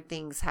me weird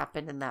things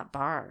happened in that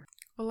bar.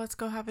 Well, let's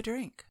go have a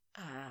drink.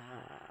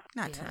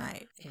 Not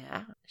tonight.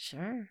 Yeah,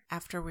 sure.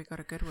 After we go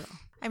to Goodwill.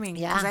 I mean,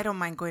 Yeah. because I don't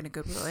mind going to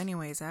Goodwill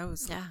anyways. I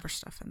always look for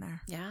stuff in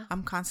there. Yeah.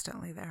 I'm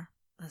constantly there.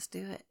 Let's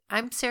do it.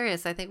 I'm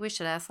serious. I think we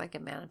should ask like a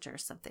manager or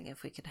something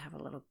if we could have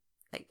a little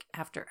like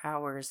after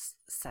hours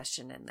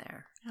session in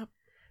there. Yep.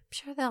 I'm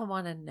sure they'll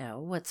want to know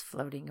what's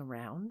floating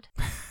around.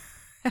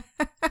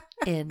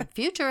 In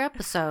future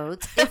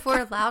episodes, if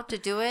we're allowed to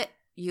do it,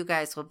 you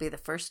guys will be the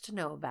first to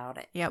know about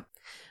it. Yep.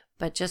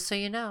 But just so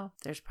you know,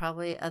 there's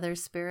probably other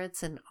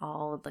spirits in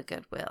all of the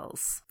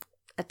Goodwills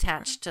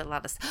attached to a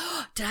lot of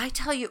stuff. Did I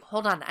tell you?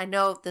 Hold on. I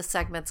know this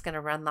segment's going to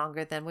run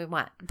longer than we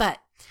want, but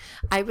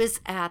I was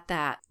at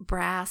that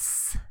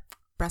Brass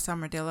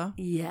Armadillo?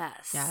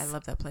 Yes. Yeah, I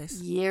love that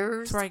place.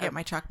 Years. That's where I get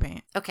my chalk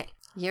paint. Okay.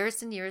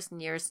 Years and years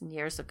and years and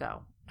years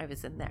ago, I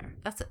was in there.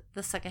 That's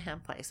the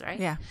secondhand place, right?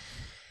 Yeah.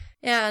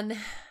 And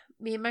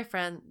me and my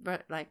friend were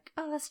like,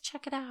 oh, let's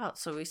check it out.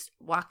 So we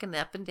walking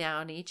up and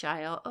down each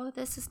aisle. Oh,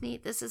 this is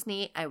neat. This is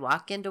neat. I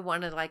walk into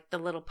one of like the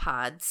little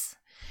pods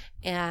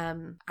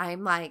and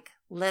I'm like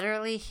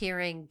literally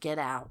hearing Get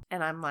Out.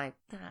 And I'm like,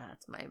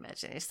 that's my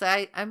imagination.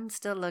 So I'm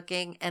still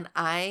looking and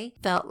I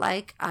felt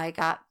like I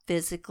got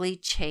physically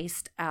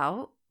chased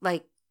out.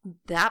 Like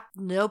that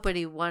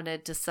nobody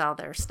wanted to sell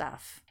their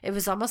stuff. It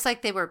was almost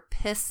like they were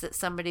pissed that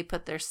somebody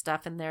put their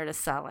stuff in there to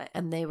sell it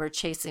and they were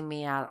chasing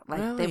me out.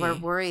 Like they were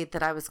worried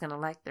that I was going to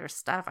like their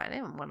stuff. I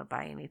didn't want to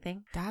buy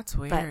anything. That's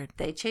weird. But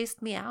they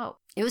chased me out.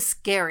 It was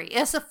scary.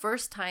 It's the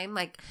first time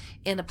like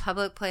in a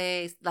public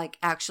place, like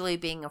actually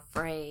being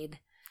afraid.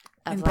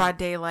 In broad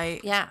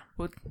daylight. Yeah.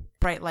 With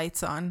bright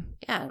lights on.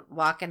 Yeah.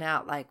 Walking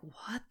out like,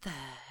 what the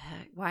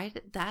heck? Why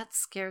did that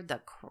scare the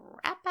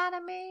crap out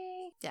of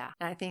me? Yeah.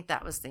 And I think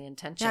that was the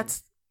intention.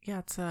 It's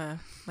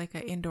like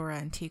an indoor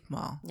antique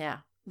mall. Yeah.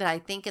 But I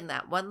think in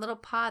that one little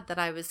pod that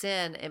I was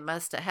in, it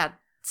must have had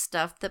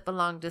stuff that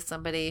belonged to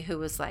somebody who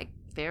was like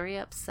very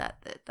upset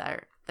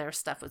that their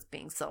stuff was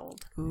being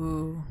sold.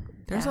 Ooh.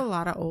 There's a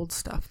lot of old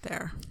stuff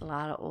there. A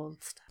lot of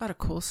old stuff. A lot of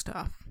cool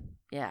stuff.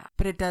 Yeah.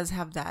 But it does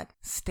have that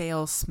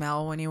stale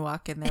smell when you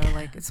walk in there.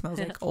 Like it smells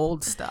like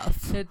old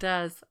stuff. It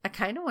does. I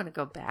kind of want to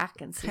go back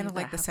and see. Kind of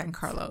like the San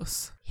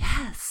Carlos.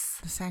 Yes.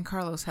 The San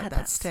Carlos had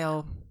that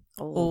stale,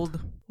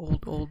 old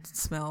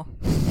smell.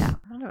 Yeah.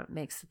 I wonder what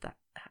makes it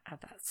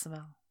have that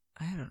smell.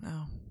 I don't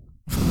know.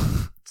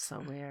 So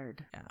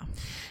weird. Yeah.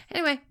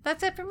 Anyway,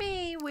 that's it for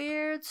me.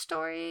 Weird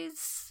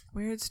stories.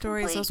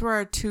 Complete. Those were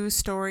our 2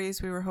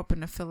 stories. We were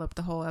hoping to fill up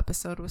the whole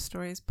episode with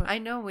stories, but I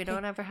know we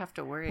don't ever have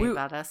to worry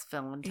about us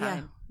filling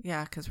time.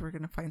 Yeah, because we're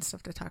gonna find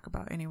stuff to talk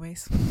about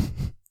anyways.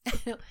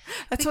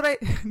 That's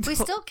we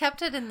still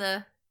kept it in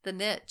the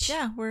niche.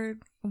 Yeah, we're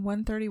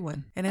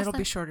 1:31, and it'll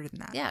be shorter than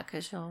that. Yeah,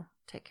 because you'll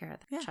take care of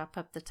that. Yeah. Chop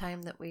up the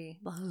time that we.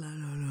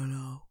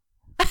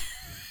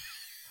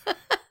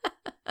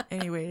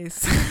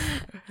 Anyways.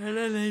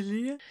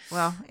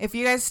 Well, if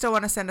you guys still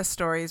want to send us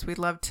stories, we'd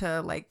love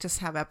to like just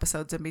have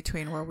episodes in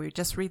between where we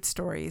just read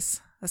stories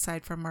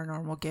aside from our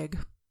normal gig.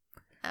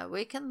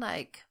 We can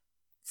like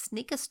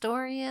sneak a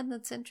story in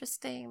that's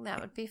interesting. That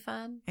would be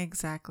fun.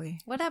 Exactly.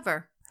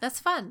 Whatever. That's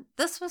fun.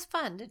 This was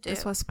fun to do.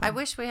 This was fun. I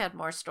wish we had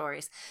more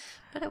stories,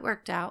 but it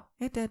worked out.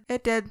 It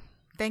did.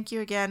 Thank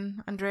you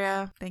again,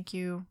 Andrea. Thank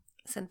you,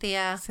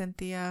 Cynthia.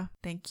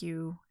 Thank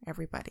you,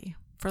 everybody,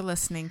 for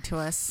listening to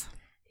us.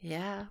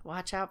 Yeah,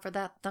 watch out for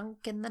that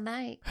thunk in the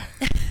night.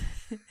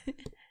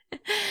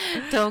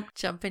 Don't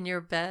jump in your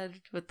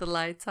bed with the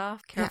lights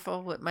off.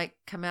 Careful what might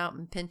come out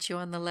and pinch you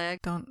on the leg.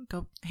 Don't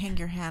hang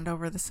your hand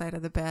over the side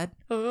of the bed.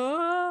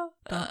 Oh.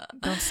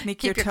 Don't sneak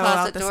Keep your your toe out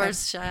closet the doors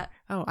side. shut.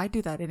 Oh, I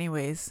do that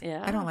anyways.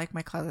 Yeah. I don't like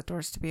my closet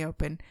doors to be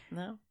open.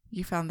 No.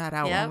 You found that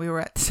out Yep. when we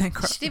were at the St.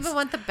 She didn't even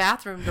want the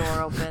bathroom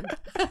door open.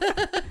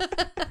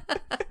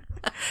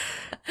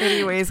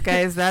 Anyways,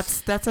 guys,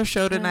 that's our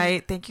show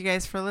tonight. Thank you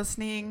guys for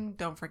listening.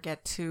 Don't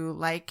forget to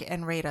like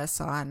and rate us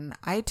on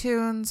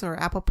iTunes or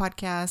Apple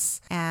Podcasts.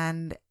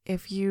 And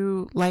if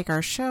you like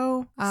our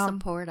show,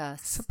 Support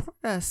us. Support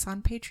us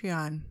on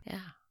Patreon.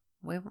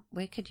 Yeah.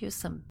 We could use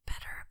some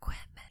better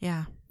equipment.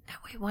 Yeah. And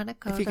we want to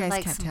go If you to guys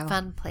like can't some tell.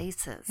 fun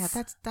places. Yeah,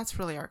 that's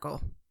really our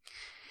goal.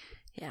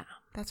 Yeah.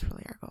 That's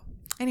really our goal.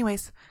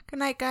 Anyways, good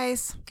night,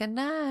 guys. Good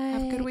night.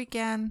 Have a good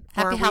weekend.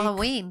 Or Happy a week.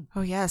 Halloween.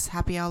 Oh, yes.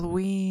 Happy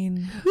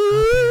Halloween.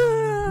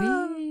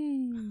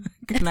 Halloween.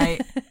 Good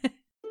night.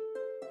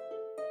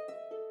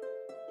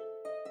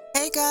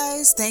 Hey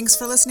guys, thanks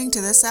for listening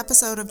to this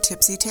episode of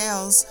Tipsy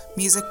Tales.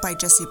 Music by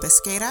Jesse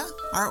Bisqueta,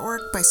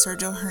 artwork by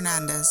Sergio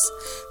Hernandez.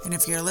 And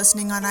if you're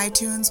listening on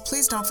iTunes,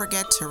 please don't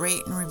forget to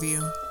rate and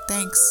review.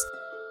 Thanks.